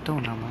लूट सकता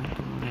हूँ ना मैं,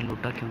 तो मैं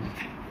लूटा क्यों नहीं?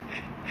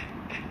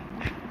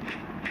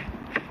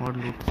 और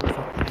लूट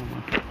सकता हूँ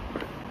मैं।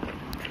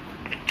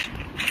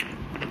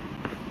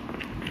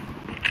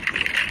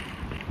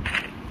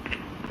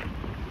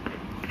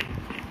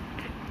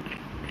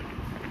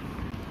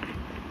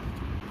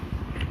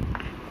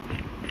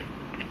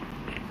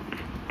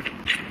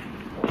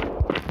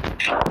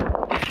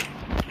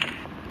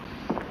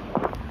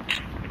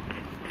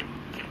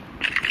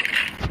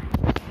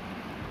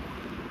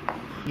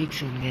 एक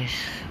second gas,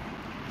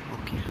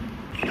 okay.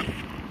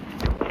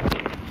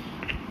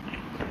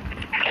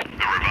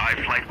 The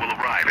revived flight will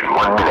arrive in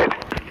 1 minute.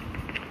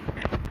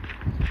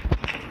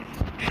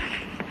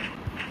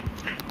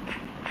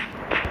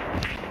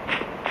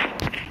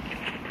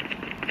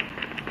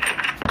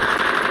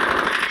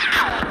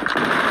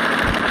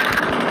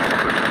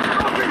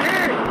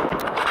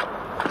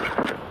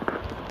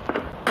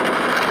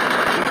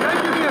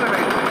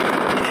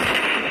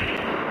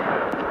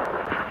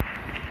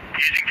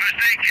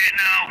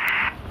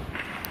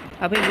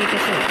 अबे ये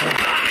कैसे होता है?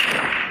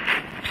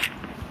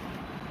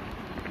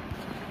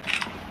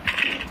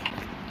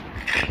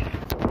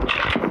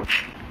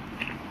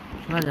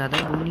 आवाज ज़्यादा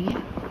बोलनी है।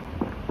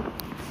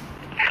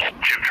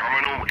 Chip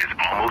terminal is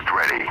almost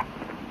ready.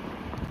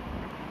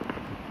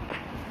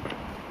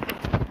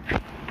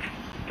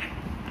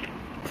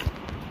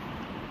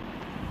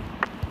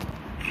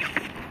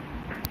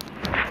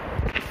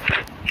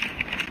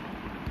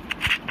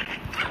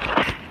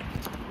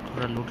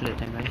 थोड़ा लूट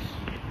लेते हैं गाइस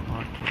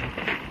और थोड़ा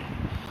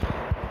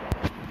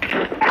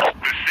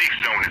The safe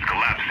zone is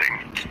collapsing.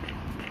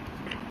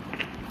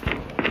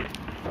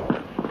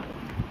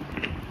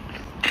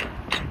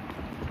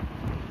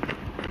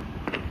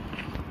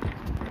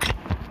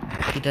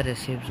 किधर है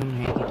सेफ जोन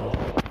है किधर?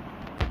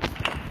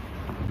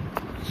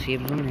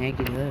 सेफ जोन है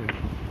किधर?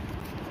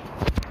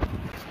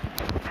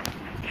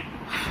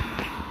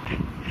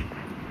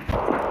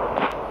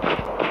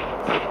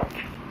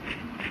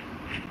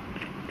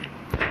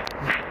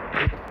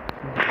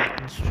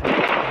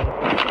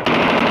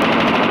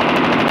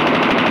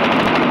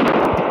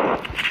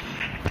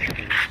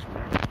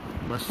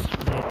 बस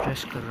मैं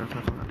टेस्ट कर रहा था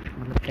थोड़ा,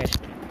 मतलब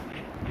test.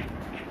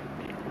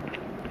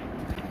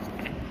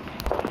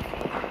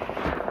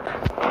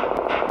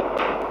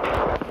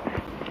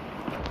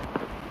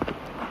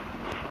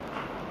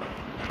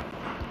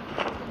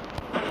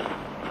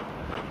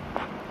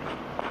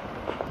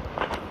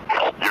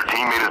 Your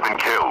teammate has been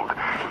killed.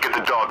 Get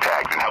the dog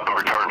tags and help them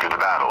return to the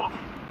battle.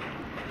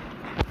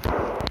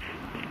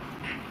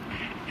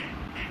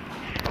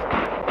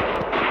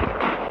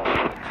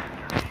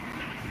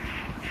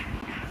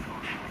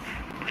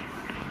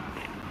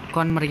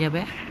 कौन मर गया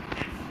बे?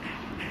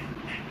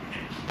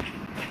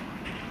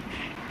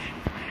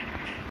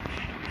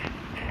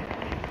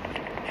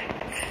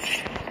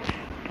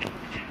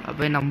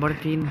 अबे number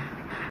 3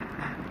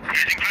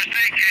 Using first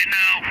aid kit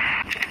now.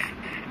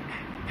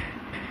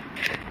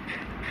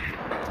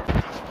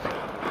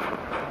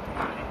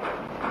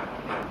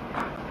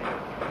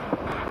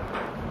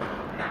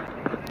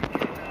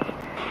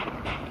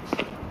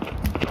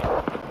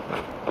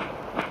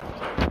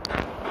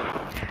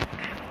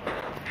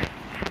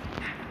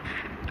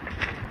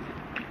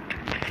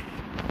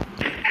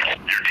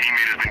 Your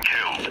teammate has been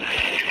killed.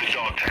 Get the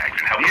dog tags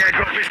and help them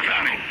return to the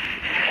battle.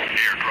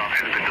 Airdrop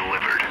has been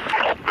delivered.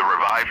 The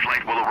revived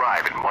flight will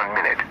arrive in 1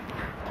 minute.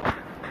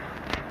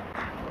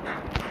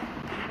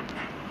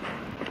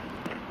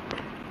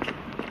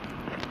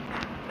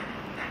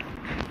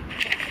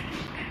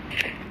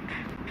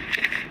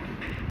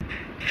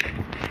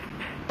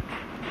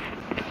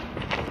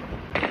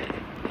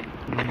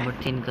 Number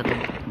 3 का तो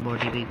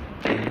body भी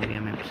हो गया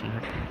map से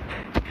हट।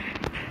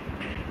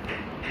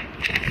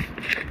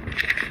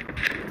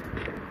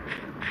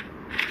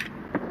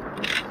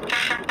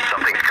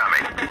 Something's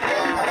coming.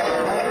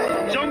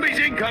 Zombies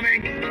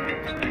incoming.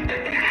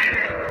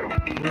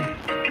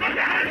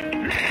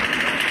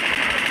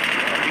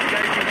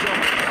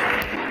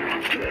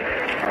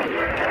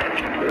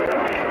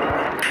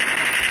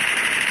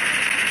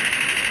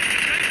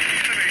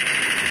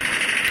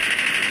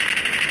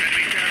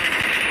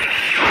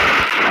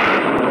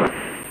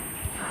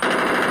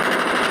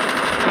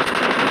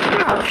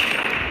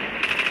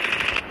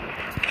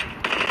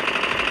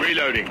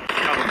 Reloading.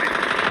 Cover me.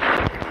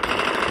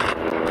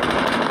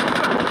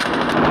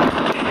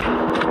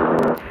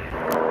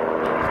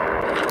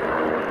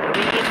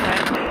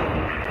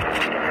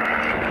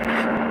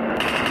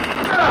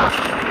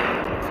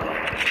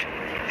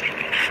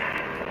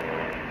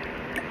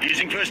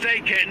 Using first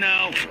aid kit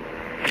now.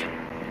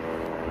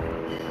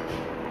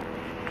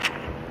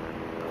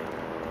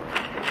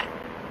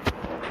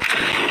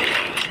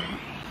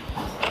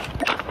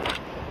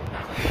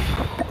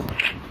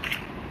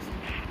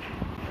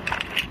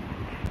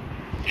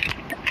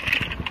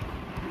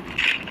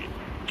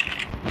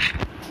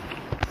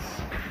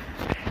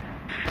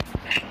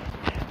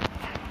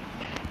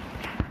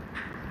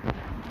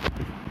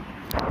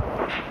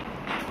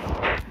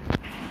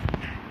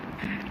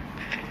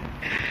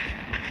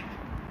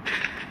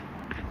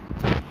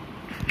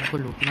 को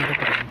लूटना तो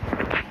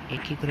पड़ेगा।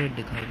 एक ही क्रेट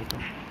दिखाओगे तो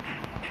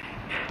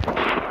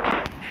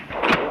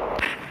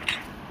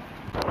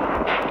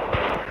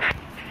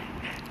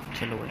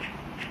चलो भाई।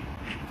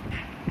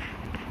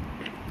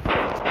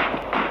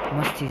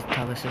 मस्त चीज़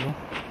था वैसे वो,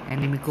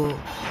 एनिमी को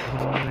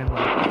ढूंढने में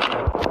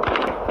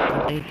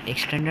बहुत। एक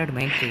एक्सटेंडेड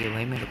मैग चाहिए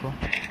भाई मेरे को।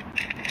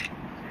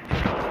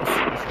 इस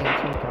गन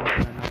से काम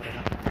करना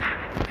पड़ेगा।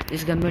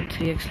 इस गन में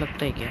 3x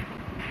लगता है क्या?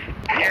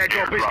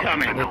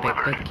 वो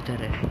बैकपैक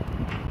किधर है?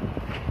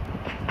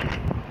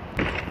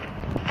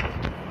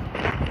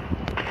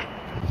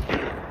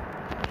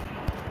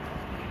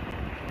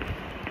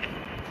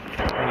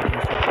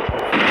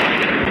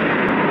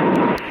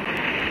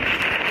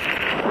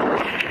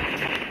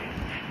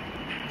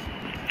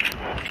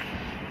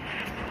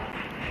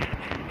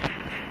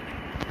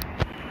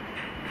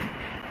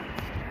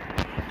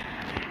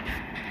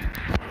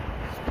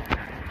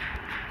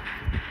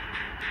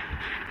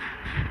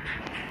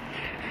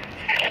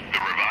 The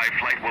revived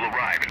flight will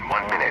arrive in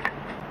 1 minute.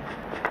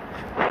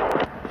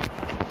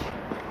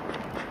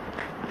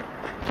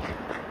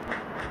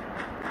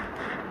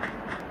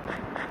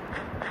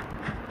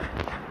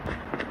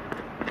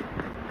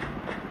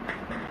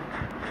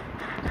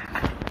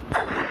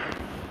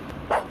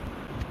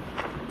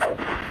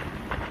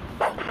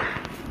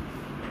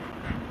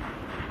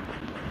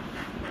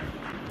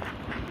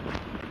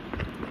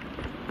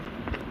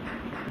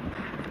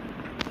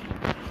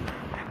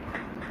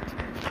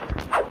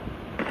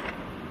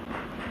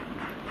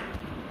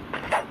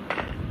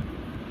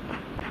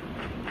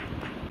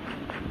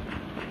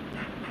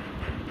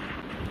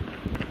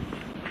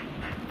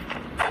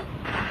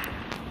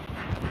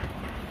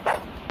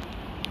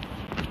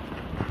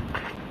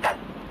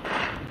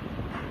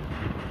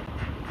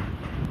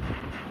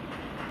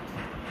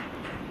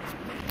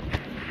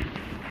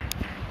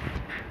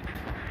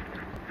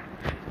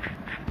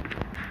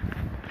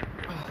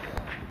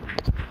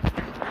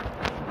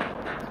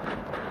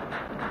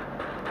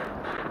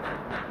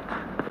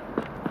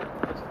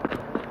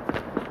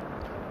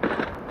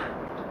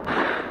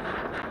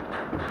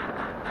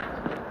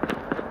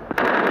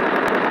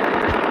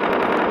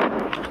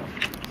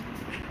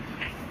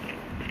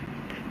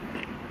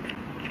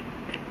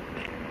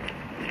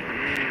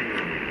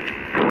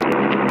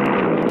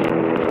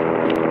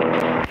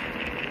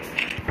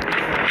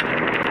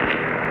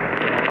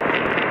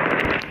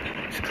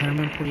 घर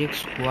में पूरी एक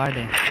स्क्वाड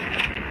है।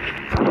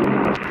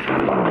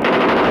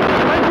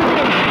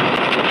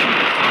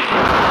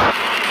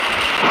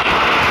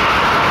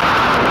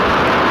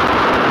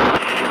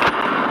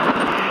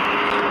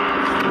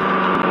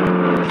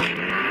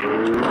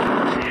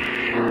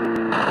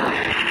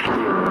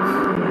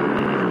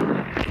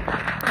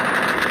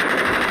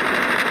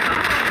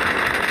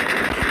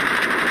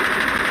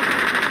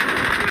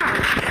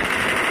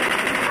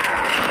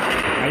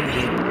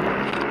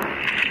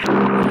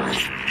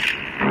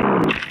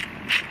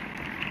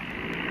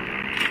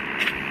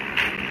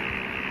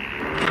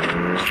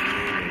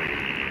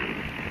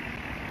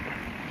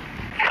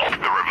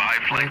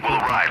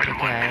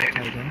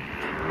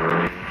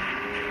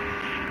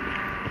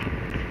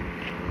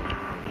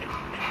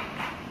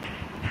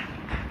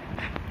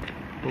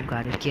 वो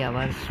गाड़ी की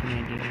आवाज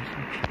सुनेगी वैसे।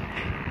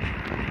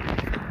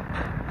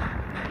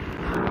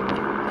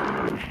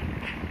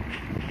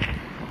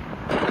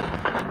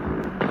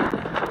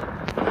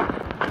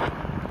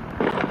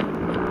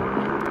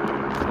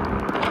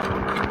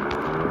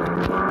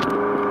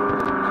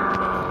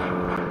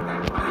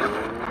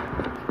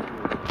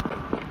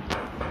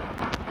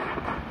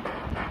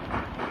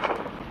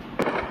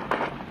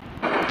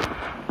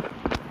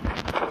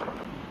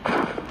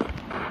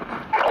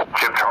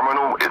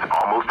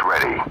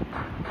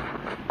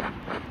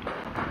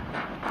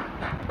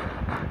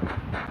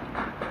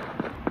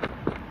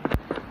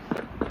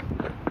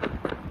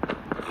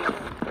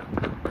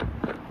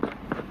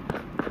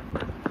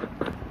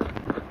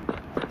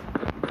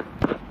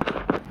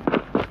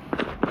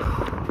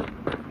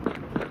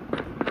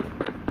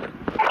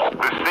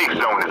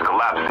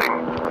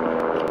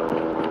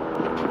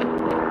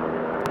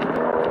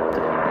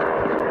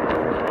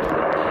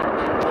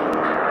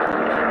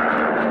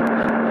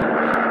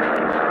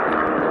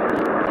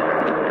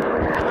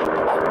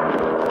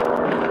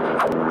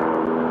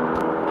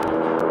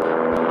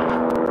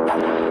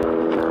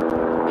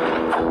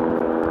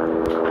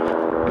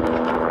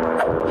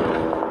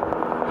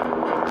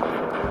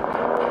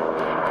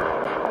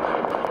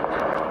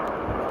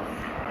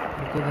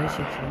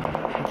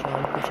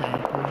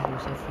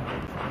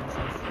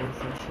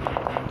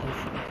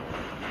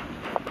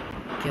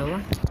 क्या हुआ?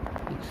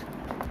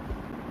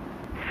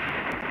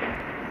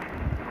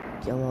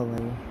 क्या हुआ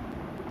भाई?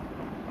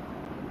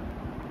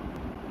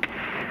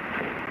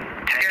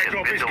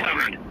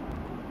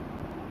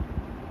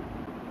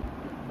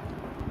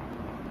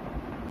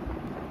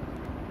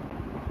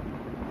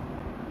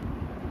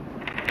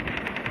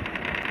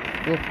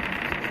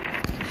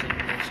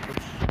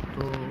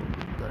 तो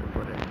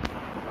गड़बड़ है।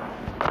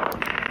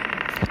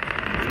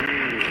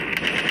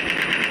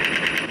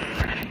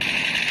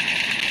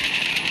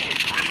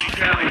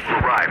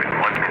 Arrive in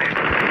 1 minute.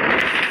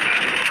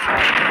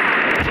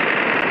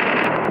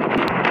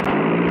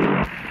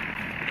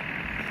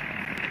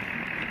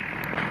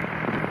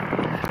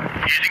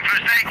 Using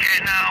first aid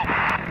kit now.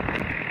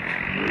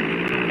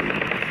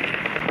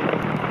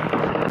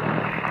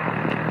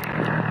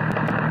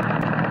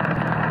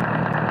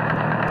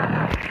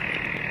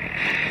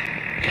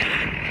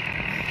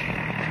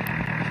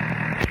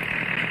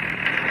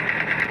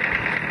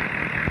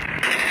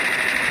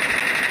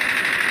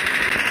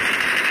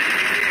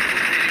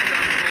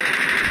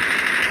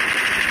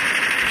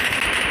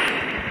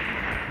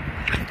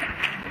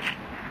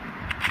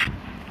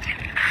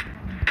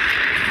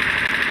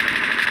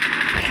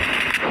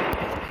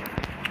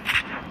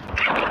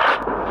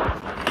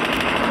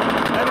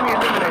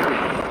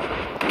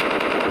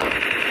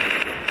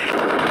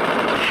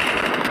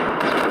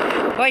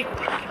 Wait.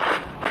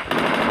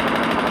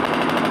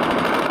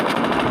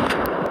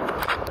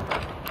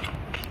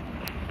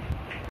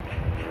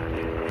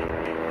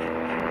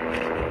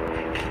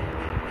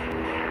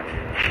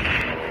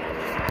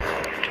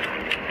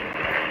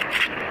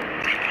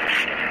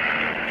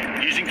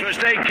 Using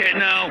first aid kit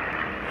now.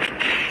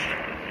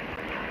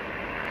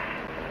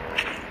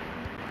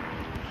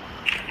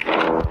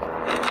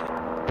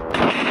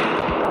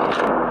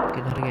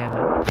 किधर गया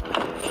मैं?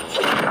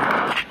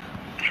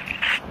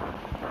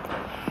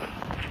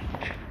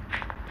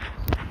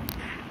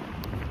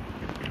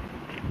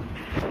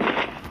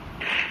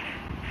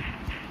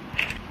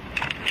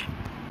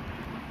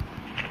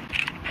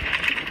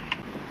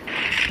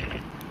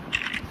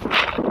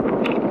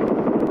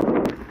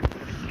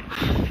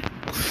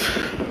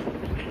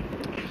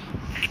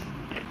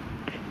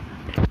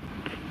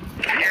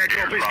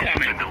 Airdrop is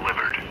coming.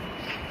 Delivered.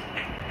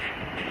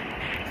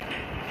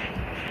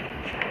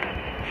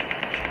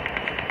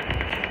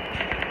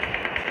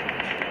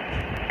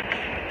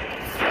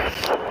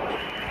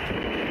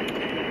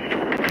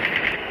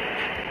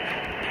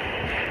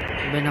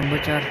 Number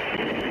 4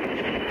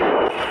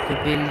 को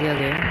पेल दिया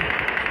गया।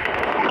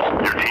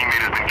 Your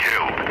teammate has been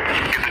killed.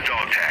 Get the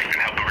dog tags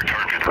and help them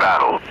return to the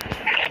battle.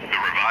 The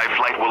revived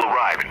flight will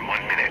arrive in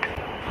 1 minute.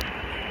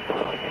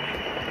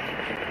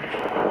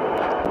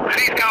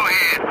 Please go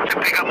ahead to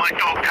pick up my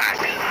dog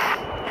tags.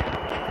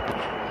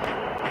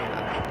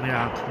 मेरा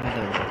आँख में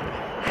दर्द है।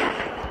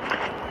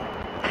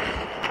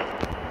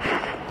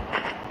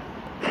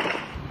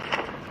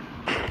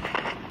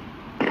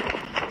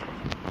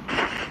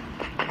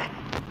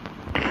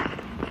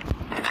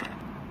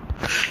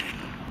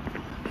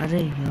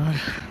 अरे यार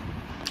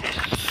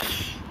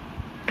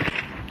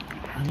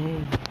अरे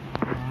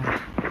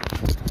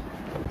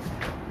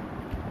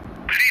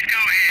Please go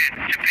ahead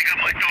to pick up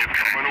my dog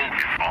terminal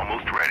is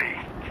almost ready.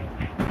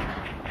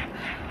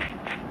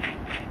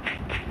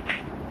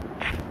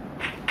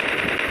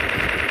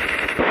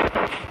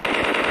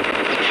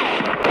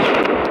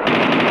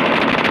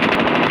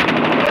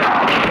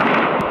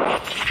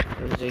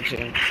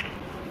 Rejection.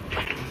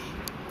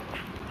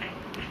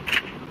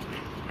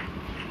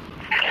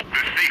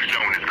 The safe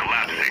zone is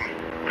collapsing.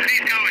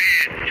 Please go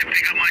ahead to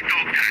pick up my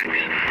dog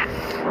tags.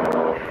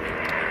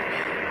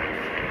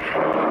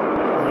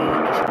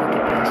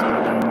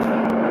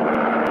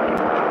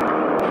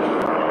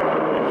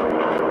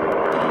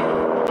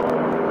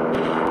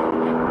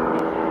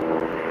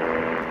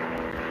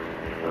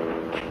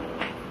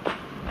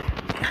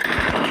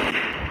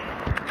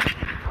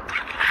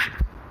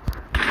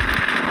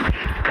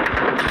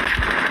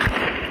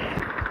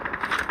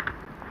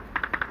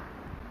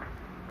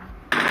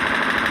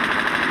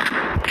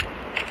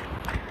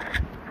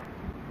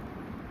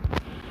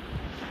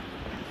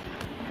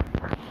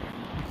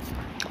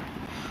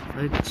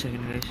 Wait a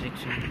second, guys.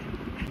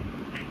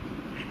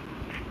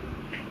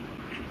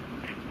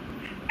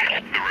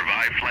 The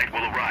revived flight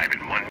will arrive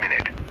in 1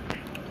 minute.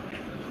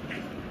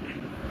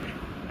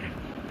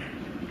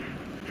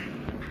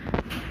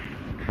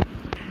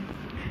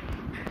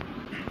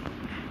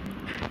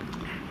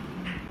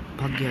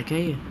 भाग गया क्या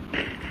ये?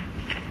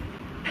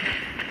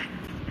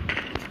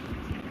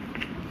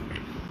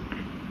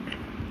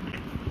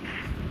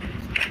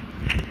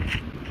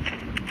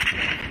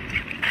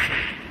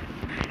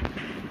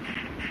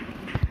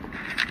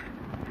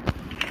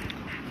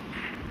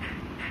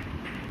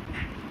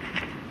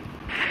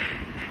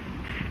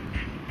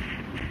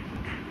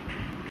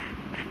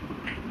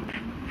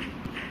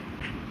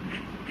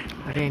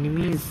 अरे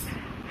enemies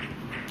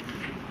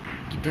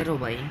किधर हो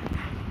भाई?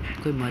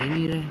 कोई मर ही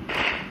नहीं रहा है।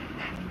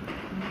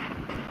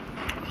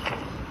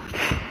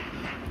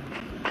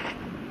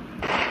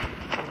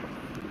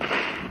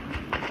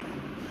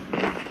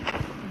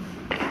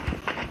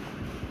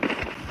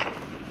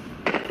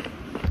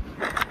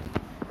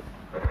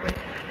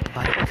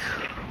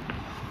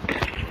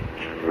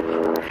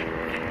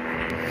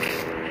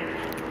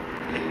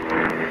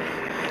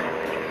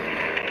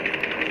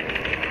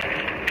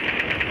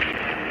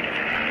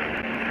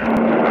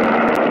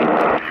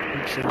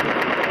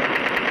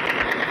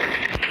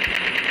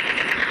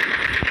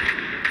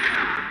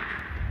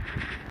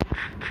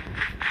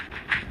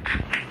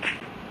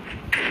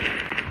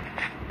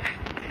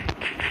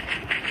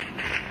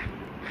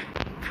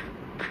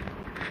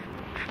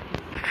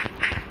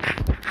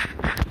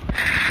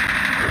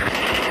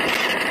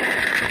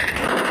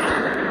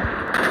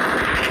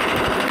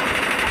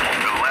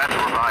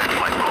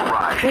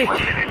 Wait.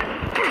 1 minute.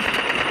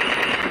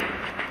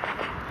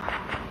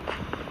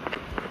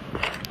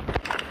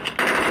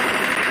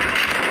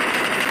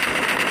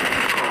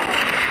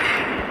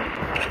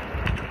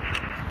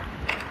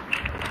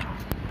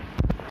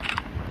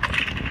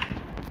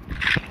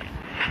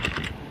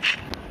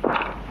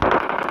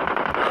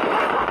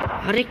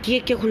 अरे ये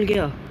क्या खुल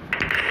गया?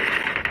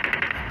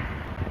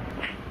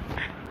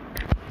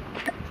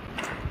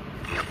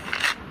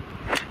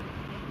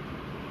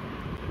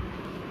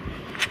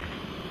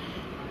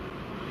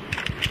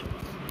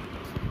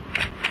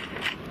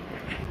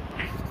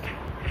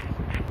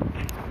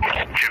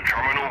 Chip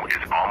terminal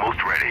is almost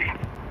ready.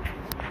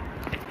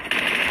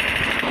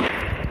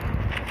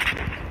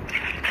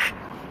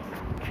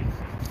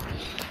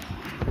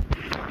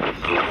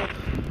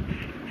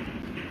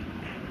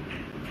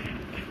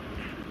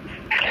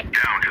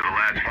 Down to the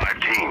last 5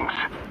 teams.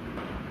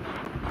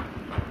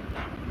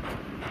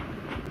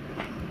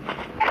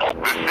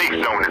 The safe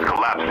zone is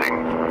collapsing.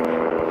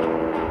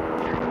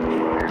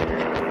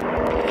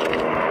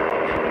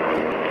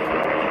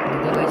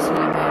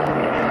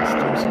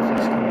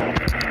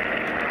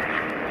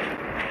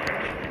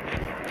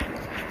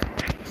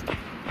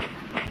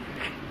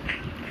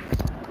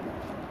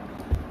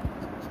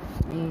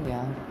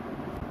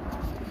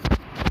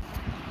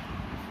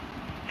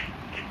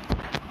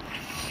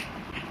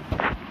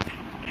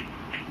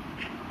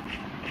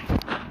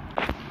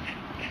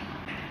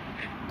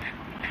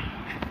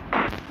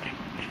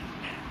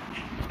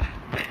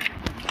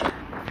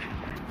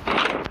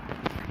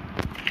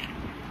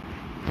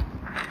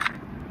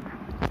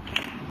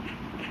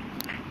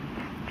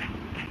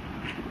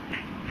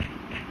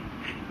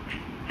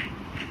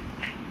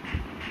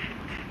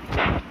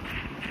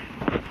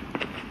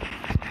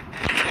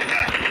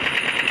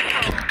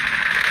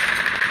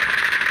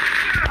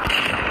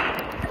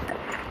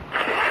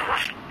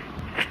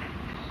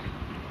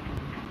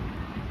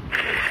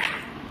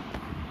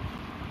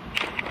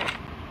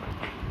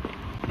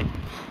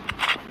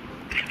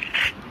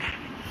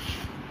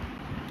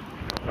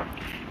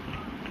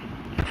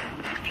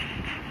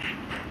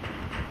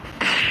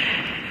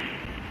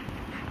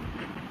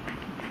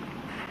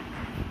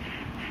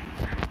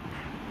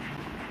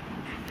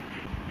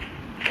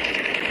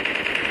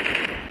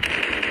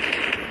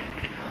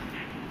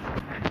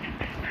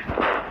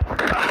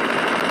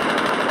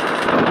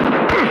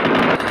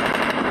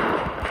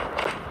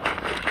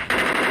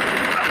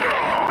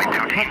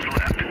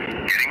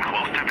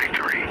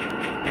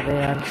 अरे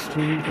यार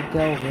स्ट्रीम को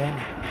क्या हो गया?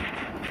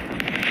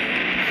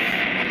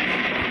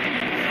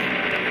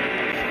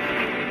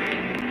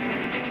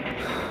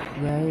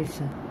 गाइस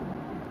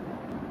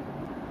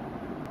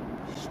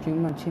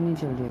स्ट्रीम अच्छी नहीं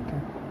चल रही है क्या?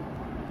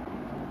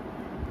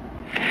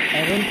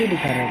 एरर क्यों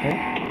दिखा रहा है?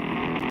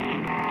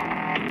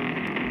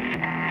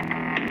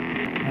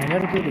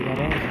 एरर क्यों दिखा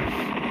रहा है?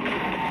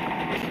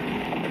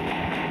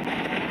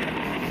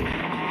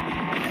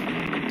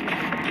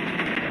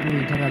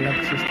 इधर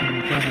अलग सिस्टम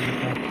है क्या?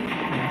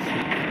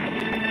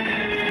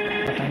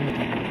 पता नहीं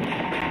था।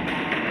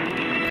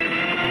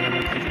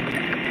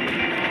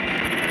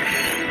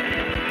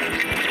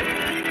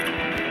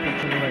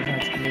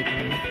 आज के लिए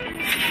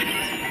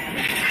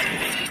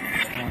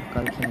और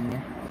कल खेलेंगे।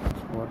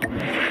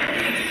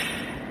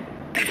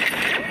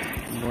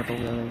 बहुत हो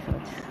गया गाइस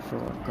आज, तो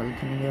कल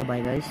खेलेंगे।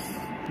 Bye guys,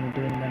 meet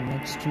you in the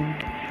next stream.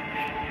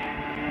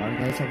 और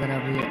गाइस अगर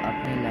अभी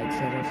आपने लाइक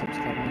शेयर और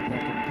सब्सक्राइब नहीं किया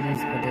तो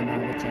प्लीज़ कर देना।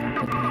 अगर चैनल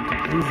पर नहीं है तो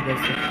प्लीज़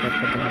गाइस सब्सक्राइब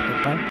कर देना। तो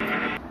बाय,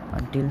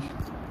 अंटिल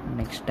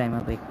नेक्स्ट टाइम।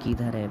 अब एक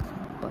किधर है?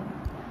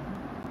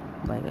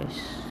 Bye guys,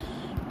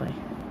 bye.